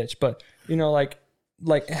a bitch. But, you know,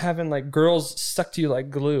 like having like girls stuck to you like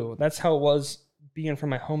glue. That's how it was being from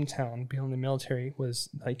my hometown, being in the military was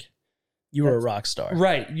like. You were a rock star.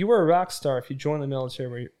 Right. You were a rock star if you joined the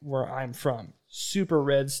military where I'm from. Super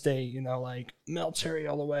red state, you know, like military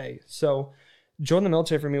all the way. So joining the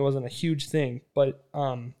military for me wasn't a huge thing. But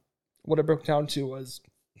what it broke down to was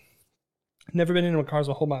never been into cars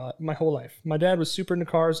my whole life. My dad was super into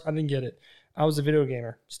cars. I didn't get it. I was a video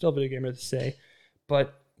gamer. Still a video gamer to say.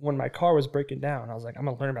 But when my car was breaking down, I was like, I'm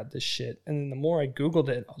going to learn about this shit. And then the more I Googled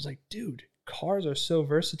it, I was like, dude, cars are so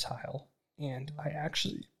versatile. And I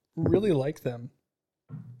actually really like them.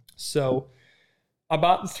 So I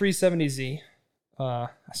bought the 370Z. I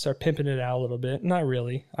started pimping it out a little bit. Not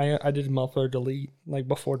really. I did muffler delete like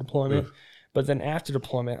before deployment. But then after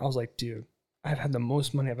deployment, I was like, dude, I've had the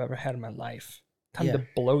most money I've ever had in my life. Time to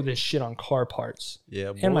blow this shit on car parts.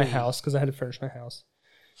 Yeah, and my house, because I had to furnish my house.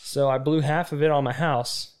 So I blew half of it on my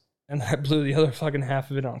house, and then I blew the other fucking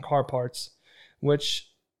half of it on car parts, which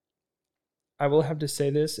I will have to say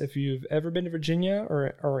this. If you've ever been to Virginia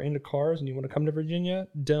or into cars and you want to come to Virginia,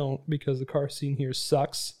 don't, because the car scene here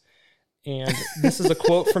sucks. And this is a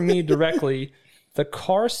quote from me directly. The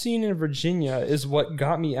car scene in Virginia is what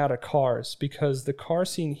got me out of cars, because the car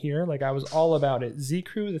scene here, like I was all about it.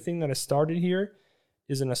 Z-Crew, the thing that I started here,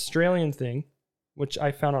 is an Australian thing, which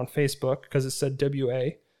I found on Facebook because it said WA,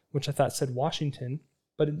 which I thought said Washington,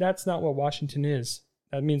 but that's not what Washington is.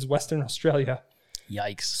 That means Western Australia.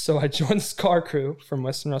 Yikes. So I joined this car crew from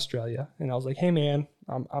Western Australia, and I was like, hey man,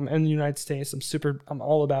 I'm in the United States. I'm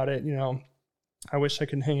all about it. You know, I wish I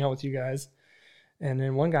could hang out with you guys. And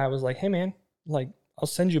then one guy was like, hey man, like, I'll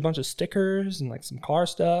send you a bunch of stickers and like some car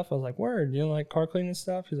stuff. I was like, word, you know, like car cleaning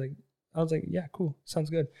stuff. He's like, I was like, yeah, cool. Sounds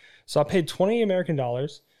good. So I paid $20 American.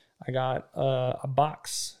 I got a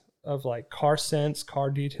box of like car scents, car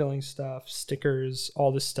detailing stuff, stickers,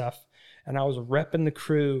 all this stuff. And I was repping the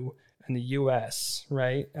crew in the U.S.,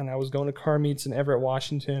 right? And I was going to car meets in Everett,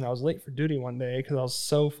 Washington. I was late for duty one day because I was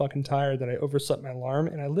so fucking tired that I overslept my alarm.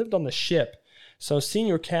 And I lived on the ship. So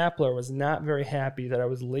Senior Kapler was not very happy that I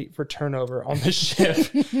was late for turnover on the ship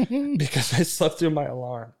because I slept through my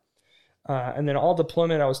alarm. And then all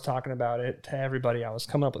deployment, I was talking about it to everybody. I was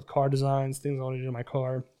coming up with car designs, things I wanted to do in my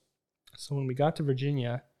car. So when we got to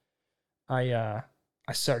Virginia, I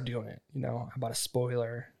started doing it. You know, I bought a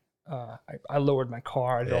spoiler. I lowered my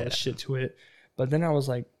car. I did all this shit to it. But then I was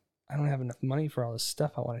like, I don't have enough money for all this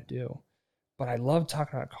stuff I want to do. But I love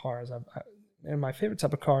talking about cars. And my favorite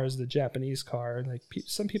type of car is the Japanese car. Like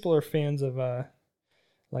some people are fans of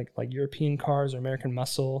like European cars or American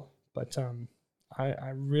muscle, but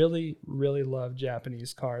I really, really love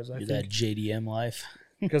Japanese cars. I think that JDM life.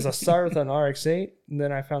 Because I started with an RX-8, and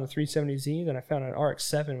then I found the 370Z, then I found an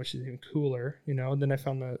RX-7, which is even cooler, you know. Then I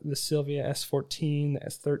found the Silvia S14, the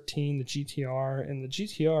S13, the GTR, and the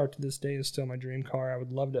GTR to this day is still my dream car. I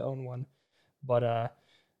would love to own one, but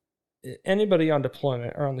anybody on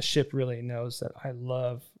deployment or on the ship really knows that I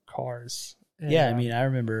love cars. And, yeah, I mean, I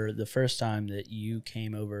remember the first time that you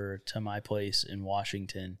came over to my place in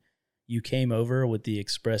Washington. You came over with the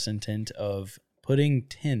express intent of putting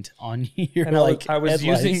tint on your and I was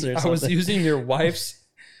using your wife's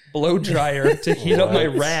blow dryer to heat up my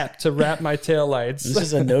wrap to wrap my taillights. This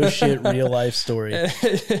is a no shit real life story.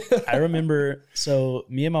 I remember, so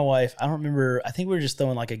me and my wife, I don't remember, I think we were just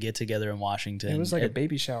throwing like a get together in Washington. It was like a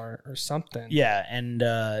baby shower or something. Yeah, and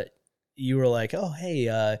you were like, oh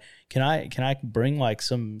hey, can I bring like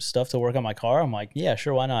some stuff to work on my car? I'm like, yeah,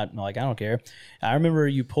 sure, why not? I'm like, I don't care. I remember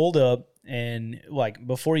you pulled up, and like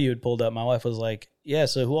before you had pulled up, my wife was like, yeah,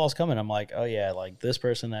 so who all's coming? I'm like, oh yeah, like this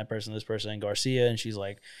person, that person, this person, and Garcia. And she's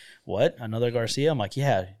like, what? Another Garcia? I'm like,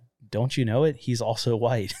 yeah, don't you know it? He's also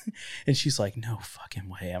white. And she's like, no fucking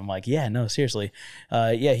way. I'm like, yeah, no, seriously.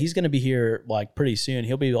 Yeah, he's going to be here like pretty soon.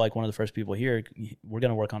 He'll be like one of the first people here. We're going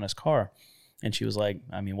to work on his car. And she was like,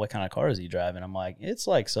 I mean, what kind of car is he driving? I'm like, it's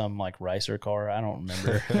like some like Ricer car. I don't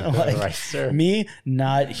remember. Like, Ricer. Me,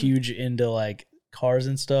 not huge into like cars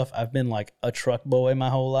and stuff. I've been like a truck boy my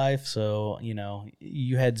whole life. So, you know,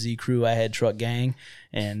 you had Z-Crew, I had Truck Gang.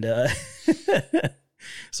 And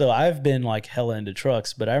so I've been like hella into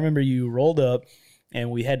trucks. But I remember you rolled up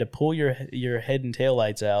and we had to pull your head and tail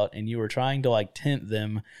lights out, and you were trying to like tint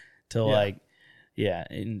them to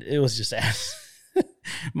and it was just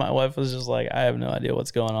my wife was just like, I have no idea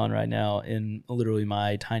what's going on right now in literally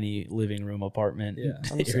my tiny living room apartment. Yeah,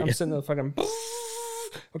 I'm sitting there fucking,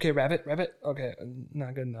 okay, rabbit, okay,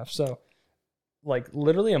 not good enough. So like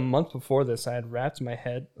literally a month before this, I had wrapped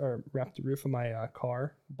the roof of my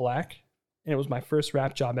car black, and it was my first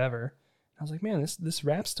wrap job ever. I was like, man, this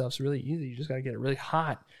wrap stuff's really easy. You just got to get it really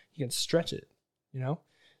hot. You can stretch it, you know?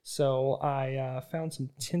 So I found some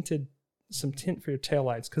tint for your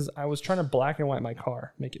taillights, because I was trying to black and white my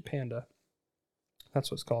car, make it panda. That's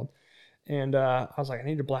what it's called. And I was like, I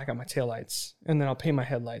need to black out my taillights, and then I'll paint my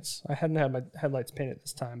headlights. I hadn't had my headlights painted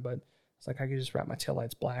this time, but it's like I could just wrap my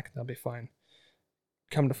taillights black, and that'll be fine.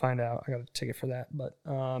 Come to find out, I got a ticket for that. But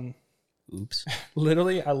oops.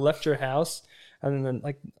 Literally, I left your house, and then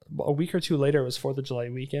like a week or two later, it was 4th of July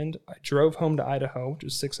weekend. I drove home to Idaho, which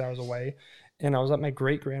was 6 hours away, and I was at my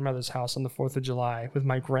great-grandmother's house on the 4th of July with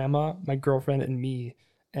my grandma, my girlfriend, and me.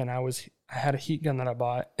 And I had a heat gun that I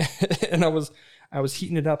bought, and I was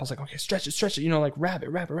heating it up. I was like, okay, stretch it, you know, like wrap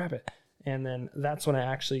it. And then that's when I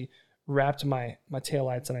actually wrapped my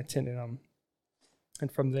taillights and I tinted them.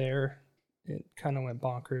 And from there, it kind of went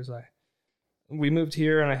bonkers. We moved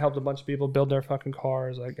here, and I helped a bunch of people build their fucking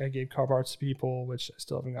cars. I gave car parts to people, which I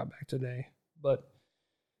still haven't got back today. But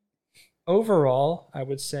overall, I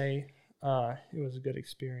would say it was a good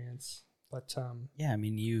experience. But yeah, I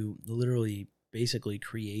mean, you literally basically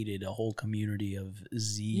created a whole community of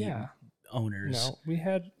Z owners. No, we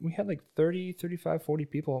had like 30, 35, 40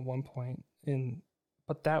 people at one point,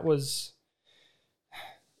 but that was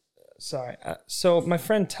sorry. So my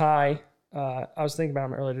friend Ty, I was thinking about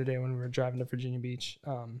him earlier today when we were driving to Virginia Beach.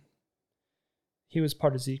 He was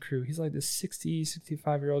part of Z Crew. He's like this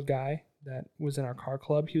 65-year-old guy that was in our car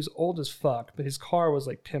club. He was old as fuck, but his car was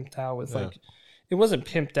like pimped out with like, it wasn't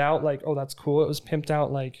pimped out like, oh, that's cool. It was pimped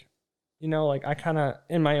out like, you know, like I kind of,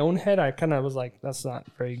 in my own head, I kind of was like, that's not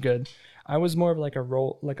very good. I was more of like a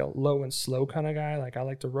low and slow kind of guy. Like I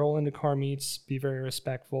like to roll into car meets, be very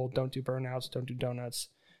respectful, don't do burnouts, don't do donuts,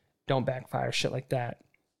 don't backfire, shit like that.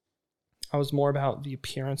 I was more about the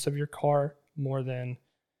appearance of your car more than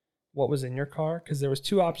what was in your car, because there was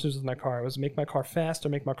two options with my car. It was make my car fast or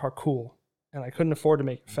make my car cool, and I couldn't afford to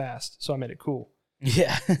make it fast, so I made it cool.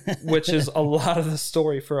 Yeah. Which is a lot of the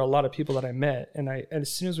story for a lot of people that I met. And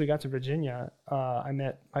as soon as we got to Virginia, I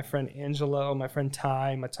met my friend Angelo, my friend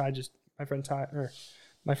Ty, not Ty,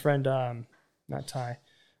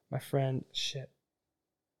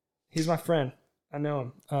 he's my friend. I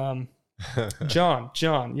know him. John.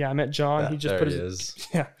 Yeah, I met John. He just put his,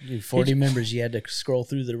 yeah. 40 members, you had to scroll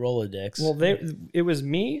through the Rolodex. Well, it was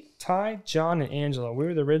me, Ty, John, and Angelo. We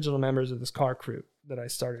were the original members of this car crew that I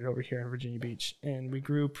started over here in Virginia Beach, and we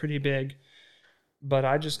grew pretty big. But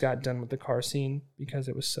I just got done with the car scene because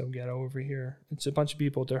it was so ghetto over here. It's a bunch of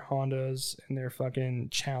people with their Hondas and their fucking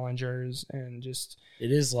Challengers, and just...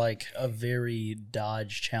 It is like a very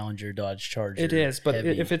Dodge Challenger, Dodge Charger. It is, but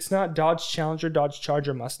if it's not Dodge Challenger, Dodge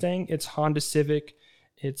Charger, Mustang, it's Honda Civic,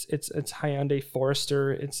 it's Hyundai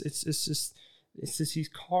Forester. It's just these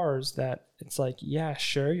cars that it's like, yeah,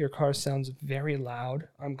 sure, your car sounds very loud.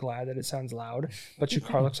 I'm glad that it sounds loud, but your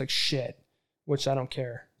car looks like shit, which I don't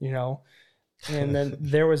care, you know? And then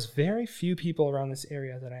there was very few people around this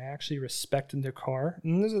area that I actually respected their car.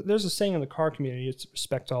 And there's a saying in the car community, it's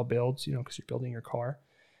respect all builds, you know, because you're building your car.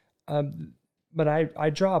 But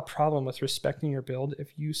I draw a problem with respecting your build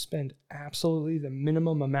if you spend absolutely the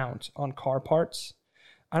minimum amount on car parts.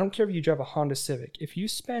 I don't care if you drive a Honda Civic. If you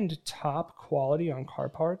spend top quality on car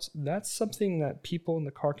parts, that's something that people in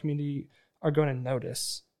the car community are going to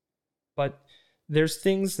notice. But there's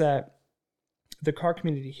things that the car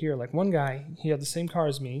community here, like one guy, he had the same car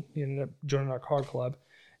as me. He ended up joining our car club,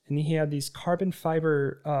 and he had these carbon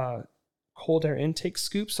fiber cold air intake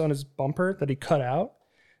scoops on his bumper that he cut out,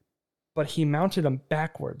 but he mounted them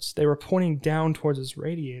backwards. They were pointing down towards his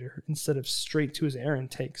radiator instead of straight to his air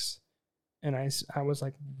intakes. And I was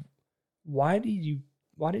like, why did you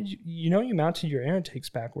mounted your air intakes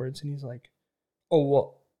backwards? And he's like, oh,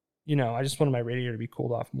 well, you know, I just wanted my radiator to be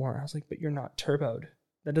cooled off more. I was like, but you're not turboed.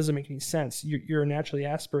 That doesn't make any sense. You're naturally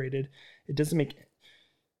aspirated. It doesn't make...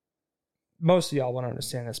 Most of y'all won't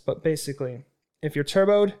understand this, but basically, if you're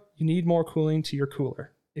turboed, you need more cooling to your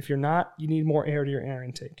cooler. If you're not, you need more air to your air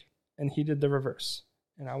intake. And he did the reverse.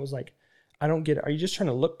 And I was like, I don't get it. Are you just trying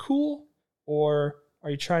to look cool? Or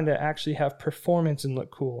are you trying to actually have performance and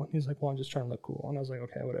look cool? And he's like, well, I'm just trying to look cool. And I was like,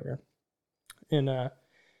 okay, whatever. And a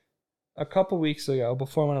couple weeks ago,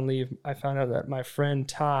 before I went on leave, I found out that my friend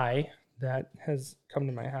Ty, that has come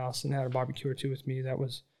to my house and had a barbecue or two with me, that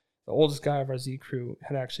was the oldest guy of our Z crew,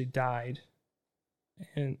 had actually died.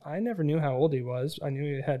 And I never knew how old he was. I knew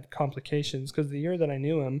he had complications because the year that I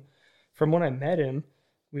knew him, from when I met him,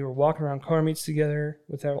 we were walking around car meets together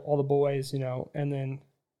with all the boys, you know, and then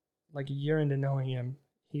like a year into knowing him,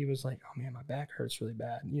 he was like, oh man, my back hurts really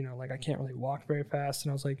bad. You know, like I can't really walk very fast.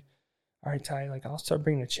 And I was like, all right, Ty, like I'll start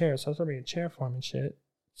bringing a chair. So I started bringing a chair for him and shit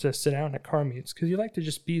to sit down at car meets because he liked to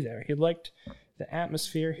just be there. He liked the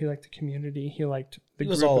atmosphere. He liked the community. He liked the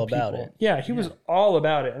group of people. He was all about it. Yeah, he was all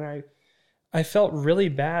about it. And I felt really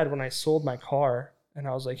bad when I sold my car. And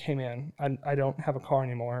I was like, hey, man, I don't have a car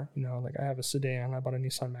anymore. You know, like I have a sedan. I bought a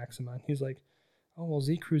Nissan Maxima. And he's like, oh, well,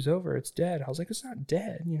 Z-Crew's over. It's dead. I was like, it's not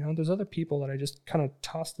dead. You know, there's other people that I just kind of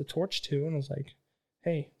tossed the torch to. And I was like,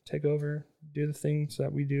 hey, take over, do the things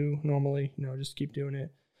that we do normally. You know, just keep doing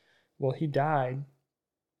it. Well, he died,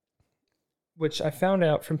 which I found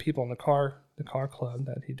out from people in the car club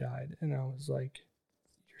that he died. And I was like,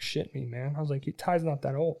 you're shitting me, man. I was like, Ty's not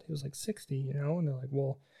that old. He was like 60, you know? And they're like,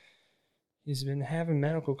 well, he's been having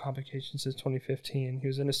medical complications since 2015. He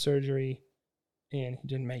was in a surgery and he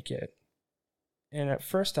didn't make it. And at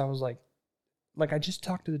first I was like I just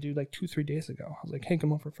talked to the dude like 2-3 days ago. I was like, hey,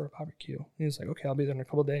 come over for a barbecue. And he was like, okay, I'll be there in a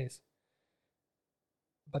couple of days.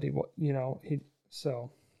 But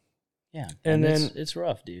yeah. And then it's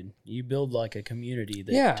rough, dude. You build like a community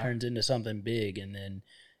that turns into something big. And then,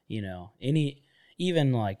 you know,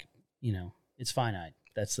 even like, you know, it's finite.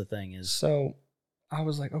 That's the thing is. So I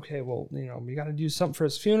was like, okay, well, you know, we got to do something for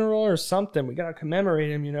his funeral or something. We got to commemorate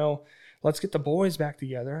him, you know. Let's get the boys back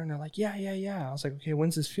together. And they're like, yeah. I was like, okay,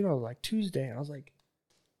 when's his funeral? Like Tuesday. And I was like,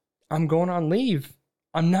 I'm going on leave.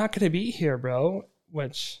 I'm not going to be here, bro.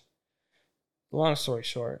 Which, long story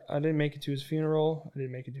short, I didn't make it to his funeral. I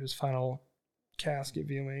didn't make it to his final casket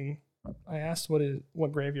viewing. I asked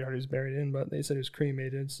what graveyard he was buried in, but they said he was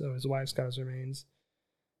cremated, so his wife's got his remains.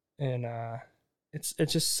 And it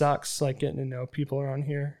just sucks, like, getting to know people around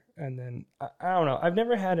here. And then, I don't know, I've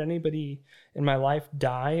never had anybody in my life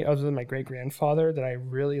die other than my great-grandfather that I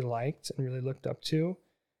really liked and really looked up to.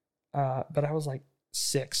 But I was like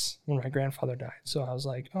 6 when my grandfather died. So I was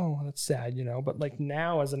like, oh, that's sad, you know. But like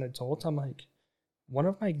now as an adult, I'm like, one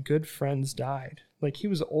of my good friends died. Like he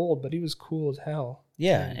was old, but he was cool as hell.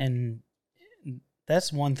 Yeah, and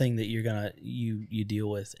that's one thing that you're gonna you deal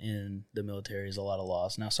with in the military is a lot of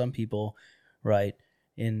loss. Now some people, right,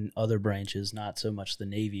 in other branches, not so much the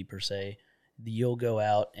Navy per se, you'll go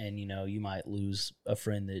out and, you know, you might lose a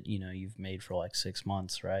friend that, you know, you've made for like 6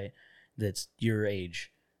 months, right? That's your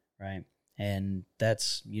age, right? And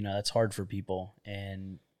that's, you know, that's hard for people.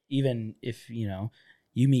 And even if, you know,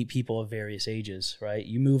 you meet people of various ages, right?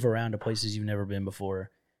 You move around to places you've never been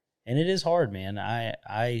before. And it is hard, man.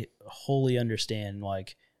 I wholly understand,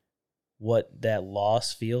 like, what that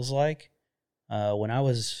loss feels like. When I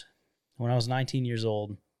was 19 years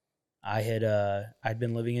old, I'd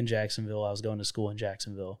been living in Jacksonville. I was going to school in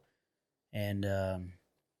Jacksonville. And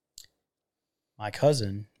my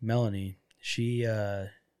cousin, Melanie, she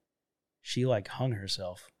like hung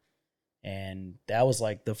herself. And that was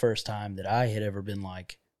like the first time that I had ever been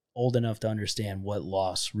like old enough to understand what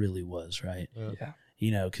loss really was, right? Yeah.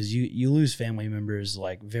 You know, because you lose family members,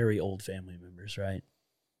 like very old family members, right?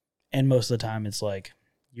 And most of the time it's like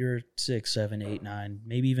you're 6, 7, 8, 9,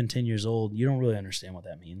 maybe even 10 years old. You don't really understand what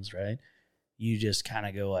that means, right? You just kind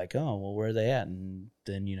of go like, oh, well, where are they at? And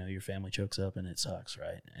then, you know, your family chokes up and it sucks,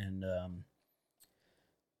 right? And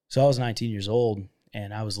so I was 19 years old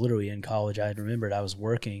and I was literally in college. I had remembered I was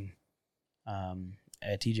working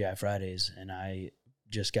at TGI Fridays, and I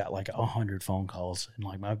just got like 100 phone calls, and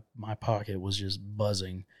like my pocket was just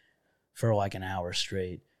buzzing for like an hour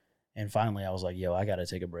straight. And finally I was like, yo, I got to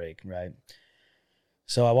take a break, right?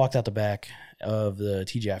 So I walked out the back of the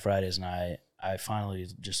TGI Fridays, and I finally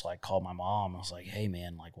just like called my mom. I was like, hey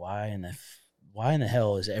man, like why in the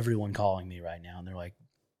hell is everyone calling me right now? And they're like,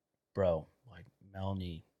 bro, like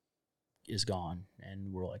Melanie is gone.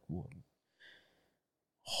 And we're like, well,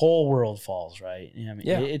 whole world falls, right? You know, I mean,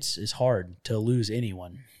 it's hard to lose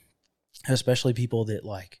anyone, especially people that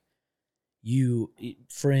like you,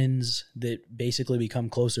 friends that basically become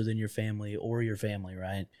closer than your family or your family,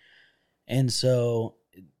 right? And so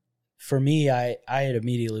for me, I had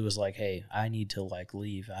immediately was like, hey, I need to like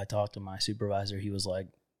leave. I talked to my supervisor. He was like,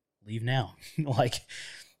 leave now. Like,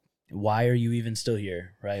 why are you even still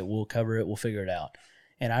here? Right? We'll cover it. We'll figure it out.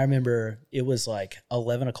 And I remember it was like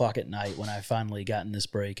 11 o'clock at night when I finally gotten this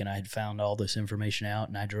break and I had found all this information out,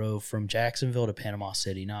 and I drove from Jacksonville to Panama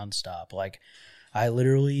City nonstop. Like I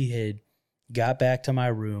literally had got back to my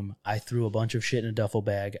room. I threw a bunch of shit in a duffel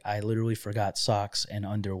bag. I literally forgot socks and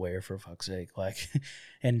underwear, for fuck's sake, like,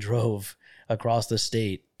 and drove across the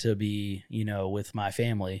state to be, you know, with my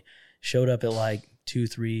family. Showed up at like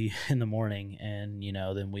 2-3 in the morning, and, you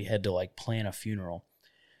know, then we had to like plan a funeral.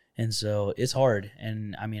 And so it's hard.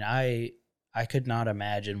 And I mean, I could not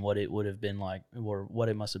imagine what it would have been like, or what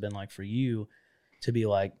it must have been like for you to be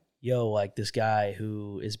like, yo, like this guy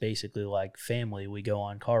who is basically like family. We go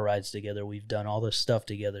on car rides together. We've done all this stuff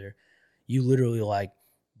together. You literally like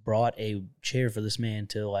brought a chair for this man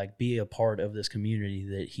to like be a part of this community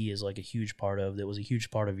that he is like a huge part of, that was a huge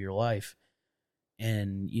part of your life.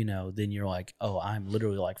 And, you know, then you're like, oh, I'm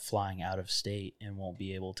literally like flying out of state and won't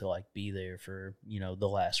be able to like be there for, you know, the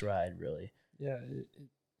last ride, really. Yeah,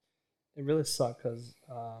 it really sucked because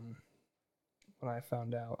when I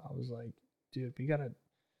found out, I was like, dude, we gotta,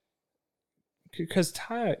 because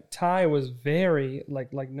Ty was very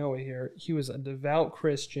like Noah here. He was a devout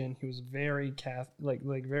Christian. He was very Catholic,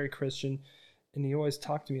 like very Christian. And he always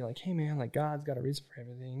talked to me like, hey, man, like, God's got a reason for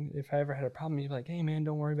everything. If I ever had a problem, he'd be like, hey, man,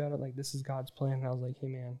 don't worry about it. Like, this is God's plan. And I was like, hey,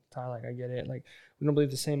 man, Ty, like, I get it. Like, we don't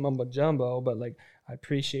believe the same mumbo jumbo, but, like, I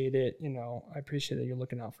appreciate it. You know, I appreciate that you're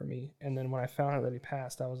looking out for me. And then when I found out that he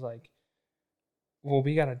passed, I was like, well,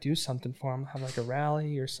 we got to do something for him. Have, like, a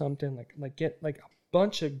rally or something. Like get, like, a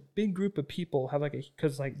bunch of big group of people. Have, like,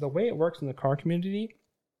 because, like, the way it works in the car community,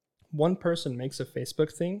 one person makes a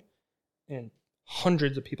Facebook thing and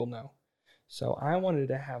hundreds of people know. So I wanted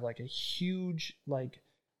to have like a huge, like,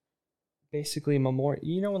 basically memorial.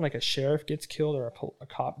 You know when like a sheriff gets killed or a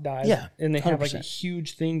cop dies? Yeah, and they have 100%. like a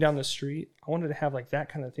huge thing down the street. I wanted to have like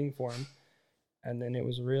that kind of thing for him. And then it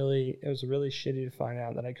was really shitty to find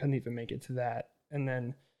out that I couldn't even make it to that. And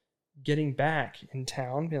then getting back in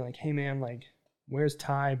town, being like, hey man, like, where's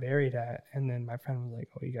Ty buried at? And then my friend was like,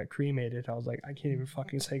 oh, he got cremated. I was like, I can't even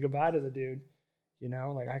fucking say goodbye to the dude. You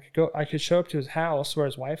know, like I could show up to his house where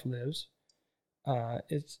his wife lives.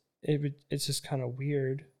 It's just kind of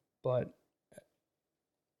weird, but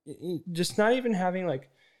just not even having like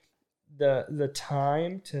the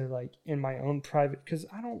time to like in my own private, because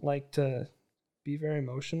I don't like to be very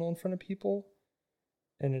emotional in front of people,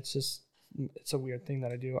 and it's a weird thing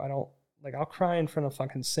that I do. I don't like, I'll cry in front of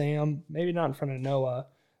fucking Sam, maybe not in front of Noah,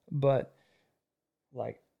 but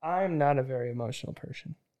like I'm not a very emotional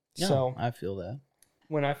person. No, so I feel that.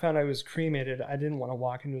 When I found I was cremated, I didn't want to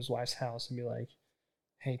walk into his wife's house and be like,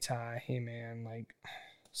 hey, Ty, hey, man. Like,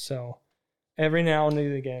 so every now and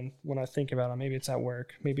again, when I think about it, maybe it's at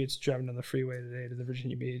work, maybe it's driving on the freeway today to the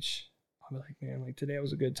Virginia Beach, I'll be like, man, like today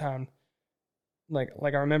was a good time. Like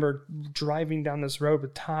I remember driving down this road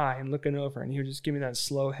with Ty and looking over, and he would just give me that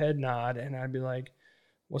slow head nod, and I'd be like,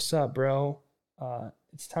 what's up, bro?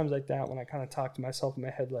 It's times like that when I kind of talk to myself in my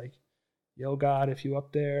head, like, yo, God, if you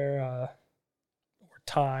up there, or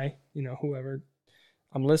Ty, you know, whoever,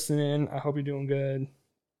 I'm listening. I hope you're doing good.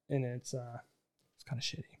 And it's kind of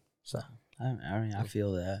shitty. So I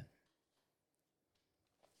feel that.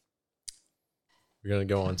 We're gonna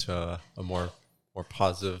go on to a more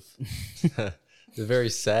positive, a very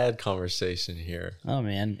sad conversation here. Oh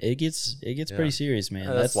man, it gets pretty serious, man.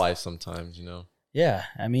 That's life sometimes, you know. Yeah,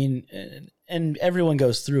 I mean, and everyone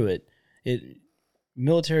goes through it.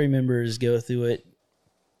 Military members go through it.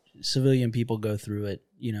 Civilian people go through it.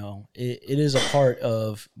 You know, it is a part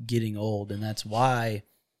of getting old, and that's why,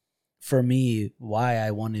 for me, why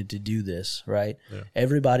I wanted to do this, right? Yeah.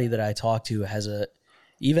 Everybody that I talk to has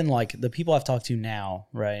even like the people I've talked to now,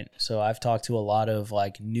 right? So I've talked to a lot of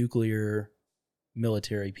like nuclear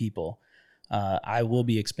military people. I will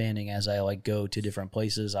be expanding as I like go to different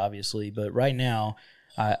places, obviously, but right now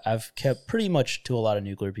I've kept pretty much to a lot of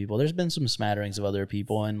nuclear people. There's been some smatterings of other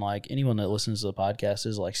people, and like anyone that listens to the podcast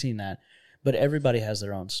is like seen that, but everybody has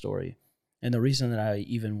their own story. And the reason that I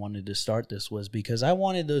even wanted to start this was because I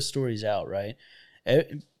wanted those stories out, right?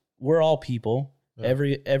 We're all people.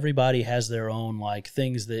 Yeah. Everybody has their own like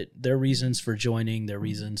things, that their reasons for joining, their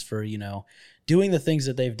reasons for, you know, doing the things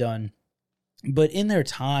that they've done. But in their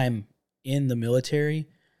time in the military,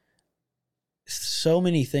 so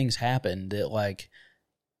many things happen that like,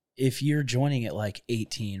 if you're joining at like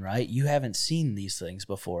 18, right, you haven't seen these things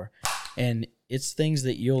before. And it's things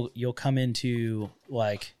that you'll come into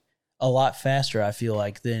like a lot faster, I feel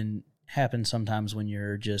like, than happens sometimes when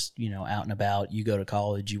you're just, you know, out and about. You go to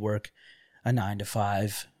college, you work a 9 to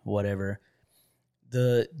 5, whatever.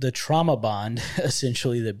 The trauma bond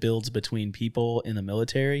essentially that builds between people in the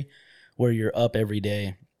military, where you're up every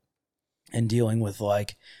day and dealing with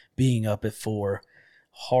like being up at 4,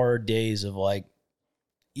 hard days of like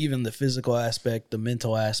even the physical aspect, the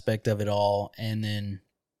mental aspect of it all, and then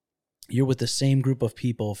you're with the same group of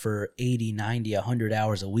people for 80, 90, 100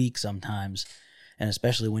 hours a week sometimes, and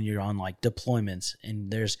especially when you're on like deployments,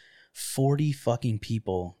 and there's 40 fucking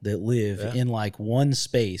people that live in like one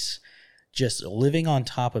space, just living on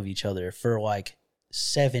top of each other for like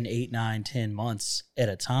 7, 8, 9, 10 months at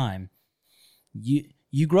a time.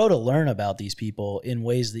 You grow to learn about these people in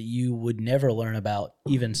ways that you would never learn about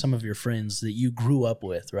even some of your friends that you grew up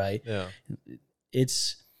with, right? Yeah.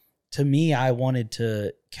 it's, to me, I wanted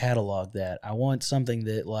to catalog that. I want something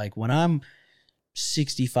that, like, when I'm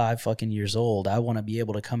 65 fucking years old, I want to be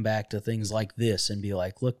able to come back to things like this and be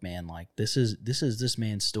like, look, man, like, this is this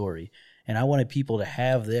man's story. And I wanted people to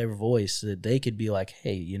have their voice so that they could be like,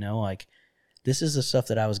 hey, you know, like, this is the stuff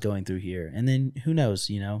that I was going through here. And then who knows,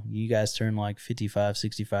 you know, you guys turn like 55,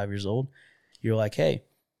 65 years old. You're like, hey,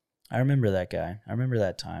 I remember that guy. I remember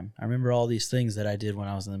that time. I remember all these things that I did when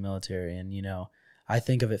I was in the military. And, you know, I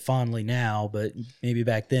think of it fondly now, but maybe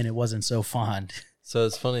back then it wasn't so fond. So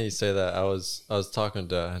it's funny you say that. I was talking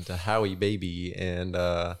to Howie Baby, and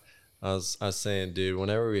I was saying, dude,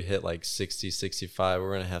 whenever we hit like 60, 65,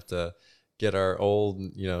 we're going to have to get our old,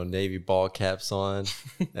 you know, Navy ball caps on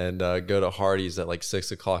and go to Hardee's at like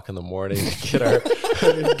 6 o'clock in the morning and get our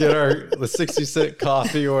the 60-cent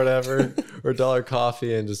coffee or whatever, or $1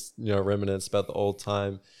 coffee, and just, you know, reminisce about the old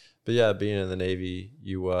time. But yeah, being in the Navy,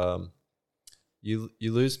 you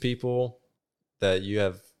lose people that you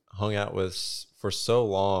have hung out with for so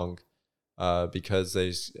long because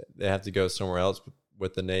they have to go somewhere else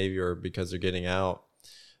with the Navy, or because they're getting out.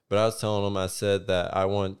 But I was telling them, I said that I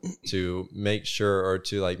want to make sure, or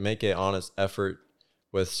to like make an honest effort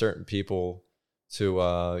with certain people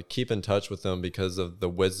to keep in touch with them because of the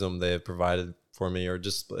wisdom they have provided for me, or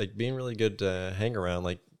just like being really good to hang around.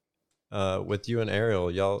 Like with you and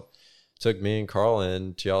Ariel, y'all took me and Carl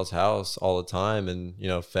in to y'all's house all the time, and, you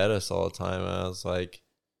know, fed us all the time. And I was like,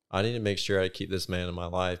 I need to make sure I keep this man in my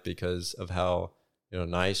life because of how, you know,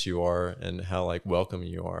 nice you are and how like welcoming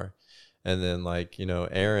you are. And then, like, you know,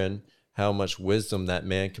 Aaron, how much wisdom that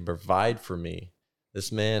man can provide for me.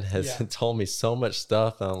 This man has told me so much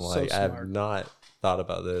stuff. I'm like, so I have not thought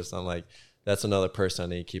about this. I'm like, that's another person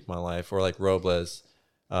I need to keep in my life. Or like Robles,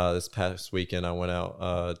 this past weekend, I went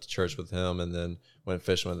out to church with him and then went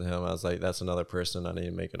fishing with him. I was like, that's another person I need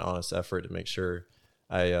to make an honest effort to make sure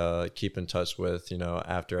I keep in touch with, you know,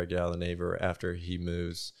 after I get out of the Navy or after he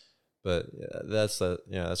moves. But that's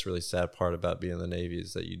that's really sad part about being in the Navy,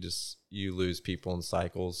 is that you lose people in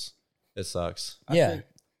cycles. It sucks. I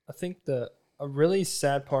think a really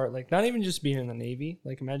sad part, like, not even just being in the Navy,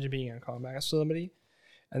 like, imagine being in combat with somebody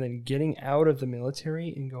and then getting out of the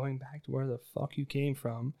military and going back to where the fuck you came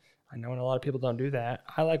from. I know a lot of people don't do that.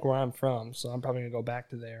 I like where I'm from, so I'm probably gonna go back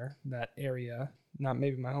to there. That area, not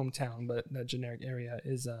maybe my hometown, but that generic area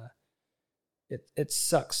is it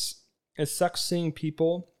sucks. It sucks seeing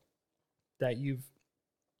people that you've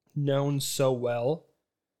known so well,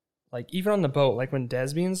 like even on the boat, like when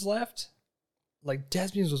Desbians left, like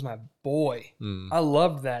Desbians was my boy. I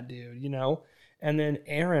loved that dude, you know. And then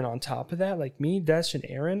Aaron on top of that, like me, Des, and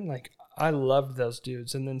Aaron, like I loved those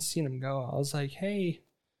dudes. And then seeing them go, I was like, hey,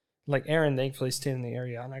 like Aaron thankfully stayed in the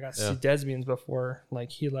area, and I got to see Desbians before like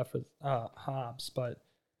he left with Hobbs. But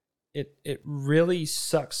it really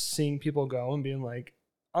sucks seeing people go and being like,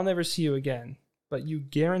 I'll never see you again. But you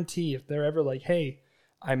guarantee if they're ever like, hey,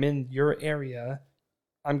 I'm in your area,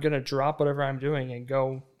 I'm going to drop whatever I'm doing and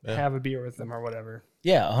go have a beer with them or whatever.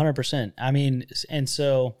 Yeah, 100%. I mean, and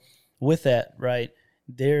so with that, right,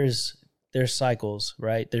 there's cycles,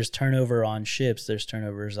 right? There's turnover on ships. There's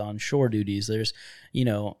turnovers on shore duties. There's, you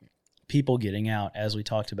know, people getting out, as we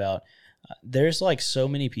talked about. There's like so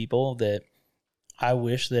many people that I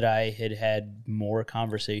wish that I had had more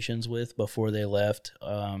conversations with before they left.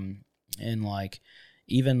 And like,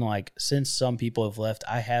 even like since some people have left,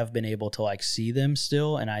 I have been able to like see them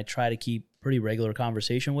still, and I try to keep pretty regular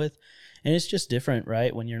conversation with. And it's just different,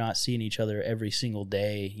 right? When you're not seeing each other every single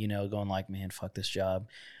day, you know, going like, man, fuck this job.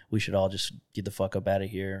 We should all just get the fuck up out of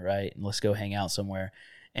here, right? And let's go hang out somewhere.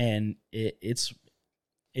 And it's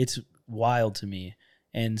wild to me.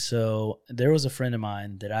 And so there was a friend of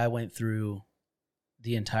mine that I went through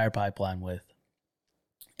the entire pipeline with,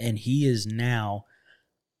 and he is now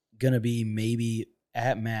going to be maybe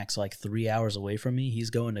at max like 3 hours away from me.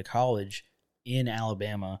 He's going to college in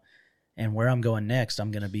Alabama, and where I'm going next,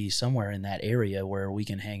 I'm going to be somewhere in that area where we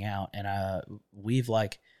can hang out. And we've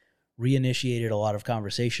like reinitiated a lot of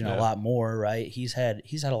conversation, a lot more, right? He's had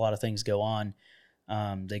a lot of things go on.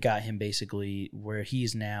 They got him basically where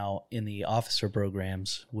he's now in the officer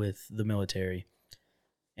programs with the military.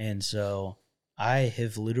 And so I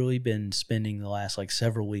have literally been spending the last like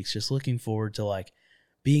several weeks just looking forward to like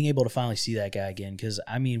being able to finally see that guy again. Cause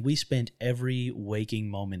I mean, we spent every waking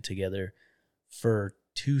moment together for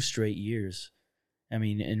 2 straight years. I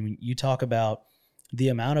mean, and when you talk about the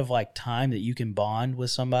amount of like time that you can bond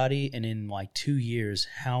with somebody, and in like 2 years,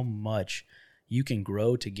 how much you can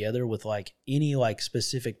grow together with like any like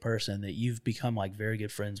specific person that you've become like very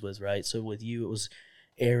good friends with, right? So with you, it was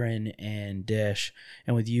Aaron and Desh,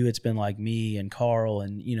 and with you, it's been like me and Carl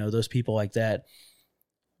and, you know, those people like that.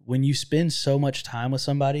 When you spend so much time with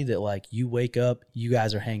somebody that like you wake up, you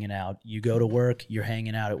guys are hanging out, you go to work, you're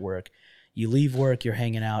hanging out at work, you leave work, you're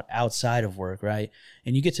hanging out outside of work, right?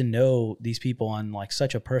 And you get to know these people on like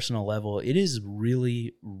such a personal level. It is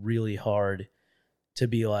really, really hard to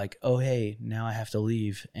be like, oh, hey, now I have to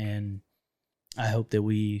leave. And I hope that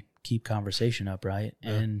we keep conversation up, right?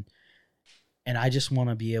 Yeah. And I just want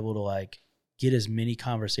to be able to like get as many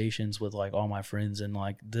conversations with like all my friends, and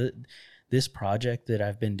like this project that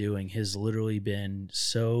I've been doing has literally been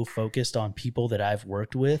so focused on people that I've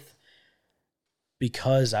worked with,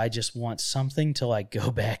 because I just want something to like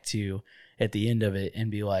go back to at the end of it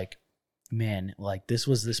and be like, man, like this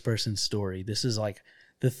was this person's story. This is like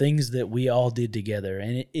the things that we all did together.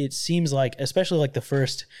 And it seems like, especially like the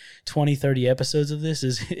first 20, 30 episodes of this,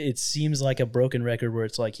 it seems like a broken record where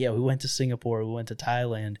it's like, yeah, we went to Singapore, we went to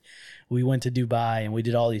Thailand, we went to Dubai, and we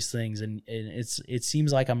did all these things. And it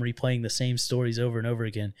seems like I'm replaying the same stories over and over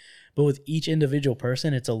again. But with each individual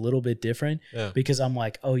person, it's a little bit different, because I'm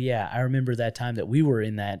like, oh yeah, I remember that time that we were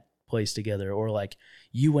in that place together, or like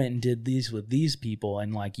you went and did these with these people,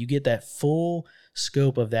 and like you get that full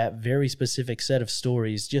scope of that very specific set of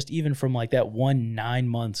stories, just even from like that 9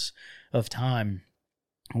 months of time,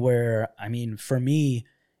 where, I mean, for me,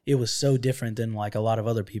 it was so different than like a lot of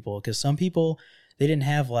other people, because some people, they didn't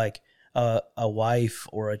have like a wife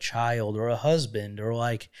or a child or a husband or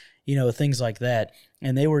like, you know, things like that.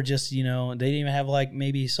 And they were just, you know, they didn't even have like,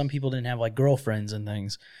 maybe some people didn't have like girlfriends and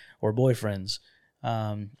things or boyfriends.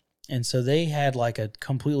 And so they had like a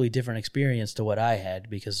completely different experience to what I had,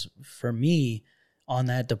 because for me on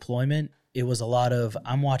that deployment, it was a lot of,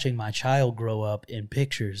 I'm watching my child grow up in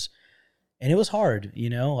pictures, and it was hard, you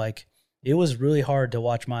know, like it was really hard to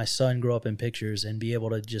watch my son grow up in pictures and be able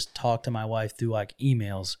to just talk to my wife through like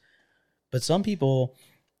emails. But some people,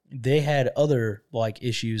 they had other like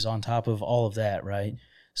issues on top of all of that, right?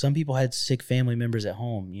 Some people had sick family members at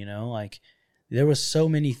home, you know, like there was so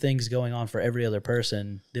many things going on for every other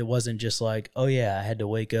person. It wasn't just like, oh yeah, I had to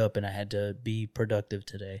wake up and I had to be productive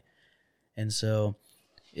today. And so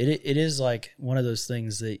it is like one of those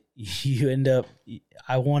things that you end up,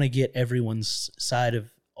 I want to get everyone's side of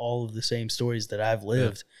all of the same stories that I've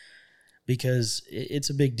lived, because it's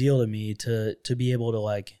a big deal to me to be able to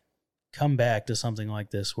like come back to something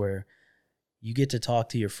like this where you get to talk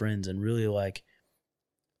to your friends and really like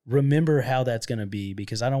remember how that's going to be,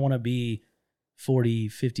 because I don't want to be 40,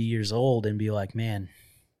 50 years old and be like, man,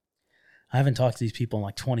 I haven't talked to these people in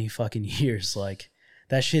like 20 fucking years. Like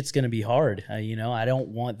that shit's going to be hard. You know, I don't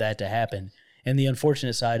want that to happen. And the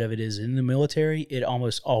unfortunate side of it is in the military, it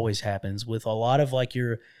almost always happens with a lot of like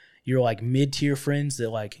your like mid-tier friends that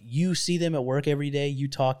like you see them at work every day, you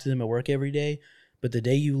talk to them at work every day, but the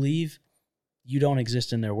day you leave, you don't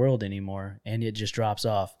exist in their world anymore, and it just drops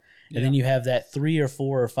off. Yeah. And then you have that 3 or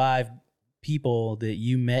 4 or 5 people that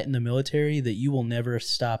you met in the military that you will never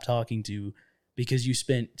stop talking to, because you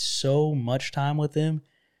spent so much time with them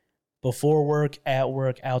before work, at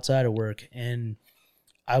work, outside of work. And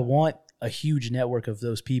I want a huge network of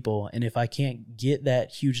those people. And if I can't get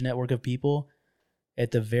that huge network of people, at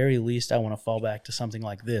the very least, I want to fall back to something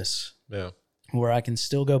like this, where I can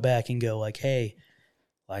still go back and go like, hey,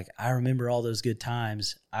 like I remember all those good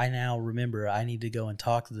times. I now remember I need to go and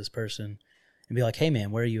talk to this person and be like, hey man,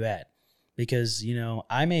 where are you at? Because, you know,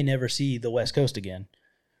 I may never see the West Coast again,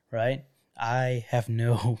 right? I have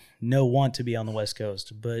no want to be on the West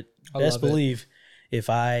Coast, but best believe if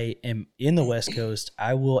I am in the West Coast,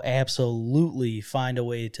 I will absolutely find a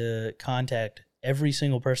way to contact every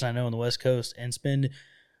single person I know on the West Coast and spend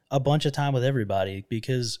a bunch of time with everybody,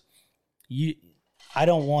 because I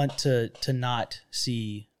don't want to not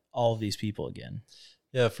see all of these people again.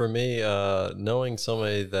 Yeah, for me, knowing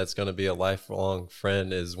somebody that's going to be a lifelong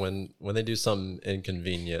friend is when they do something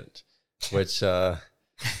inconvenient, which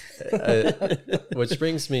which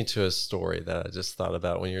brings me to a story that I just thought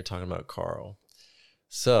about when you're talking about Carl.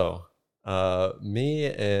 So, me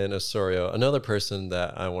and Osorio, another person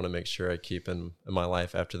that I want to make sure I keep in my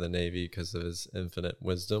life after the Navy because of his infinite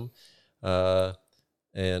wisdom, and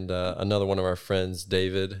another one of our friends,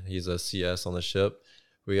 David, he's a CS on the ship.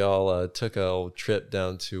 We all took a trip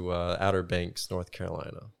down to Outer Banks, North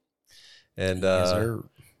Carolina. And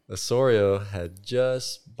Osorio had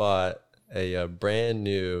just bought a brand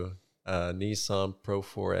new Nissan Pro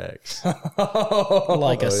 4X.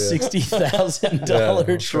 Like a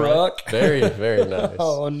 $60,000 truck. Very, very nice.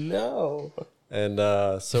 Oh, no. And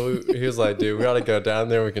so he was like, dude, we got to go down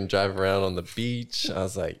there. We can drive around on the beach. I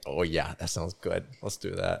was like, oh, yeah, that sounds good. Let's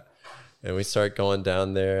do that. And we start going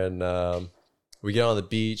down there. And we get on the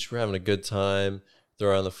beach. We're having a good time.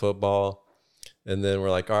 Throw around the football. And then we're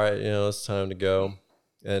like, all right, it's time to go.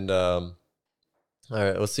 And all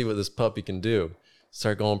right, let's see what this puppy can do.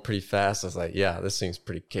 Start going pretty fast. I was like, yeah, this thing's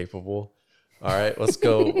pretty capable. All right, let's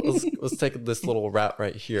go. let's take this little route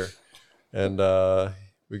right here. And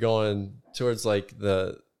we're going towards like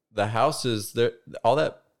the houses there.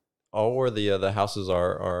 All where the houses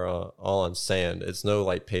are all on sand. It's no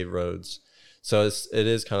like paved roads. So it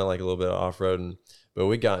is kind of like a little bit of off-roading. But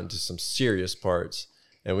we got into some serious parts.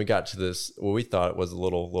 And we got to this, what we thought was a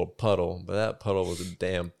little puddle, but that puddle was a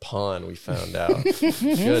damn pond, we found out.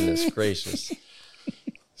 Goodness gracious.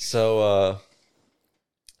 So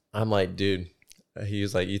I'm like, dude, he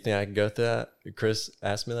was like, you think I can go through that? Chris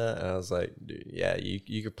asked me that. And I was like, dude, yeah,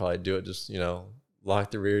 you could probably do it. Just,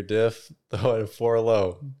 lock the rear diff, throw it in 4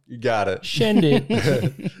 low. You got it. Send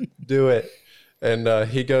it. Do it. And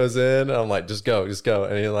he goes in, and I'm like, just go.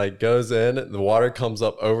 And he like goes in, and the water comes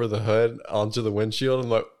up over the hood onto the windshield. I'm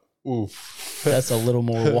like, oof. That's a little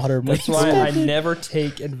more water. That's why I never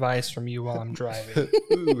take advice from you while I'm driving.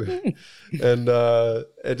 And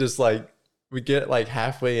it just like, we get like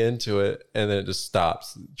halfway into it, and then it just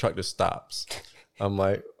stops. The truck just stops. I'm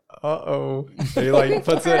like, uh-oh. And he like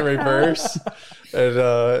puts it in reverse, and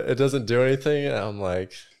it doesn't do anything. And I'm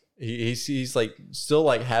like... He's like still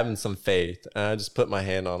like having some faith, and I just put my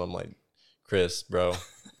hand on him like, Chris, bro,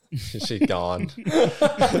 she's gone.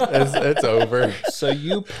 It's over. So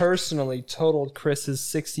you personally totaled Chris's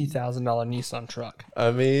 $60,000 Nissan truck.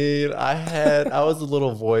 I mean, I was a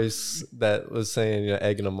little voice that was saying,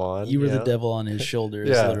 egging him on. You were the devil on his shoulder.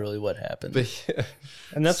 Is literally what happened. But, yeah.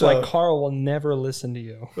 And that's why Carl will never listen to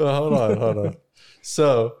you. Hold on.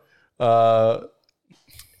 So,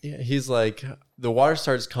 he's like, the water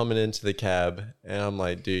starts coming into the cab, and I'm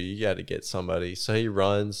like, dude, you got to get somebody. So he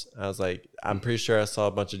runs. I was like, I'm pretty sure I saw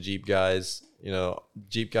a bunch of Jeep guys.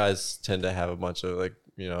 Jeep guys tend to have a bunch of like,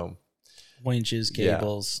 winches,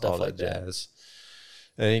 cables, stuff like that. Jazz.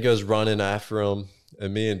 And he goes running after him,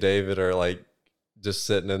 and me and David are like just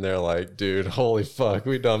sitting in there like, dude, holy fuck,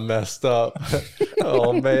 we done messed up.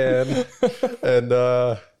 Oh man.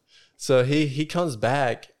 And so he comes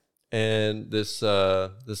back. And this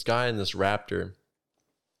guy in this Raptor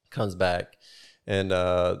comes back, and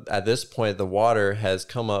at this point the water has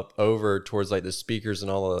come up over towards like the speakers and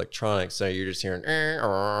all the electronics, so you're just hearing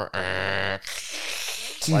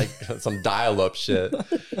like some dial-up shit.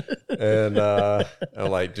 And I'm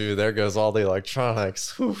like, dude, there goes all the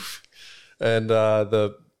electronics. Whew. And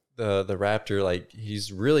the Raptor, like,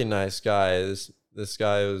 he's a really nice guy. This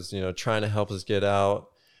guy was trying to help us get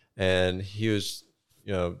out, and he was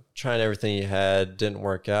trying everything he had, didn't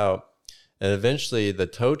work out. And eventually the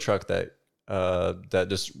tow truck that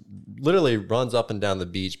just literally runs up and down the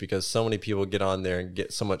beach, because so many people get on there and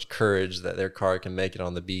get so much courage that their car can make it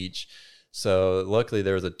on the beach. So luckily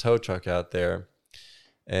there was a tow truck out there,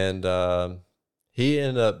 and he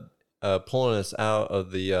ended up pulling us out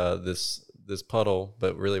of the this puddle,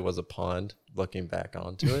 but really was a pond, looking back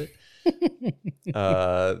onto it.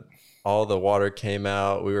 All the water came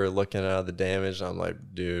out. We were looking at the damage. I'm like,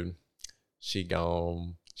 dude, she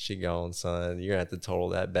gone, son. You're gonna have to total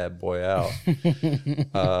that bad boy out.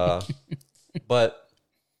 But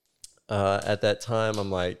at that time, I'm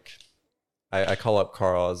like, I call up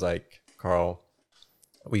Carl. I was like, Carl,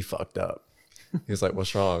 we fucked up. He's like,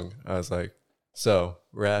 what's wrong? I was like, so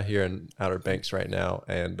we're out here in Outer Banks right now,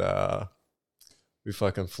 and we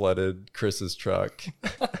fucking flooded Chris's truck.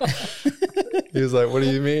 He was like, what do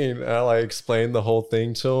you mean? And I like explained the whole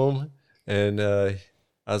thing to him. And I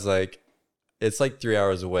was like, it's like 3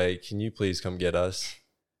 hours away. Can you please come get us?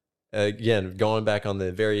 Again, going back on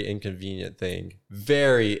the very inconvenient thing.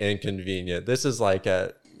 Very inconvenient. This is like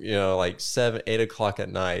at, like 7, 8 o'clock at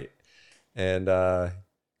night. And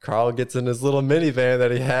Carl gets in his little minivan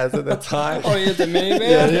that he has at the time. Oh, he had the minivan?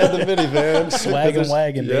 Yeah, he had the minivan. Swag and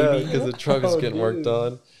wagon, baby. Yeah, because the truck is getting worked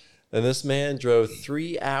on. And this man drove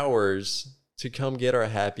 3 hours to come get our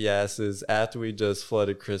happy asses after we just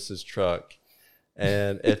flooded Chris's truck.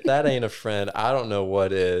 And if that ain't a friend, I don't know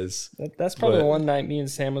what is. That's probably the one night me and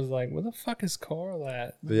Sam was like, where the fuck is Carl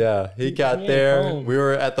at? Yeah, he got there. Home. We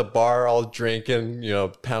were at the bar all drinking,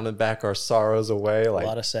 pounding back our sorrows away. Like, a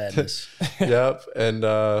lot of sadness. Yep. And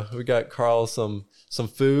we got Carl some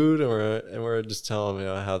food, and we're just telling him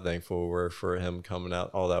how thankful we were for him coming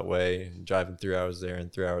out all that way and driving 3 hours there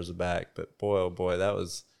and 3 hours back. But boy, oh boy, that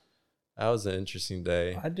was an interesting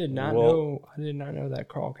day. I did not know that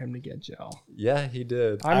Carl came to get y'all. Yeah, he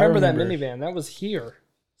did. I remember that minivan. That was here.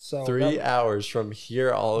 So 3 hours from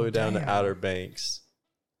here all the way down to Outer Banks.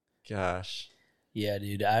 Gosh. Yeah,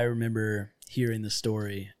 dude. I remember hearing the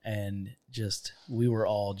story and we were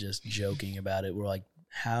all just joking about it. We're like,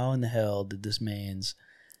 how in the hell did this man's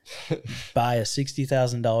buy a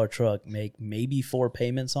 $60,000 truck, make maybe 4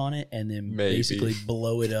 payments on it, and then basically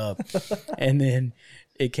blow it up? And then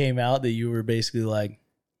it came out that you were basically like,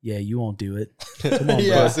 yeah, you won't do it. Come on,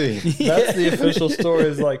 Yeah. Pussy. That's the official story,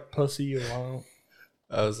 is like, pussy, you won't.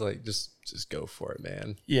 I was like, just go for it,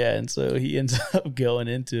 man. Yeah, and so he ends up going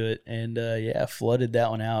into it and flooded that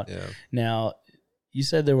one out. Yeah. Now, you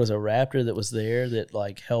said there was a Raptor that was there that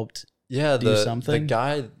like helped do something.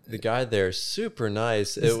 The guy there, super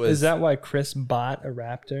nice. Is that why Chris bought a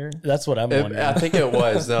Raptor? That's what I'm wondering. I think it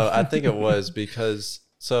was. No, I think it was because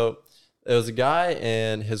it was a guy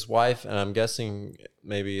and his wife, and I'm guessing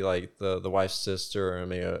maybe like the wife's sister or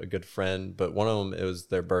maybe a good friend, but one of them, it was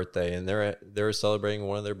their birthday, and they were celebrating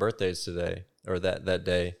one of their birthdays today, or that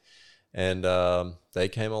day, and they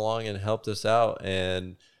came along and helped us out,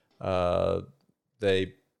 and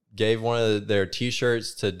they gave one of their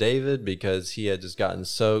T-shirts to David because he had just gotten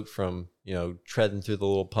soaked from treading through the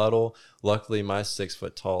little puddle. Luckily, my 6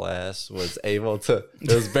 foot tall ass was able to.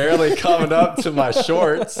 It was barely coming up to my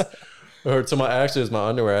shorts. Or to actually, it was my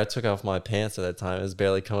underwear. I took off my pants at that time. It was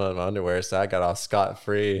barely coming out of my underwear, so I got off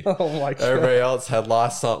scot-free. Oh, my God. Everybody else had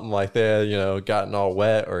lost something, like they had, gotten all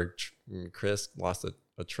wet, or Chris lost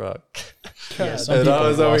a truck. Yeah, And I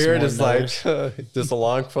was over here lost just more like, than just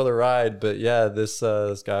along for the ride. But yeah, this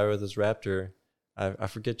guy with his Raptor, I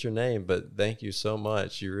forget your name, but thank you so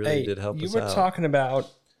much. You really did help us out. You were talking about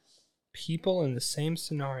people in the same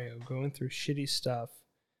scenario going through shitty stuff.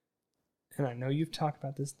 And I know you've talked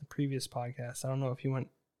about this in the previous podcast. I don't know if you I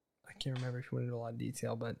can't remember if you went into a lot of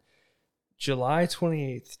detail, but July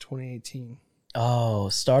 28th, 2018. Oh,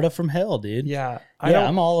 Startup from Hell, dude. Yeah.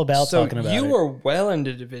 I'm all about talking about it. You were well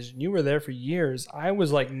into Division. You were there for years. I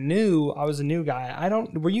was like new. I was a new guy.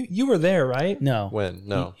 You were there, right? No. When?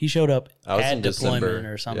 No. He showed up I was at in deployment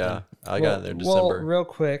December. or something. Yeah, I got in there December. Well, real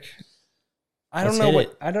quick. I Let's don't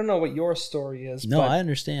hit know what your story is. No, but I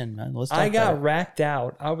understand, man. Let's talk I got about it. racked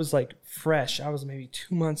out. I was like fresh. I was maybe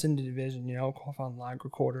 2 months into Division, qualifying lag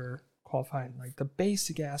recorder, qualifying like the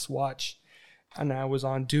basic ass watch. And I was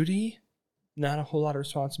on duty, not a whole lot of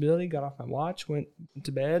responsibility. Got off my watch, went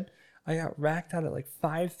to bed. I got racked out at like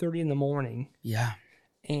 5:30 in the morning. Yeah.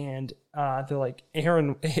 And they're like,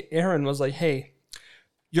 Aaron was like, hey,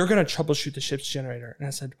 you're going to troubleshoot the ship's generator. And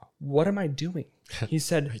I said, what am I doing? He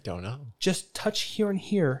said, I don't know. just touch here and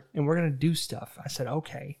here, and we're going to do stuff. I said,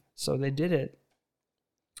 okay. So they did it.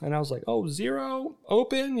 And I was like, 0,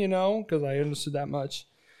 open, because I understood that much.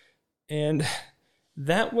 And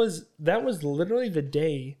that was literally the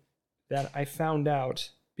day that I found out,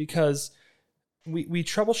 because we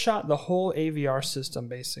troubleshot the whole AVR system,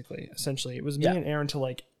 basically, essentially. It was me and Aaron till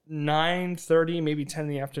like 9:30, maybe 10 in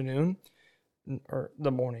the afternoon. Or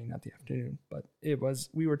the morning, not the afternoon, but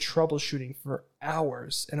we were troubleshooting for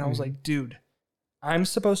hours. And I was like, dude, I'm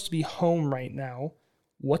supposed to be home right now.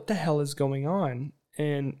 What the hell is going on?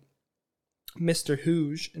 And Mr.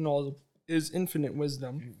 Hooge, in all his infinite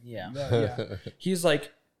wisdom, he's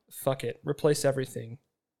like, fuck it, replace everything.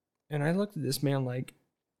 And I looked at this man like,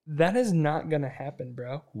 that is not going to happen,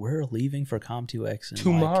 bro. We're leaving for Com2X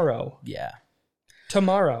tomorrow.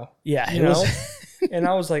 Tomorrow. Yeah. You know? And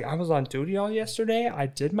I was like, I was on duty all yesterday. I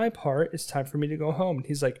did my part. It's time for me to go home. And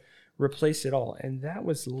he's like, replace it all. And that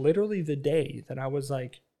was literally the day that I was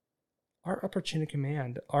like, our upper chain of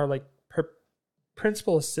command, our like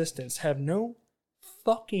principal assistants have no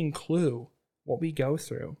fucking clue what we go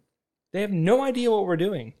through. They have no idea what we're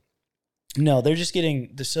doing. No, they're just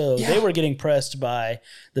getting they were getting pressed by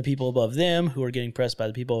the people above them, who were getting pressed by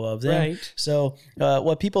the people above them. Right. So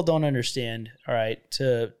what people don't understand, all right,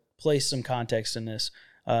 to place some context in this,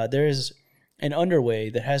 there is an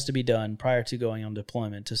underway that has to be done prior to going on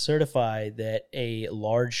deployment to certify that a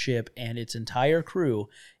large ship and its entire crew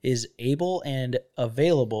is able and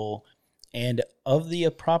available and of the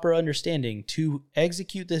proper understanding to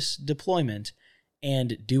execute this deployment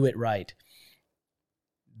and do it right.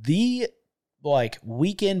 The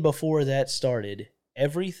weekend before that started,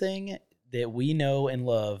 everything that we know and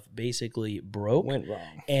love basically went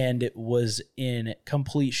wrong and was in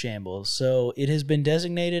complete shambles. So it has been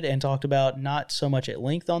designated and talked about, not so much at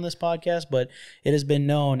length on this podcast, but it has been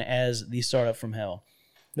known as the Startup from Hell.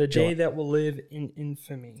 The day that will live in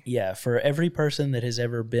infamy. Yeah, for every person that has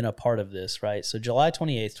ever been a part of this, right? So July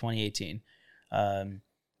 28th, 2018. A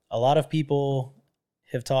lot of people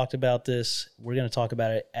have talked about this. We're going to talk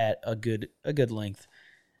about it at a good length.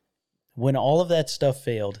 When all of that stuff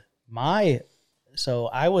failed, my So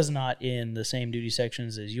I was not in the same duty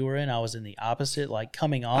sections as you were in. I was in the opposite, like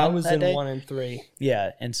coming on. I was that in day. 1 and 3.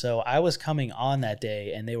 Yeah, and so I was coming on that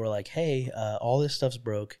day, and they were like, "Hey, all this stuff's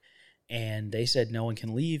broke," and they said no one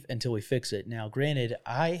can leave until we fix it. Now, granted,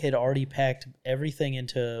 I had already packed everything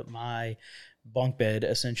into my bunk bed,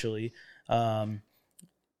 essentially,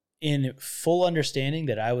 in full understanding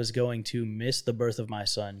that I was going to miss the birth of my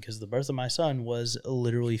son, because the birth of my son was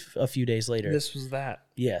literally a few days later. This was that.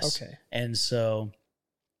 Yes. Okay. And so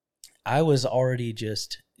I was already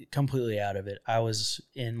just completely out of it. I was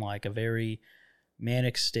in like a very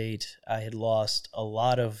manic state. I had lost a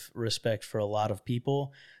lot of respect for a lot of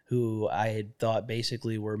people who I had thought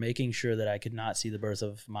basically were making sure that I could not see the birth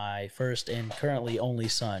of my first and currently only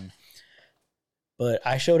son. But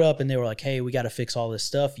I showed up and they were like, "Hey, we got to fix all this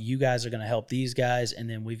stuff. You guys are going to help these guys. And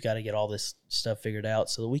then we've got to get all this stuff figured out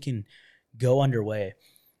so that we can go underway."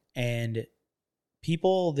 And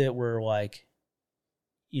people that were like,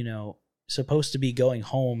 you know, supposed to be going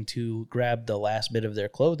home to grab the last bit of their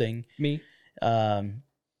clothing. Me.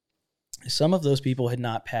 Some of those people had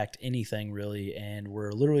not packed anything really and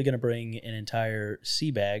were literally going to bring an entire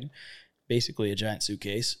sea bag, basically a giant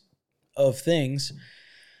suitcase of things,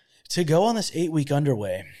 to go on this 8-week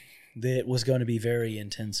underway that was going to be very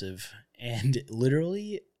intensive. And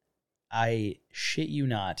literally, I shit you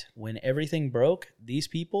not, when everything broke, these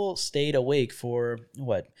people stayed awake for,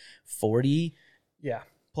 40 Yeah.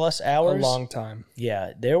 plus hours? A long time.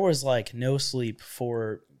 Yeah, there was like no sleep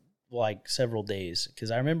for like several days, because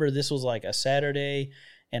I remember this was like a Saturday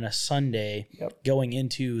and a Sunday going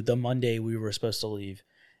into the Monday we were supposed to leave.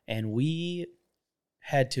 And we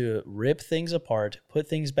had to rip things apart, put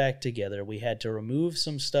things back together. We had to remove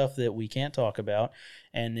some stuff that we can't talk about.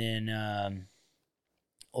 And then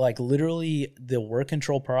like literally the work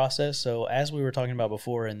control process. So as we were talking about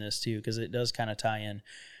before in this too, because it does kind of tie in,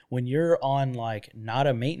 when you're on like not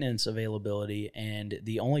a maintenance availability and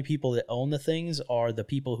the only people that own the things are the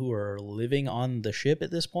people who are living on the ship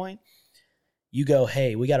at this point, you go,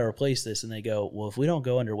 "Hey, we got to replace this." And they go, "Well, if we don't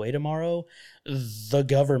go underway tomorrow, the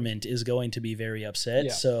government is going to be very upset."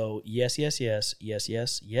 Yeah. So yes, yes, yes, yes,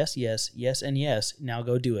 yes, yes, yes, yes, and yes. Now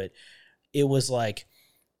go do it. It was like,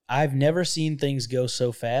 I've never seen things go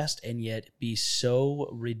so fast and yet be so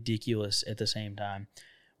ridiculous at the same time.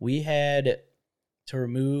 We had to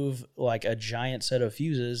remove like a giant set of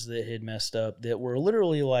fuses that had messed up that were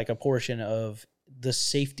literally like a portion of the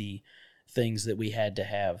safety things that we had to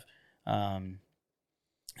have.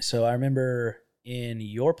 So I remember in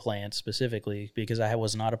your plant specifically, because I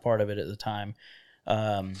was not a part of it at the time,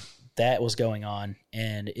 that was going on,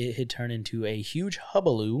 and it had turned into a huge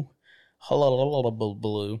hullabaloo,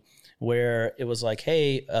 where it was like,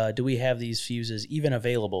 "Hey, do we have these fuses even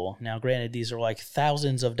available?" Now, granted, these are like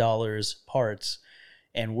thousands of dollars parts,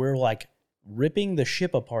 and we're like ripping the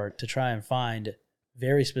ship apart to try and find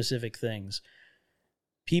very specific things.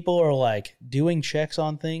 People are like doing checks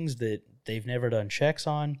on things that they've never done checks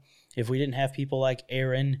on. If we didn't have people like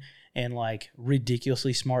Aaron and like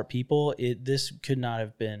ridiculously smart people, this could not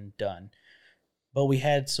have been done. But we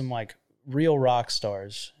had some like real rock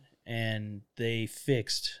stars, and we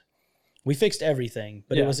fixed everything,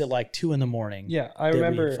 but it was at like 2 a.m. Yeah, I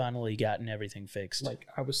remember we finally gotten everything fixed. Like,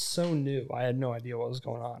 I was so new. I had no idea what was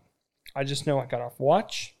going on. I just know I got off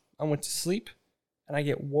watch. I went to sleep, and I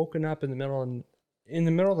get woken up in the middle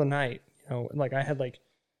of the night. You know, like I had like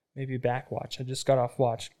maybe back watch. I just got off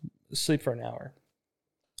watch, sleep for an hour.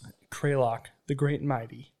 Kraylock, the great and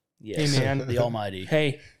mighty. Yes, hey man, the almighty.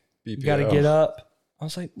 Hey, BPO. you got to get up. I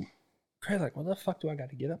was like, Kraylock, what the fuck do I got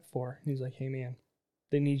to get up for? And he's like, "Hey man,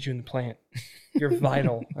 they need you in the plant. You're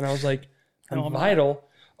vital." And I was like, "I'm vital?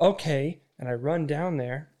 Okay." And I run down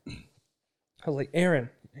there. I was like,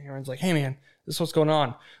 Aaron's like, "Hey man, this is what's going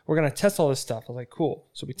on. We're going to test all this stuff." I was like, "Cool."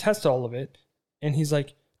 So we test all of it. And he's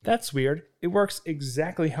like, "That's weird. It works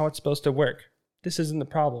exactly how it's supposed to work. This isn't the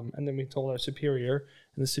problem." And then we told our superior,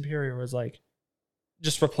 and the superior was like,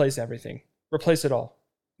 "Just replace everything. Replace it all."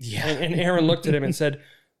 Yeah. And Aaron looked at him and said,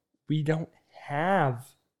 "We don't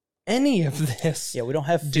have any of this." Yeah, we don't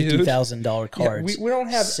have $50,000 cards. Yeah, we don't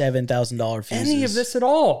have $7,000 fuses. any of this at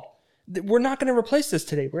all. We're not going to replace this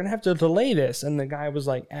today. We're going to have to delay this. And the guy was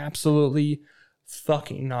like, "Absolutely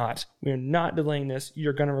fucking not. We're not delaying this.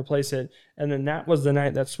 You're going to replace it." And then that was the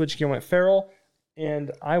night that switchgear went feral.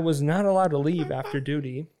 And I was not allowed to leave after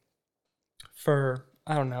duty for,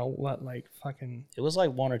 I don't know what, like fucking. It was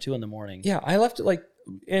like 1 or 2 a.m. Yeah, I left at like,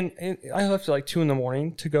 and I left at like 2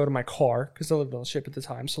 a.m. to go to my car because I lived on the ship at the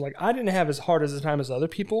time. So like I didn't have as hard as the time as other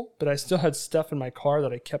people, but I still had stuff in my car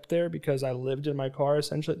that I kept there because I lived in my car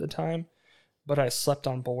essentially at the time. But I slept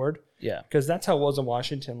on board. Yeah. Because that's how it was in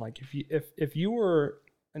Washington. Like if you were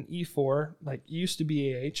an E4, like you used to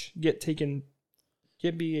be AH, get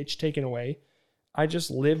BH taken away. I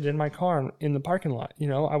just lived in my car in the parking lot. You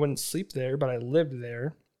know, I wouldn't sleep there, but I lived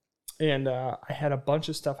there. And I had a bunch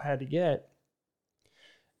of stuff I had to get.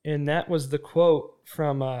 And that was the quote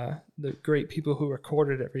from the great people who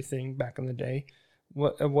recorded everything back in the day.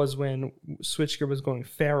 What it was when Switchgear was going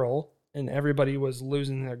feral and everybody was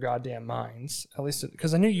losing their goddamn minds. At least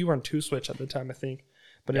because I knew you were on 2 Switch at the time, I think.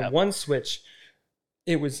 But in 1 Switch,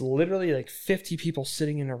 it was literally like 50 people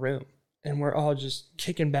sitting in a room. And we're all just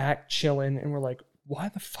kicking back, chilling. And we're like, why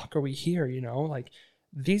the fuck are we here? You know, like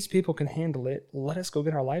these people can handle it. Let us go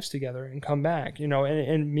get our lives together and come back. You know,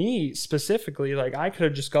 and me specifically, like I could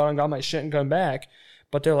have just gone and got my shit and come back.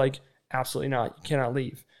 But they're like, absolutely not. You cannot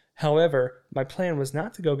leave. However, my plan was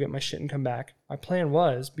not to go get my shit and come back. My plan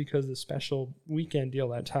was, because the special weekend deal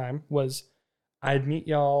that time was I'd meet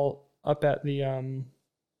y'all up at the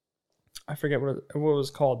I forget what it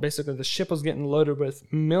was called. Basically, the ship was getting loaded with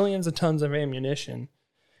millions of tons of ammunition,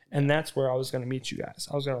 and that's where I was going to meet you guys.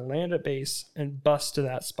 I was going to land at base and bust to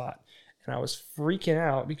that spot, and I was freaking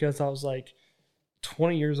out because I was like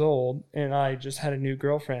 20 years old, and I just had a new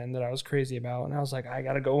girlfriend that I was crazy about, and I was like, I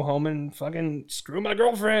got to go home and fucking screw my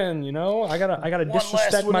girlfriend, you know? I gotta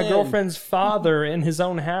disrespect my girlfriend's father in his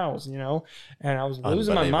own house, you know? And I was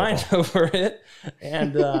losing my mind over it,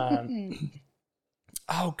 and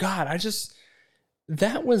oh God,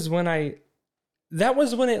 that was when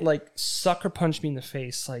it like sucker punched me in the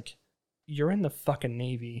face. Like, you're in the fucking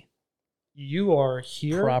Navy. You are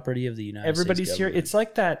here. Property of the United States. Everybody's here. It's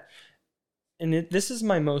like that. And this is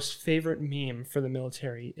my most favorite meme for the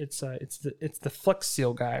military. It's the Flex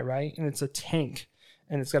Seal guy, right? And it's a tank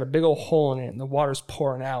and it's got a big old hole in it and the water's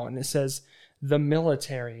pouring out and it says the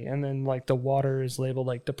military. And then like the water is labeled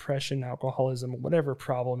like depression, alcoholism, whatever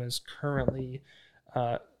problem is currently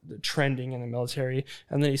trending in the military,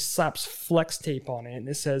 and then he slaps flex tape on it and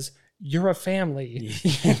it says you're a family.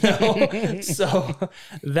 You know? So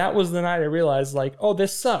that was the night I realized, like, oh,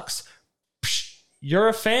 this sucks. Psh, you're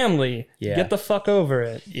a family. Yeah. Get the fuck over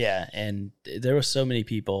it. Yeah, and there were so many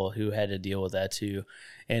people who had to deal with that too.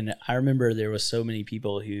 And I remember there was so many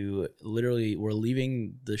people who literally were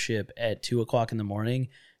leaving the ship at 2:00 in the morning,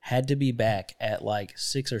 had to be back at like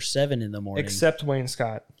 6 or 7 in the morning. Except Wayne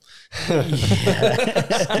Scott. Scooter.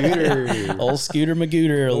 Old Scooter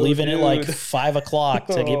Magooter leaving at like 5:00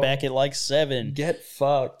 to get back at like 7. Get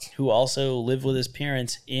fucked. Who also lived with his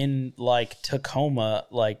parents in like Tacoma,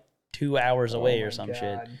 like 2 hours away or some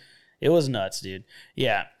shit. It was nuts, dude.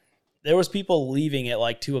 Yeah. There was people leaving at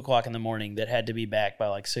like 2:00 in the morning that had to be back by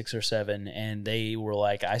like 6 or 7. And they were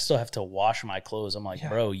like, I still have to wash my clothes. I'm like,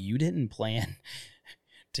 bro, you didn't plan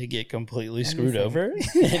to get completely screwed over.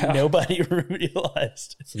 And nobody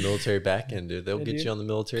realized. It's the military back end, dude. They'll get you on the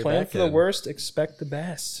military Plan back for end. the worst, expect the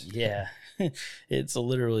best. Yeah. It's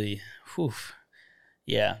literally, whew.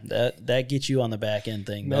 Yeah, that gets you on the back end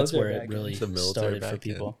thing. That's where it really started for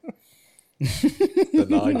people. The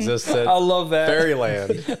non-existent I love that.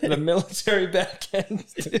 fairyland. The military back end,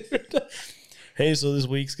 dude. Hey, so this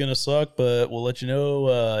week's going to suck, but we'll let you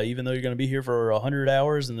know, even though you're going to be here for 100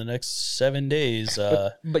 hours in the next 7 days.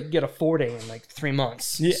 But you get a 4-day in like 3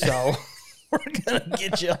 months. Yeah. So we're going to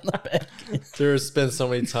get you on the back end. There's been so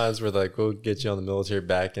many times where like, we'll get you on the military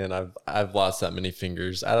back end. I've lost that many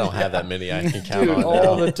fingers. I don't have that many I can count on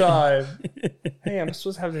all now. the time. Hey, I'm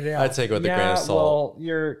supposed to have today off. I take it with a grain of salt. Well,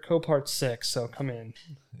 you're co-part's sick, so come in.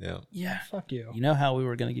 Yeah. Fuck you. You know how we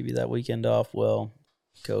were going to give you that weekend off? Well,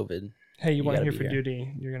 COVID. Hey, you weren't here for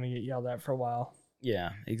duty. You're going to get yelled at for a while.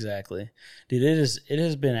 Yeah, exactly. Dude, it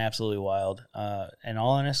has been absolutely wild. And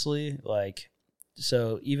honestly, like,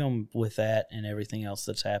 so even with that and everything else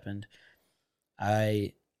that's happened,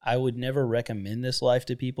 I would never recommend this life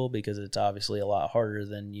to people because it's obviously a lot harder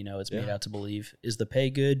than, you know, it's made out to believe. Is the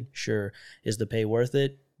pay good? Sure. Is the pay worth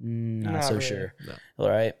it? Not so really. Sure. No. All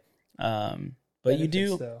right. But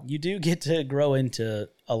benefits, you do get to grow into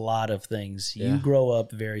a lot of things. You grow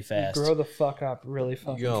up very fast. You grow the fuck up really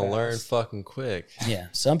fucking fast. You're going to learn fucking quick. Yeah.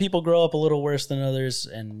 Some people grow up a little worse than others.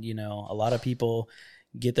 And, you know, a lot of people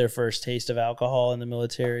get their first taste of alcohol in the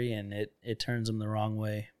military and it turns them the wrong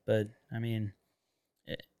way. But, I mean,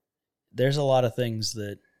 there's a lot of things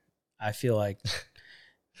that I feel like,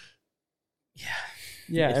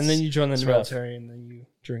 Yeah, and then you join the military and then you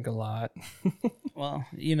drink a lot. Well,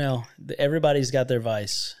 you know, everybody's got their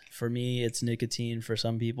vice. For me, it's nicotine. For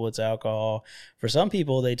some people, it's alcohol. For some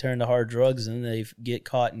people, they turn to hard drugs and they get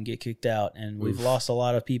caught and get kicked out. And we've lost a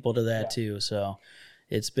lot of people to that too. So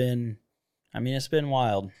it's been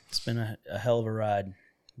wild. It's been a hell of a ride.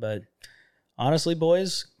 But honestly,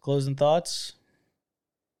 boys, closing thoughts.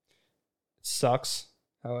 It sucks.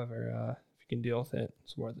 However, if you can deal with it,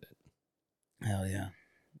 it's worth it. Hell yeah.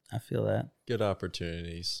 I feel that. Good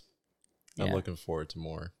opportunities. I'm Yeah. looking forward to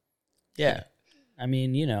more. Yeah. I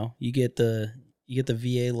mean, you know, you get the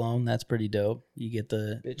VA loan, that's pretty dope. You get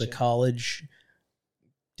the Bitchin'. college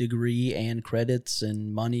degree and credits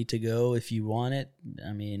and money to go if you want it.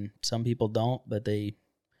 I mean, some people don't, but they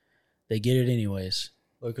get it anyways.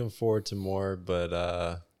 Looking forward to more, but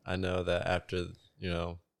I know that after,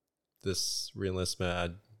 this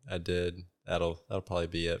reenlistment I did, that'll probably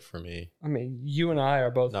be it for me. I mean, you and I are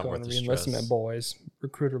both Not going worth to the reenlistment stress. boys,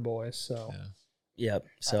 recruiter boys. So Yeah. Yep.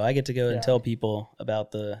 So I get to go and Yeah. tell people about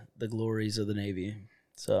the glories of the Navy.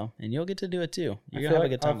 So, and you'll get to do it too. You're I gonna feel have a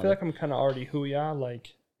good time. I feel like I'm kind of already hoo-yah.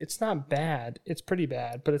 Like, it's not bad. It's pretty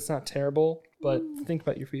bad, but it's not terrible. But think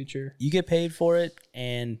about your future. You get paid for it,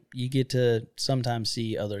 and you get to sometimes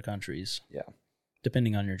see other countries. Yeah.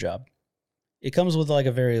 Depending on your job. It comes with like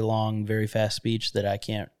a very long, very fast speech that I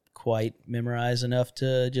can't quite memorize enough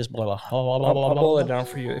to just blah, blah, blah, blah, I'll blah, boil blah. it down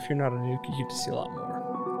for you. If you're not a nuke, you get to see a lot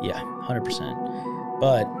more. Yeah, 100%.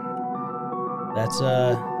 But that's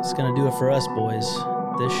it's gonna do it for us, boys.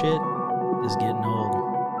 This shit is getting old.